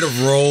trying to get rid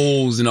of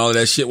roles and all of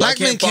that shit, why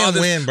can't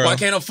win, bro. Why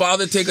can't a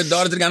father take a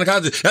daughter to the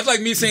gynecologist? That's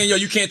like me saying, yo,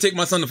 you can't take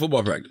my son to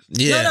football practice.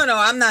 Yeah. No.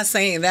 I'm not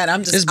saying that.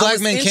 I'm just. This black I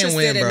was man can't interested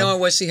win, in bro. knowing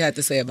what she had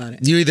to say about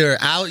it. You're either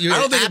I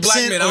don't think it's black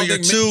absent men. or you're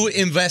too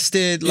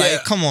invested. Yeah.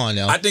 Like, come on,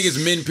 yo. I think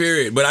it's men,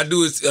 period. But I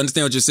do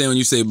understand what you're saying when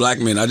you say black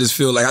men. I just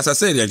feel like, as I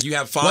said, like you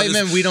have fathers. White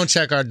men, we don't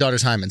check our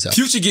daughter's hymens out.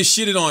 Future gets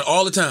shitted on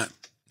all the time.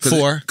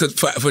 For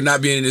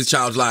not being in his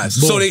child's lives.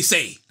 Boom. So they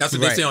say. That's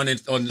what they say on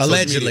allegedly.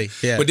 Social media.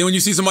 Yeah. But then when you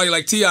see somebody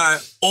like T.I.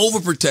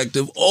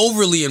 overprotective,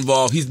 overly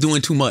involved, he's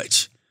doing too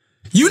much.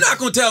 You're not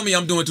going to tell me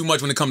I'm doing too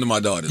much when it comes to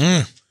my daughter.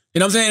 You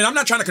know what I'm saying? I'm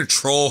not trying to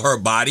control her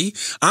body.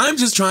 I'm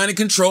just trying to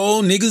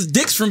control niggas'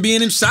 dicks from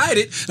being inside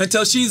it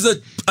until she's a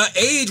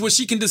age where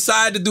she can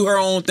decide to do her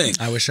own thing.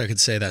 I wish I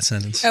could say that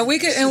sentence. And we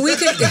could.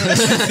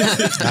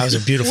 That was a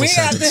beautiful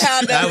sentence. We have to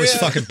have that. That was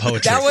fucking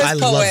poetry. That was I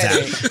love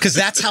poetic. that because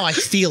that's how I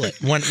feel it.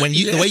 When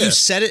you the way you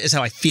said it is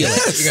how I feel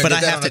it. But I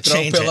have to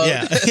change it.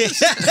 Yeah.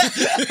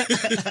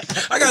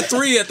 I got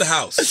 3 at the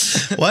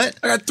house. What?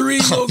 I got 3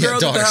 little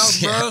girls at the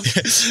house, bro.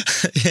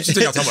 Yeah. You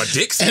think I'm talking about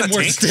dicks? And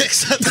more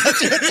sticks.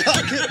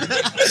 You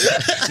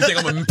think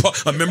I'm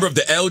a member of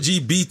the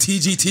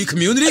LGBTGT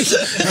community?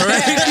 All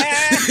right.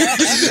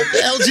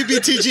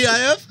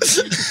 LGBTGIF?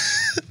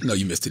 No,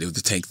 you missed it. It was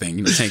the tank thing.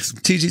 You know, tanks.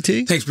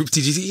 TGT? Tanks group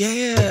TGT.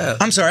 Yeah.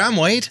 I'm sorry, I'm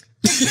white.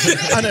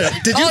 I don't know.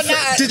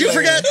 Did you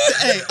forget?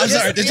 Hey, I'm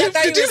sorry. Did you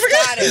forget? Did you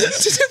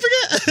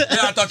forget?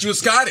 Yeah, I thought you were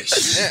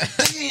Scottish.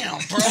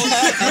 Damn, bro.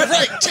 You're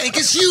right. Tank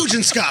is huge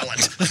in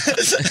Scotland.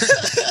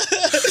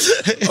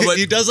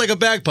 He does like a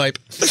bagpipe.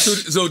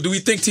 So do we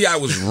think T.I.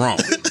 was wrong?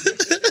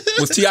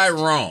 Was T.I.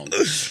 wrong?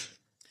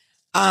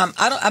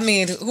 I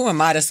mean, who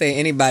am I to say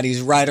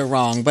anybody's right or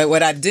wrong? But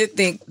what I did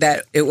think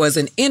that it was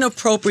an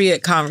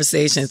inappropriate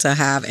conversation to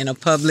have in a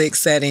public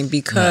setting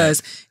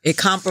because it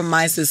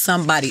compromises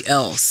somebody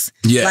else.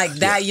 Yeah, like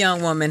that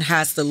young woman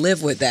has to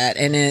live with that,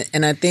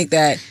 and I think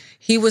that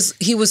he was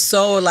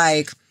so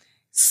like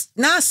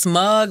not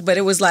smug, but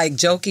it was like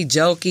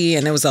jokey,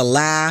 and it was a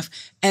laugh.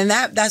 And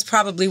that's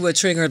probably what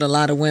triggered a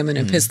lot of women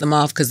and pissed them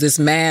off because this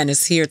man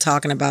is here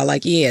talking about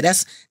like, yeah,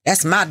 that's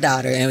my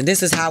daughter and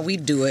this is how we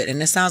do it.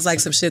 And it sounds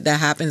like some shit that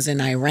happens in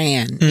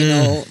Iran, you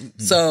know?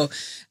 So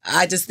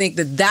I just think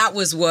that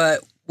was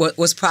what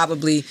was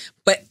probably,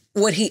 but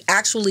what he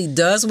actually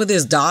does with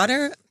his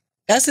daughter,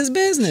 that's his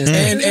business.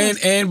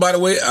 And by the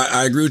way,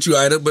 I agree with you,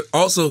 Ida, but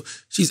also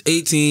she's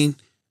 18.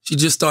 She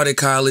just started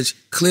college.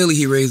 Clearly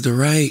he raised her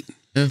right.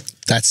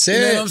 That's it. You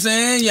know what I'm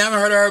saying? You haven't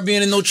heard of her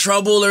being in no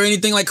trouble or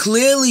anything. Like,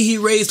 clearly he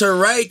raised her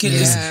right.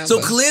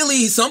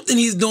 Clearly something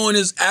he's doing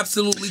is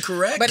absolutely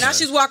correct. But now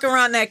she's walking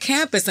around that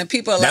campus and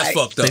people are that's like...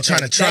 fucked up. They're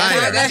trying to try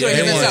her. That's what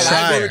They want to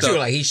try her.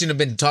 Like, he shouldn't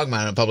have been talking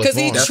about it in public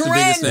because he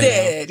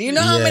trended. You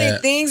know how Yeah. many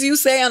things you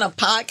say on a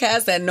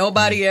podcast that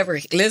nobody ever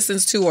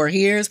listens to or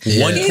hears?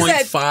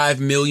 1.5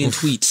 million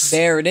tweets.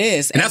 There it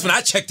is. And that's when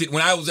I checked it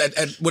when I was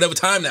at whatever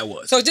time that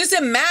was. So just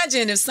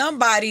imagine if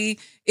somebody...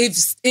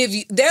 If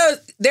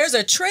there's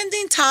a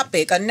trending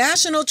topic, a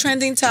national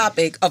trending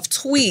topic of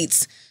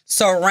tweets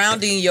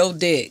surrounding your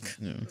dick.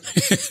 You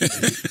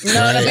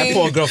know what I mean? That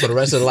poor girl for the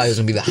rest of her life is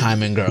gonna be the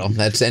Hymen girl.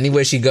 That's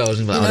anywhere she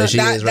goes, and there she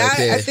is right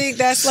there. I think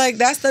that's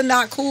the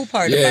not cool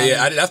part. about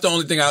it. That's the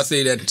only thing I'll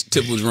say that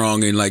Tip was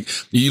wrong in. Like,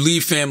 you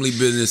leave family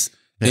business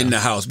in the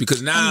house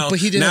because now. But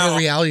he didn't have a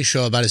reality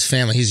show about his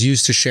family. He's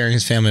used to sharing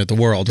his family with the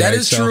world. That right?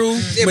 is true.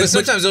 Yeah, but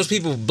sometimes those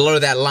people blur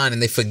that line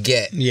and they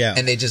forget. Yeah.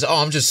 And they just,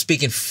 I'm just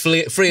speaking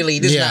freely.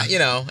 This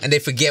not, and they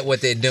forget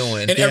what they're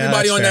doing. And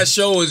everybody on that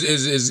show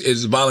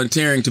is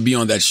volunteering to be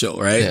on that show,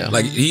 right? Yeah.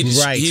 Like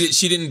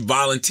she didn't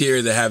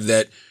volunteer to have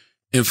that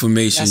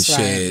information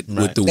shared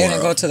with the They world.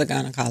 didn't go to the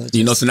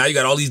gynecologist. So now you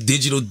got all these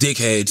digital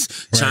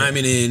dickheads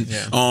chiming in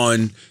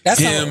on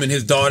him and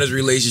his daughter's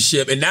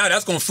relationship, and now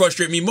that's going to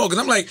frustrate me more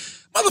because I'm like,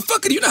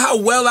 motherfucker, do you know how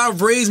well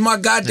I've raised my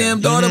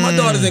goddamn daughter? My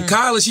daughter's in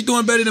college. She's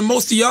doing better than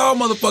most of y'all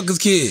motherfuckers'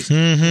 kids.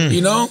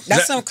 You know?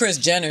 That's some Kris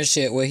Jenner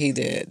shit what he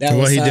did. That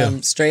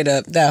was straight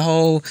up that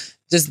whole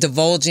just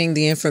divulging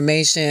the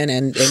information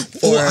and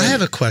I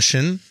have a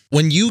question.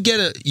 When you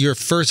get your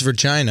first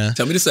vagina,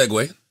 tell me the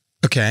segue.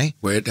 Okay.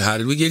 How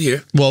did we get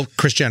here? Well,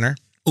 Kris Jenner.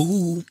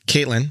 Ooh.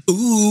 Caitlyn.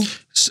 Ooh.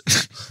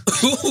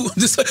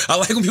 I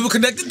like when people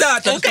connect the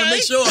dots. I just want to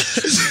make sure.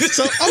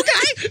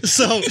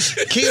 So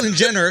Caitlyn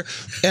Jenner,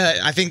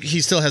 I think he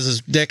still has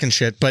his dick and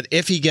shit, but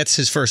if he gets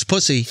his first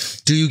pussy,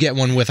 do you get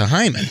one with a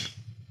hymen?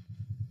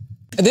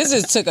 This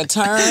just took a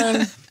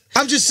turn.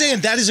 I'm just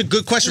saying that is a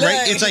good question,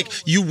 right? It's like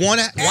you want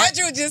to.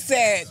 Andrew just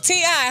said,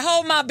 "T.I.,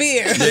 hold my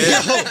beer."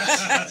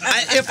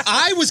 If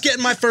I was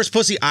getting my first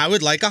pussy, I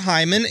would like a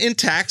hymen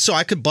intact so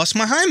I could bust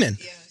my hymen.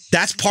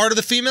 That's part of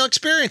the female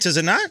experience, is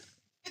it not?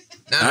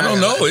 I don't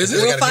know. Is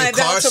it? We'll find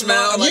out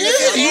tomorrow.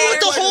 You want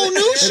the whole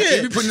new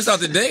shit. Maybe putting this out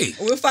today.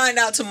 We'll find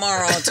out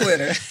tomorrow on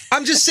Twitter.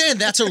 I'm just saying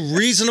that's a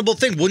reasonable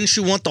thing. Wouldn't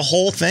you want the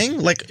whole thing?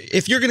 Like,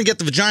 if you're going to get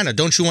the vagina,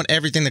 don't you want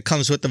everything that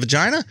comes with the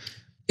vagina?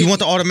 You want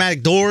the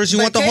automatic doors? You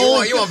want the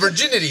whole? You want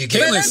virginity?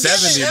 Caitlin's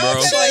 70,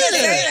 bro.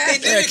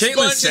 Yeah,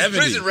 Caitlin's 70.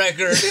 Prison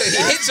record. He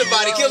hit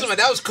somebody, killed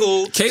somebody. That was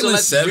cool.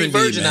 Caitlin's 70,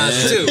 man.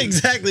 Too.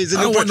 Exactly.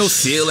 I don't want no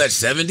seal at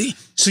 70.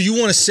 So you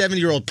want a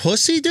 70-year-old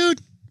pussy, dude?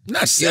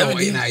 Not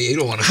 70. You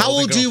don't want. How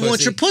old do you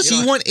want your pussy?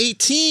 You want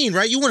 18,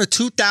 right? You want a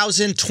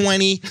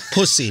 2020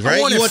 pussy,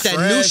 right? You want that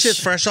new shit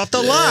fresh off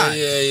the lot.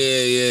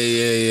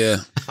 Yeah.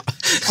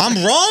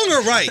 I'm wrong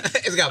or right?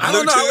 It's got I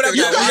don't know.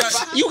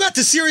 You got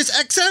the Sirius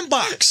XM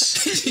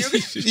box.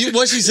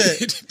 What she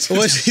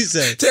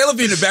said? Taylor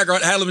be in the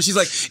background ad libbing. She's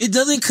like, it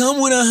doesn't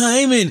come with a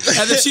hymen.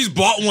 As if she's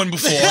bought one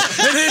before.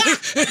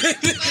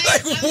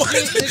 Like, what?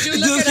 Did you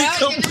look it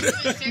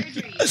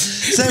up?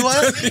 Say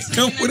what? It doesn't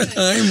come with a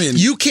hymen.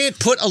 You can't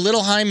put a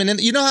little hymen in.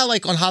 You know how,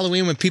 like, on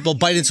Halloween when people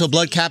bite into a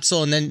blood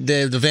capsule and then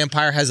the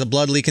vampire has the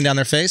blood leaking down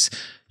their face?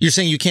 You're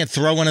saying you can't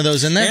throw one of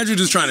those in there? Andrew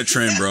just trying to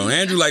trend, bro.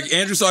 Andrew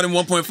saw them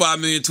 1.5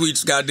 million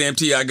tweets. Goddamn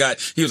T.I. got.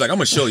 He was like, I'm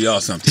gonna show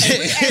y'all something.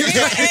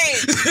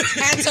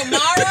 And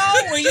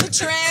tomorrow when you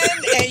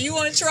trend and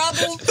you in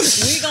trouble,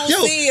 we gonna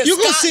see if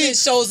Scotland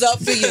shows up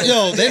for you.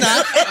 Yo, they're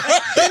not.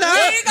 They're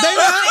not.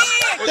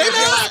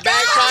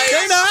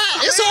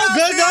 It's all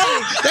good,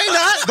 though. They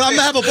not. But I'm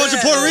gonna have a bunch of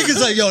Puerto Ricans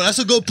like, yo, that's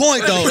a good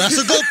point, though. That's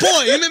a good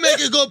point. You been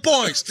making good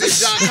points.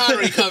 Sean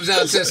Connery comes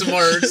out and says some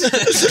words.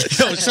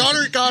 Yo, Sean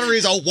Connery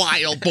is a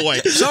wild boy.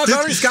 Sean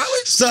Connery,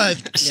 Scotland? Son,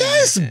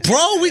 yes,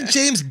 bro. We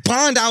James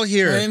Bond out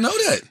here. I didn't know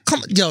that.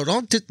 Come on, yo,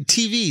 don't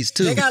TVs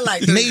too. They got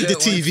like made the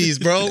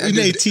TVs, bro. We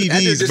made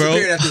TVs, bro.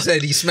 After he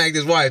said he smacked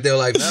his wife, they were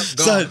like, gone.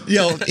 Son,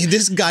 yo,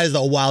 this guy's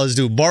the wildest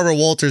dude. Barbara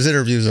Walters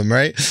interviews him,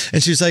 right?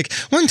 And she's like,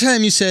 one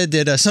time you said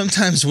that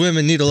sometimes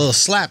women need a little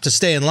slap to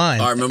stay in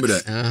line. I remember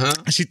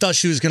that. She thought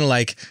she was gonna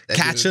like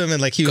catch him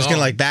and like he was gonna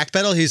like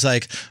backpedal. He's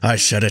like, I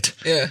shut it.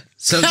 Yeah.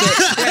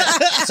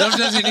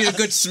 Sometimes you need a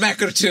good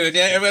smack or two. And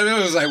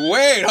everybody was like,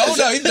 wait, hold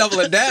on, he's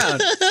doubling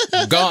down.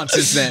 Gone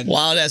since then.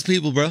 Wild ass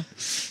people, bro.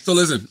 So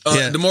listen,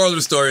 the moral of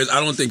the story is I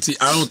don't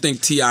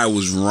think T.I.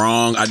 was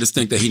wrong. I just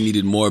think that he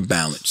needed more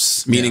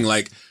balance. Meaning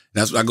like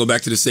that's I go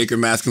back to the sacred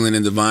masculine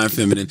and divine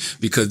feminine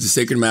because the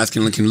sacred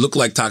masculine can look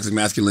like toxic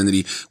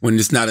masculinity when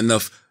it's not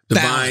enough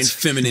divine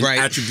feminine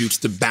attributes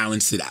to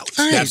balance it out.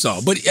 That's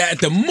all. But at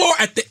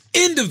the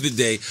end of the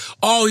day,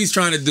 all he's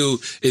trying to do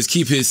is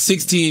keep his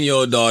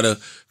 16-year-old daughter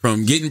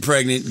from getting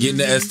pregnant, getting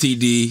the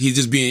STD.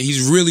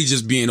 He's really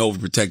just being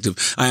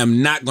overprotective. I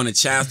am not going to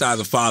chastise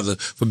a father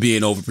for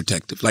being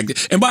overprotective.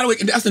 And by the way,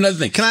 that's another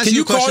thing. Can I ask you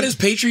you a question? call this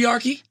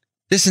patriarchy?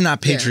 This is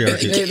not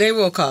patriarchy. They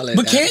will call it.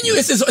 But that. can you?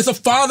 It's a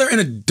father and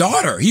a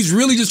daughter. He's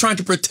really just trying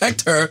to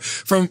protect her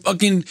from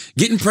fucking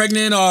getting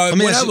pregnant or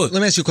whatever. Let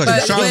me ask you a question.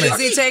 But Charlamagne, is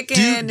he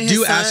taking do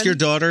you ask your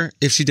daughter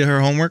if she did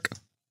her homework?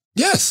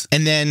 Yes.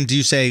 And then do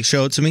you say,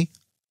 show it to me?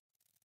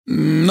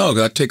 No,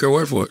 I take her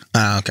word for it.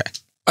 Okay.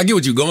 I get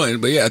what you're going,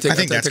 but yeah, I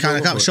think that's kind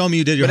of common. Show me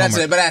you did your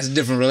homework. But that's a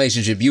different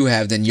relationship you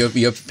have than your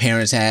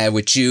parents had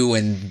with you,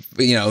 and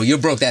you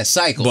broke that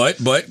cycle. But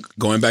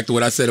going back to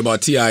what I said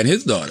about T.I. and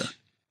his daughter.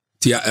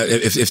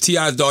 If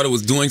T.I.'s daughter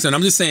was doing something,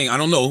 I'm just saying, I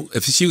don't know,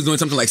 if she was doing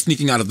something like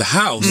sneaking out of the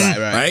house,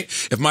 right?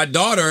 If my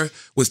daughter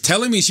was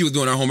telling me she was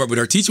doing her homework, but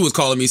her teacher was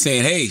calling me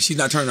saying, hey, she's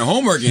not turning her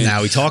homework in.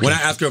 Now we talking. When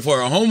I ask her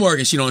for her homework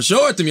and she don't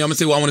show it to me, I'm going to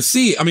say, well, I want to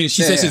see it. I mean, if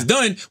she says she's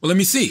done, well, let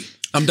me see.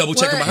 I'm double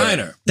checking behind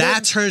her.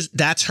 That's her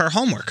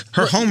homework.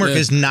 Her homework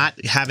is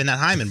not having that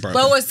hymen birth.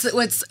 But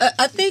what's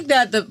I think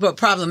that the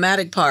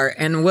problematic part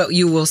and what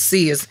you will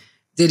see is,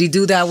 did he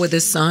do that with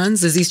his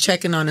sons? Is he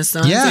checking on his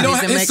sons? Yeah.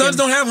 His sons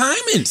don't have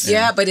hymens.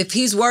 Yeah, but if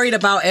he's worried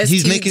about STDs,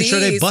 he's making sure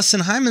they busting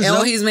hymens.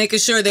 And he's making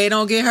sure they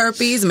don't get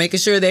herpes, making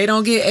sure they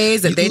don't get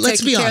AIDS, that they take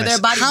care of their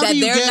body. How that do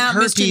you they're get not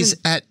herpes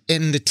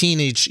in the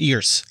teenage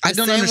years? I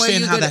don't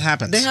understand how that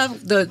happens. They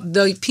have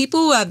the people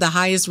who have the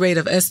highest rate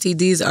of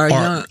STDs are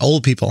young,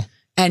 old people,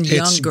 and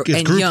younger,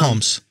 it's group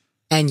homes.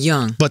 And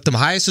young. But the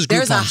highest is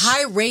group homes. There's a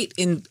high rate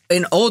in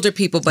older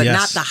people, but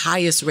not the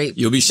highest rate.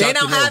 You'll be shocked. They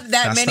don't have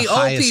that many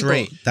old people.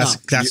 Rate.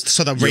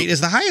 So the rate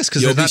is the highest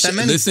because there's not that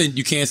many. Listen,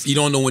 you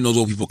don't know when those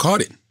old people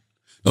caught it.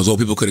 Those old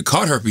people could have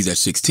caught herpes at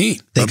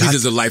 16. Herpes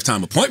is a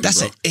lifetime appointment, that's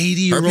bro. That's an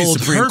 80-year-old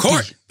Supreme herpes.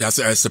 Court. That's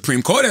a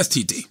Supreme Court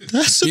STD.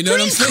 That's you know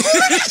what I'm saying?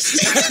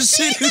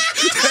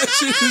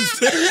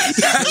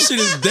 that shit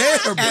is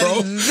there,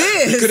 bro.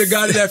 You could have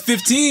got it at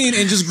 15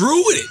 and just grew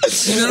with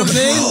it. You know what I'm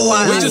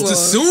saying? We're just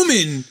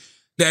assuming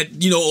that,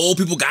 old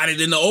people got it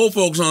in the old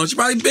folks home. She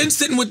probably been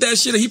sitting with that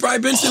shit. Or he probably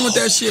been sitting with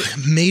that shit.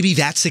 Maybe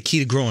that's the key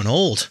to growing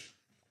old.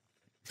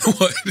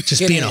 What?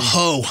 Just being a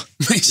hoe.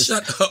 Man,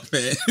 shut up,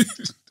 man.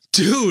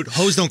 Dude,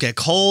 hoes don't get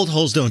cold.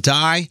 Hoes don't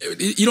die.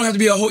 You don't have to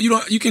be a hoe.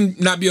 You can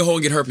not be a hoe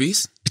and get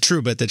herpes.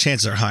 True, but the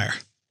chances are higher.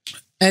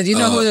 And you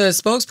know who the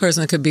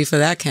spokesperson could be for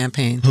that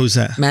campaign? Who's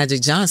that?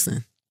 Magic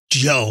Johnson.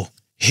 Yo,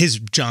 his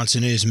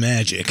Johnson is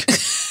magic.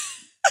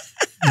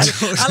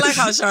 I like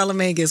how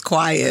Charlamagne gets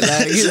quiet.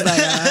 Like, he's like,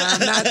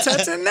 I'm not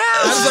touching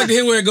that. I just like to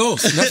hear where it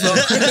goes. That's all.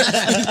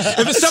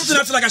 If it's something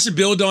I feel like I should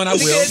build on, I will.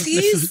 Because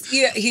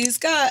he's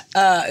got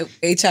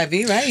HIV,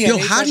 right? Yo,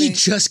 how do you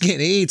just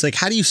get AIDS? Like,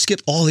 how do you skip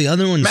all the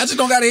other ones? Magic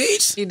don't got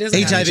AIDS. He doesn't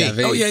HIV. have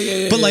HIV. Oh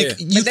yeah. But like,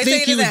 you they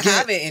think say he you would doesn't get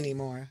have it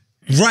anymore.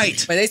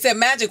 Right. But they said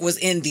Magic was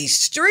in these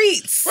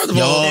streets. First of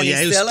all,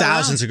 it was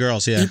thousands of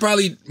girls. Yeah, he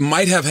probably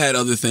might have had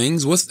other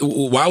things.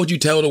 Why would you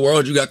tell the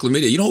world you got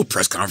chlamydia? You don't hold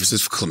press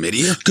conferences for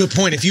chlamydia. Good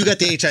point. If you got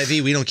the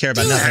HIV, we don't care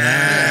about nothing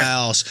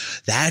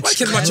else. That's why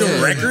care about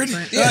your record?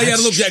 Yeah, you had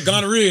a little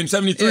gonorrhea in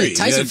 '73. Yeah,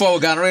 Tyson fought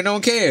with gonorrhea. No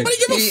one cared. What do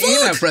you give a fuck? He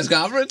didn't have a press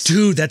conference.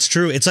 Dude, that's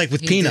true. It's like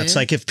with peanuts. did?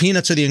 Like if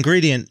peanuts are the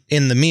ingredient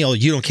in the meal,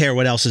 you don't care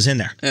what else is in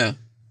there. Yeah.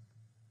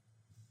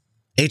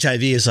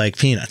 HIV is like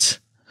peanuts.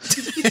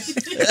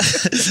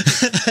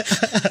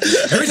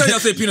 Every time y'all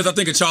say peanuts, I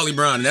think of Charlie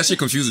Brown, and that shit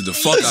confuses the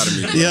fuck out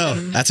of me. Yo,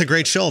 that's a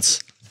great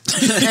Schulz.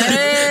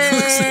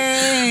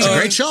 Hey. It's a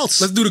great Schulz.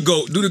 Let's do the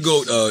goat. Do the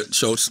goat,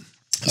 Schultz.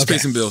 Let's pay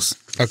some bills.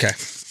 Okay.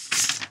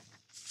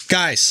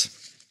 Guys,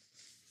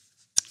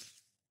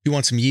 you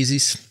want some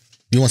Yeezys?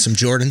 You want some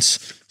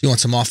Jordans? You want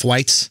some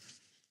Off-Whites?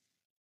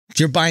 If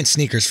you're buying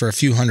sneakers for a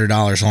few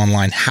 $100s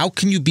online, how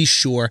can you be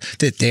sure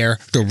that they're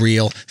the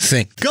real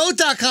thing?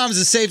 Goat.com is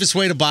the safest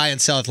way to buy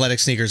and sell athletic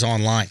sneakers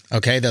online.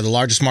 Okay, they're the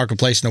largest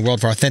marketplace in the world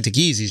for authentic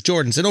Yeezys,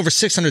 Jordans, and over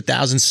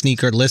 600,000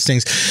 sneaker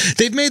listings.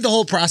 They've made the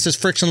whole process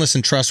frictionless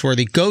and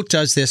trustworthy. Goat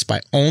does this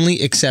by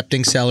only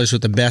accepting sellers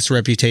with the best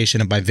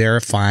reputation and by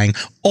verifying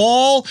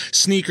all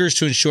sneakers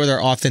to ensure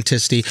their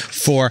authenticity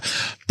for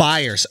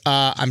buyers.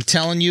 I'm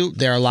telling you,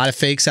 there are a lot of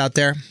fakes out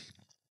there.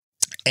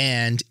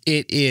 And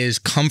it is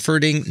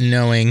comforting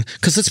knowing,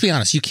 because let's be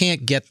honest, you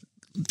can't get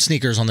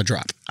sneakers on the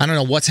drop. I don't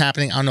know what's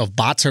happening. I don't know if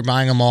bots are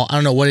buying them all. I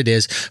don't know what it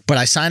is, but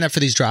I signed up for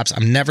these drops.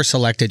 I'm never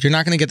selected. You're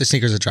not going to get the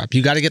sneakers at drop.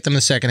 You got to get them in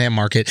the secondhand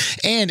market.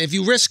 And if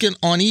you risk it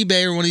on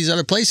eBay or one of these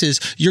other places,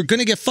 you're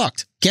going to get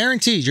fucked.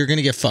 Guaranteed you're going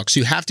to get fucked.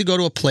 So you have to go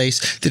to a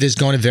place that is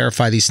going to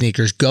verify these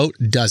sneakers. Goat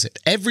does it.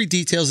 Every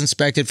detail is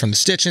inspected from the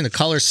stitching, the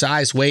color,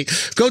 size, weight.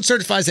 Goat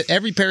certifies that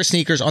every pair of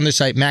sneakers on their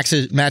site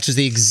matches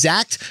the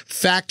exact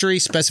factory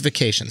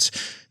specifications.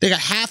 They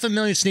got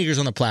 500,000 sneakers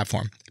on the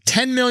platform.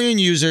 10 million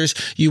users.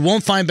 You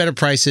won't find better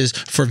prices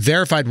for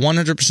verified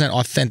 100%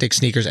 authentic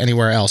sneakers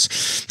anywhere else.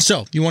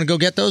 So you want to go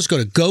get those? Go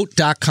to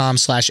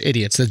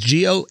goat.com/idiots. That's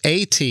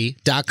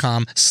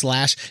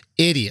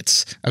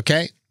GOAT.com/idiots.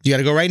 Okay? You got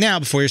to go right now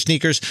before your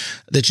sneakers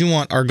that you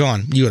want are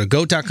gone. You go to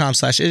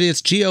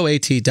goat.com/idiots,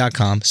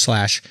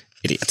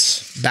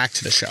 GOAT.com/idiots. Back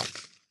to the show.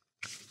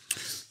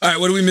 All right,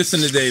 what are we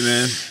missing today,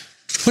 man?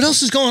 What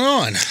else is going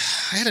on?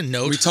 I had a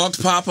note. We talked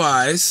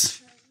Popeyes.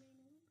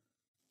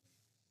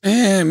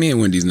 Me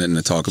and Wendy's nothing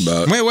to talk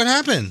about. Wait, what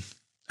happened?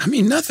 I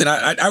mean, nothing.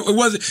 It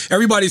wasn't.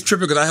 Everybody's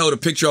tripping because I held a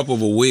picture up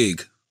of a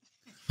wig.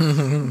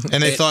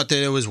 And they thought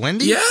that it was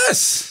Wendy?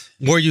 Yes.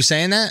 Were you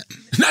saying that?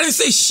 I didn't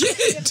say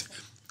shit.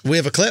 We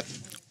have a clip?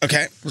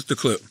 Okay. What's the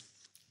clip?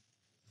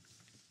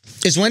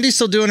 Is Wendy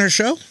still doing her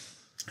show?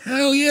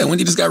 Hell yeah.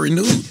 Wendy just got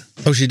renewed.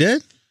 Oh, she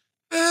did?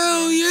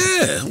 Hell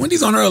yeah.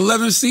 Wendy's on her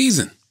 11th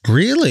season.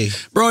 Really?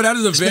 Bro, that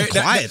is a very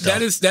quiet,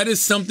 that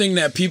is something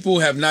that people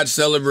have not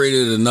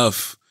celebrated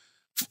enough.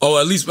 Oh,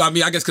 at least, I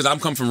mean, I guess because I'm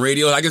come from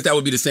radio, I guess that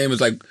would be the same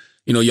as like,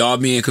 you know, y'all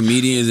being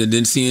comedians and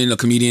then seeing a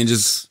comedian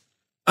just,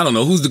 I don't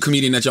know, who's the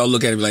comedian that y'all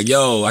look at and be like,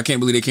 yo, I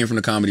can't believe they came from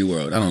the comedy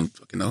world. I don't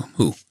fucking know.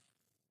 Who?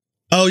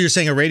 Oh, you're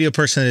saying a radio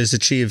person has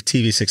achieved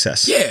TV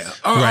success. Yeah,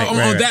 on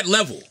that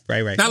level.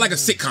 Right. Not like a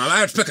sitcom.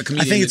 I expect a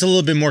comedian. I think it's a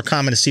little bit more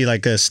common to see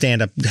like a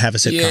stand-up have a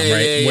sitcom,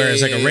 right?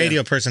 Whereas like a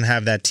radio person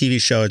have that TV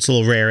show, it's a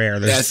little rare air.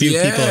 There's few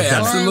people have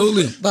done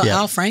absolutely. it. But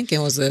Al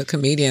Franken was a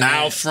comedian.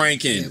 Al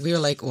Franken. We were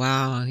like,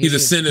 wow. He's a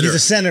senator. He's a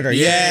senator.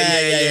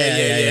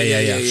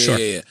 Yeah.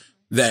 Sure.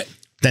 That.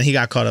 Then he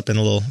got caught up in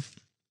a little...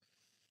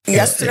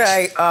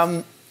 Yesterday,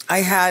 I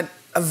had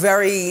a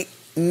very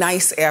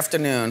nice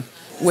afternoon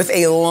with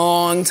a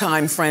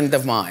longtime friend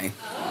of mine,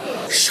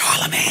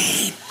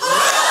 Charlamagne.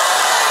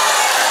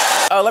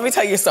 Let me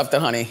tell you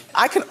something, honey.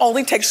 I can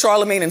only take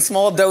Charlamagne in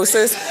small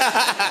doses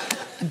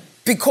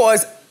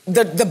because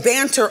the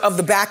banter of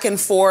the back and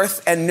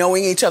forth and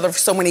knowing each other for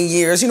so many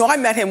years. You know, I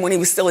met him when he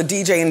was still a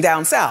DJ in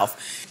Down South.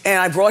 And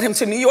I brought him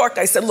to New York.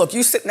 I said, look,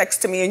 you sit next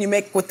to me and you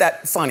make with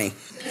that funny.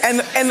 And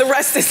the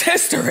rest is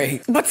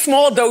history. But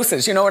small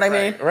doses, you know what I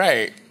mean?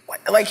 Right.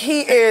 Like,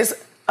 he is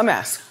a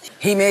mess.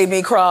 He made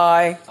me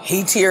cry.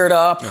 He teared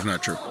up. That's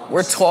not true.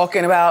 We're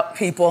talking about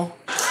people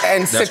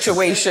and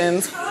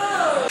situations.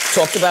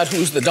 Talked about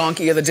who's the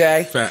donkey of the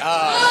day.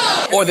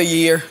 Fact. Or the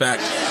year.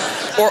 Fact.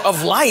 Or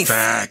of life.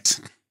 Fact.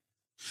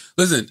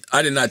 Listen,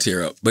 I did not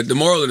tear up. But the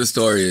moral of the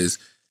story is,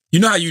 you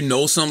know how you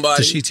know somebody?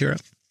 Does she tear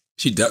up?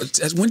 She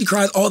does. Wendy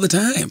cries all the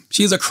time.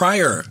 She is a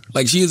crier.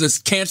 Like, she is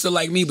a cancer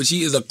like me, but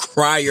she is a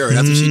crier.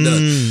 That's what she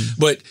does.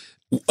 But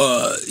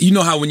you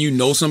know how when you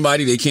know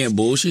somebody, they can't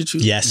bullshit you?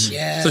 Yes.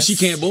 So she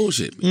can't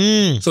bullshit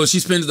me. So she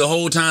spends the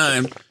whole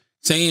time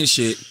saying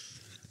shit,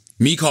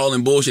 me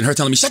calling bullshit, her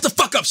telling me, shut the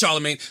fuck up,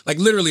 Charlamagne. Like,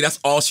 literally, that's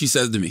all she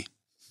says to me.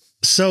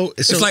 So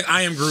it's like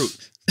I am Groot.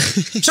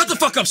 Shut the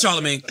fuck up,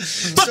 Charlamagne.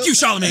 Fuck you,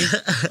 Charlamagne.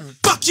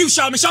 Fuck you,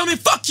 Charlamagne. Charlamagne,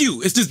 fuck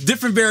you. It's just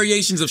different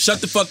variations of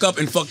shut the fuck up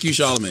and fuck you,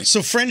 Charlamagne.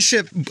 So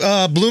friendship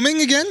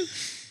blooming again?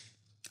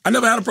 I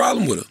never had a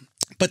problem with her.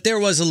 But there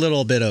was a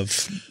little bit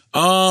of...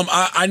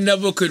 I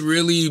never could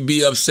really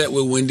be upset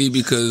with Wendy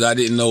because I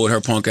didn't know what her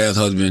punk ass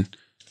husband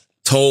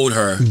told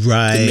her to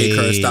make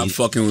her stop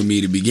fucking with me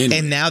to begin with.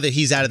 And now that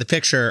he's out of the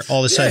picture, all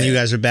of a sudden you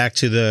guys are back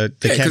to the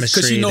chemistry.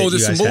 Because she knows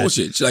it's some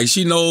bullshit. Had. Like,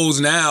 she knows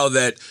now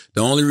that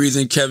the only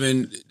reason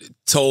Kevin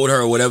told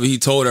her whatever he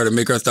told her to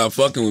make her stop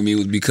fucking with me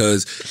was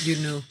because you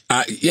knew.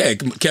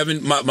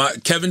 Kevin,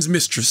 Kevin's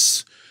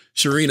mistress,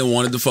 Sharina,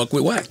 wanted to fuck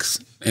with Wax,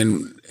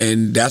 and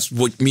that's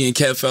what me and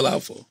Kev fell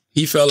out for.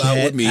 He fell out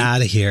with me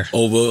out of here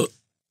over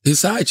his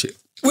side chick.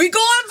 We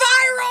going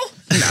viral.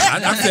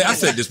 Nah, I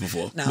said this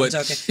before. No, but,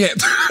 I'm joking. Yeah.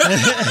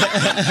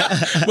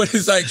 But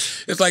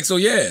it's like, so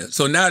yeah.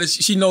 So now that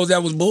she knows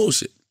that was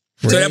bullshit.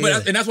 Really?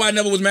 So and that's why I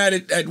never was mad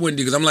at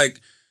Wendy, because I'm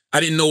like, I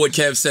didn't know what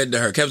Kev said to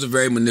her. Kev's a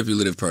very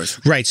manipulative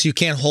person. Right. So you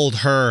can't hold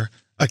her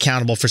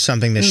accountable for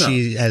something that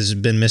she has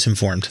been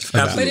misinformed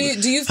about. But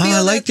do you feel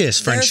I like this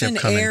friendship there's an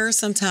coming. air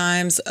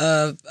sometimes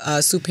of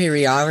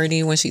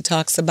superiority when she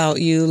talks about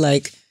you,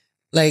 like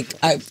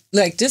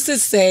just to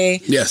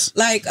say, yes,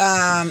 like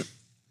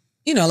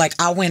you know, like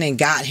I went and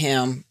got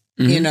him,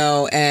 you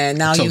know, and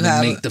now you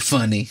have make the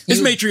funny.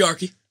 It's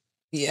matriarchy.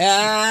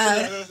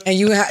 Yeah, and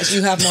you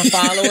have more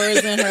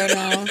followers than her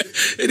now.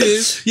 It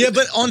is. Yeah,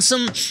 but on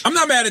some, I'm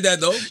not mad at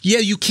that though. Yeah,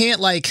 you can't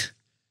like.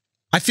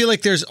 I feel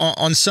like there's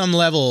on some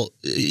level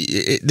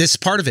this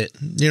part of it.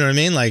 You know what I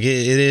mean? Like it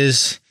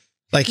is.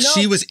 Like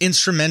she was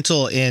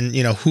instrumental in,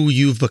 you know, who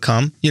you've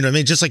become. You know what I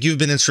mean? Just like you've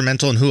been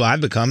instrumental in who I've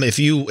become. If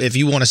you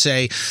want to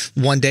say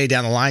one day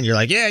down the line, you're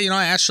like, yeah, you know,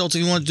 I asked Schulz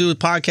if you want to do a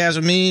podcast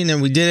with me, and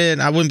then we did it.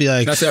 And I wouldn't be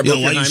like,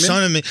 why you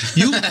son of me?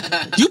 You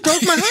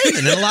broke my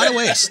hymen in a lot of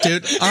ways,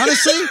 dude.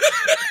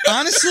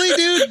 Honestly,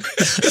 dude.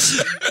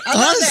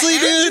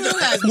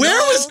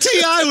 Where was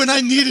T.I. when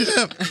I needed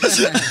him?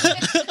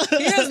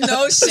 He has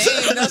no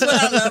shame. That's what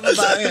I love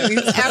about him.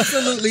 He's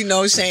absolutely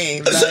no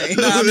shame. Like,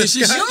 no, I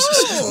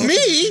mean,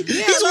 me?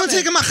 He's the one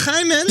taking my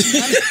hymen.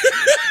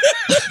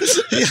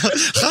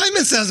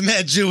 Hymen sounds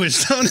mad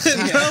Jewish, don't it,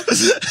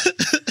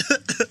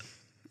 bro?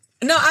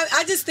 No,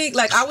 I just think,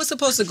 like, I was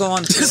supposed to go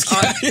on this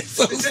guy is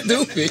so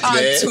stupid, on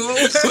man. tour.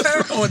 What's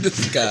wrong with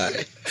this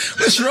guy?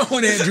 What's wrong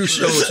with Andrew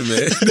Schulz,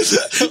 man?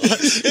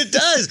 It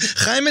does.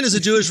 Hymen is a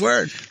Jewish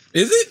word.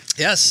 Is it?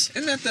 Yes.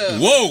 Isn't that the...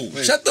 Whoa!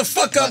 Shut the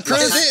fuck up,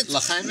 Chris.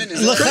 L'chaim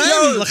is...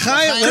 L'chaim.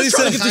 Chris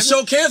trying to get the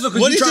show canceled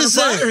because you trying to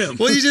fire him.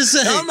 What did you just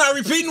say? I'm not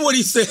repeating what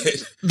he said.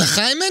 The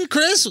hymen,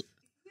 Chris?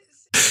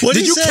 What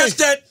did you say? catch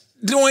that,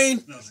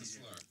 Dwayne? No,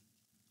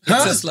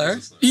 it's a slur.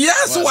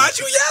 Yes, why'd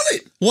you yell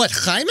it? What,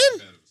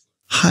 hymen?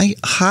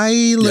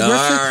 Hieroglyphic?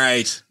 All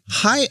right.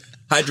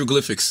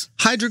 Hydroglyphics.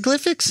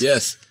 Hydroglyphics?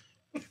 Yes.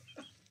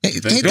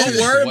 Don't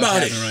worry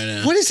about it. Right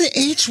now. What is the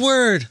H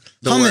word?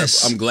 Don't worry.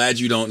 Hummus. I'm glad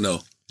you don't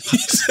know.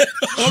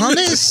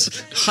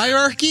 Hummus?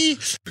 Hierarchy?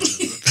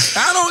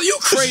 You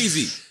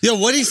crazy. Yo,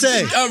 what'd he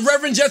say?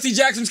 Reverend Jesse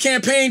Jackson's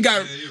campaign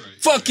got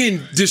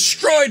fucking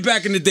destroyed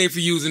back in the day for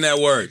using that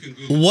word.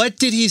 What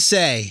did he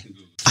say?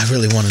 I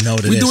really want to know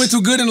what it is. We doing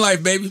too good in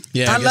life, baby.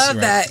 Yeah, I guess love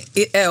you're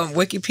right. that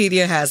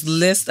Wikipedia has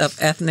list of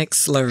ethnic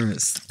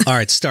slurs. All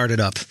right, start it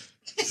up.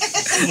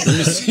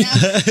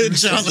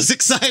 John was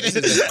excited.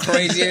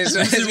 Craziest.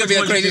 It's gonna be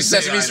a crazy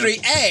Sesame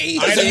Street. Hey,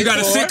 Ida, you got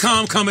a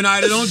sitcom coming,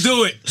 Ida. Don't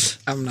do it.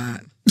 I'm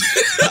not.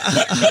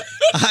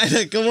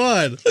 Ida, come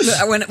on.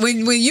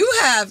 When you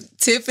have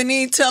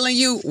Tiffany telling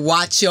you,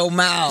 watch your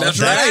mouth. That's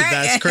right.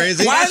 That's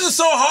crazy. Why is it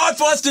so hard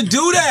for us to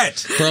do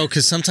that? Bro,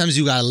 because sometimes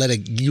you gotta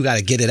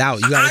get it out.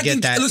 You gotta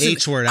get that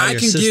H word out of your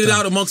system. I can get it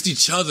out amongst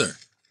each other.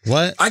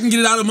 What? I can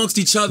get it out amongst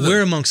each other.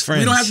 We're amongst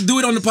friends. We don't have to do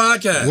it on the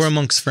podcast. We're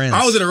amongst friends.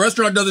 I was at a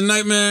restaurant the other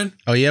night, man.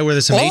 Oh, yeah? Were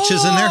there some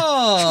H's in there?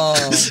 Oh.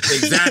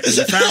 Exactly.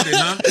 You found it,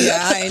 huh?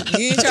 Yeah,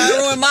 you ain't trying to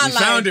ruin my life. You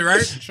found it,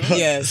 right?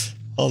 Yes.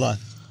 Hold on.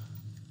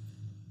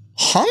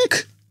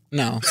 Hunk?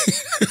 No.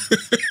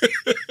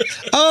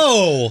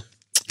 Oh,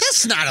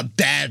 that's not a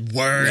bad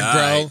word, Yeah,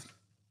 bro. right.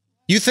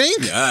 You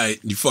think? Yeah, all right.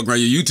 You fuck around,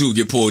 your YouTube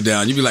get pulled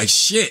down. You be like,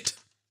 shit.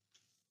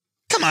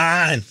 Come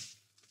on.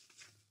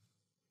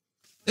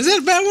 Is that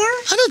a bad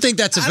word? I don't think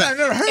that's a bad. I've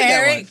never heard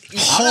Erik,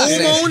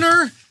 that one.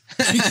 Homeowner?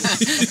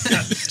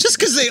 Just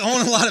because they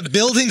own a lot of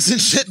buildings and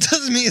shit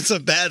doesn't mean it's a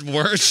bad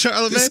word,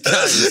 Charlamagne. This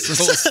guy is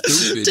so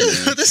stupid,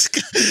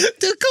 man.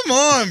 Dude, come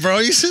on, bro.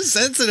 You're so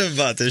sensitive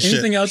about this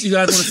Anything shit. else you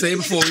guys want to say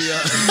before we...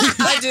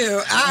 I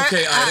do.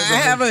 Okay, I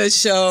have a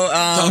show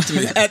Talk to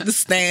me. at the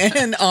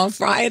Stand on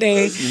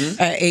Friday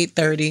at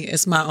 8:30.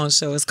 It's my own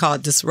show. It's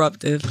called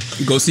Disruptive.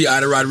 Go see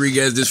Aida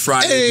Rodriguez this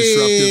Friday.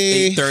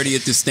 Hey. Disruptive, 8:30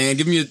 at the Stand.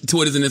 Give me your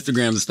Twitters and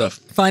Instagrams and stuff.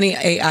 Funny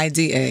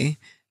AIDA.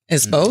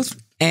 It's both.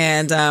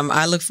 And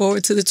I look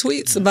forward to the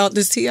tweets about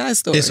this T.I.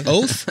 story. Is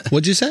oath?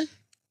 What'd you say?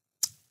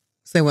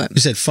 Say what? You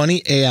said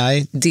funny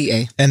AI,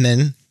 DA. and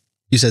then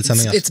you said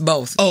something else. It's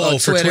both. Oh,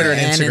 for Twitter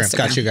and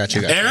Instagram. Got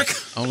you. Erik?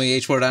 Only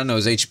H word I know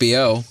is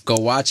HBO. Go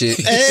watch it.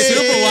 Hey.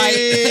 Super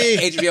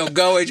White. HBO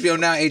Go, HBO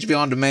Now, HBO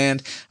On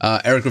Demand.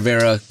 Erik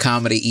Rivera,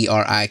 comedy,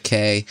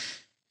 ERIK.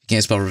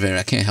 Can't spell Rivera.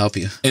 I can't help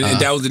you. And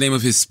that was the name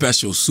of his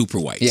special, Super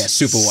White. Yeah,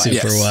 Super White.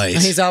 Super Yes. white.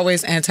 He's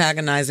always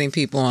antagonizing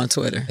people on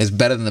Twitter. It's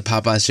better than the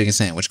Popeyes chicken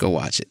sandwich. Go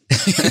watch it.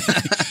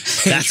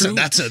 That's an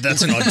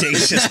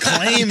audacious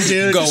claim,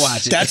 dude. Go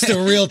watch it. That's the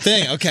real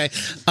thing. Okay.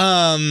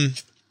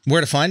 Where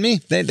to find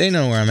me? They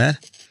know where I'm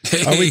at.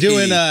 Are we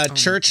doing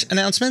church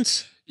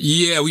announcements?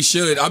 Yeah, we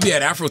should. I'll be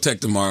at Afrotech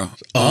tomorrow.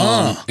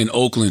 Oh. In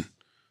Oakland.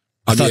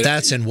 I thought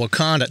that's in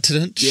Wakanda.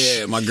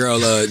 Yeah, my girl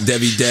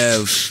Debbie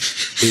Dev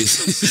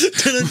is.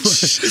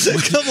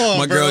 Come on,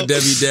 my girl bro.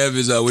 Debbie Dev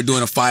is. We're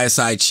doing a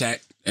fireside chat,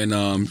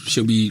 and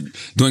she'll be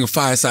doing a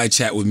fireside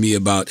chat with me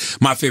about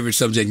my favorite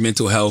subject,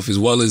 mental health, as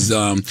well as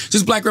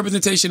just Black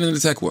representation in the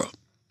tech world.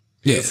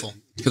 Beautiful.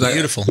 Yeah,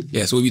 Beautiful.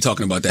 Yeah, so we'll be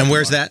talking about that. And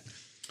where's tomorrow. that?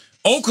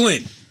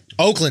 Oakland.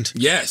 Oakland.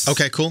 Yes.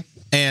 Okay, cool.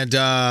 And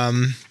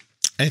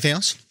anything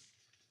else?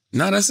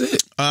 No, that's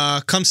it.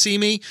 Come see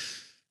me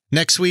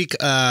next week.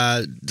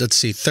 Let's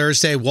see.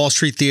 Thursday, Wall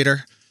Street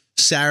Theater.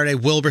 Saturday,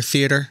 Wilbur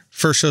Theater.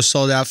 First show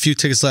sold out. Few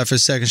tickets left for the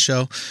second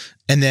show.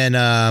 And then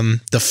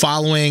the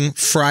following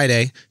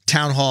Friday,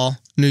 Town Hall,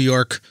 New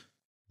York.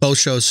 Both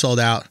shows sold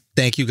out.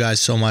 Thank you guys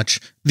so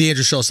much.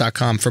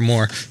 TheAndrewSchulz.com for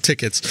more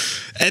tickets.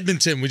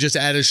 Edmonton, we just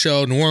added a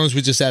show. New Orleans,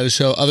 we just added a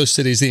show. Other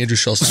cities,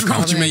 TheAndrewSchulz.com. What's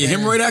wrong with you, man? Your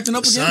hemorrhoid acting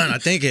up again? Son, I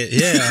think it,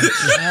 yeah.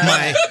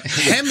 My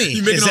Hemi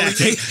You making is all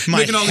acting. these, My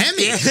making all Hemi.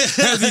 these,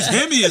 as these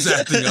Hemi is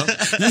acting up.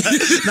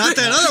 Not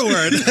that other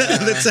word.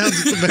 That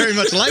sounds very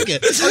much like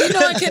it. Oh, you know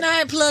what? Can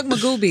I plug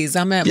Magoobies?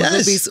 I'm at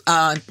Yes.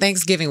 Magoobies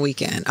Thanksgiving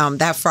weekend.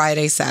 That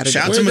Friday, Saturday.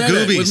 Shout out to Where's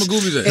that at? Magoobies. Where's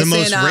Magoobies at? The It's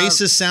most in,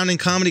 racist sounding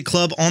comedy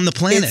club on the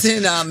planet. It's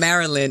in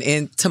Maryland,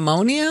 in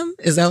Timonium.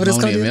 Is that what it's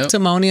called? Timonium, yep.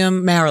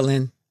 Timonium,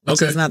 Maryland.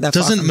 Okay. It's not that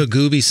Doesn't far from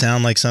Magooby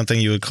sound like something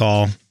you would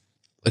call?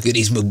 Look at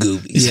these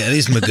Magoobies. Yeah,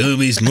 these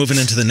Magoobies moving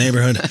into the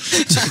neighborhood.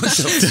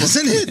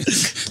 Doesn't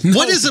it?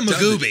 What is a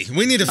Magooby?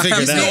 We need to figure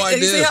have it no out. idea.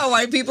 You see how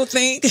white people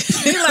think?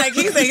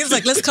 He's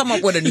like, let's come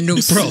up with a new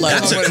Bro, slur.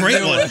 that's a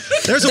great one.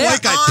 There's a There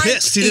white guy aren't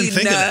pissed. He didn't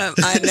think of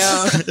that.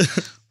 enough. I know.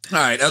 All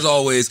right, as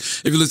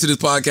always, if you listen to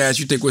this podcast,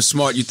 you think we're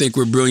smart, you think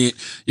we're brilliant,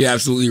 you're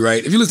absolutely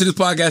right. If you listen to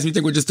this podcast and you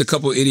think we're just a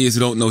couple of idiots who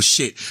don't know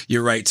shit,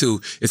 you're right too.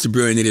 It's the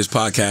Brilliant Idiots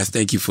Podcast.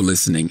 Thank you for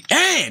listening.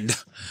 And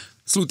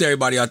salute to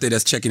everybody out there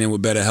that's checking in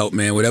with BetterHelp,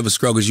 man. Whatever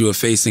struggles you are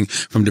facing,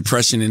 from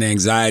depression and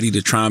anxiety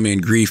to trauma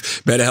and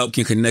grief, BetterHelp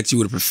can connect you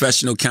with a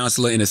professional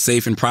counselor in a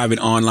safe and private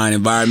online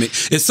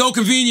environment. It's so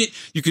convenient.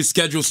 You can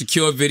schedule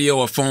secure video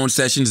or phone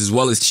sessions, as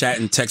well as chat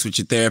and text with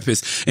your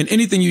therapist. And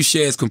anything you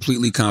share is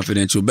completely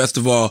confidential. Best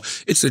of all,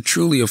 it's a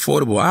truly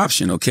affordable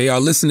option, okay?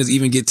 Our listeners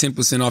even get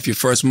 10% off your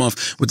first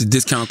month with the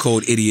discount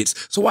code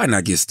IDIOTS. So why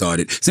not get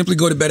started? Simply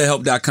go to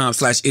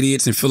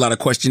BetterHelp.com/idiots and fill out a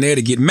questionnaire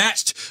to get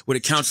matched with a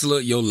counselor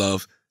you'll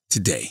love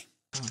today.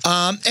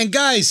 And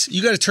guys,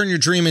 you got to turn your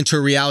dream into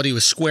a reality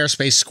with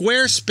Squarespace.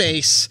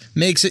 Squarespace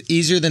makes it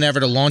easier than ever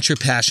to launch your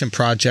passion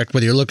project.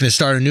 Whether you're looking to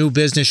start a new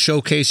business,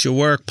 showcase your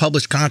work,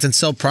 publish content,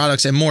 sell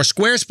products, and more,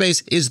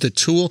 Squarespace is the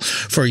tool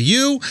for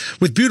you.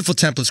 With beautiful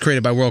templates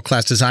created by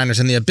world-class designers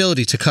and the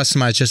ability to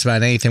customize just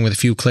about anything with a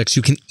few clicks,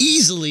 you can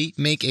easily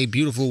make a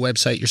beautiful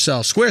website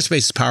yourself.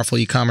 Squarespace's powerful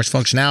e-commerce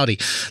functionality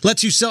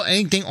lets you sell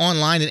anything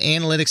online, and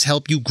analytics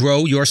help you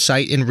grow your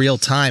site in real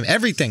time.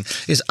 Everything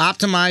is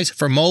optimized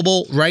for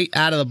mobile right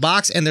out of the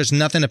box, and there's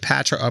nothing to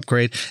patch or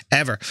upgrade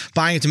ever.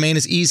 Buying a domain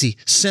is easy,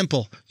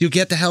 simple. You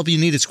get the help you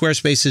need at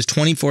Squarespace's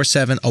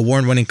 24/7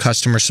 award-winning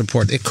customer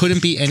support. It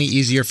couldn't be any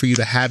easier for you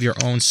to have your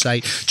own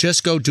site.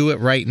 Just go do it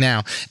right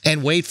now.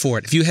 And wait for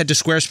it. If you head to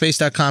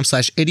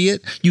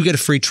squarespace.com/idiot, you get a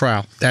free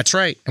trial. That's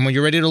right. And when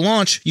you're ready to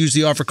launch, use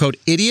the offer code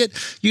IDIOT.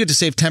 You get to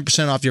save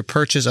 10% off your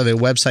purchase of a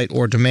website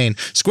or domain.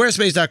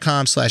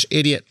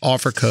 Squarespace.com/idiot,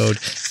 offer code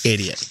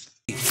IDIOT.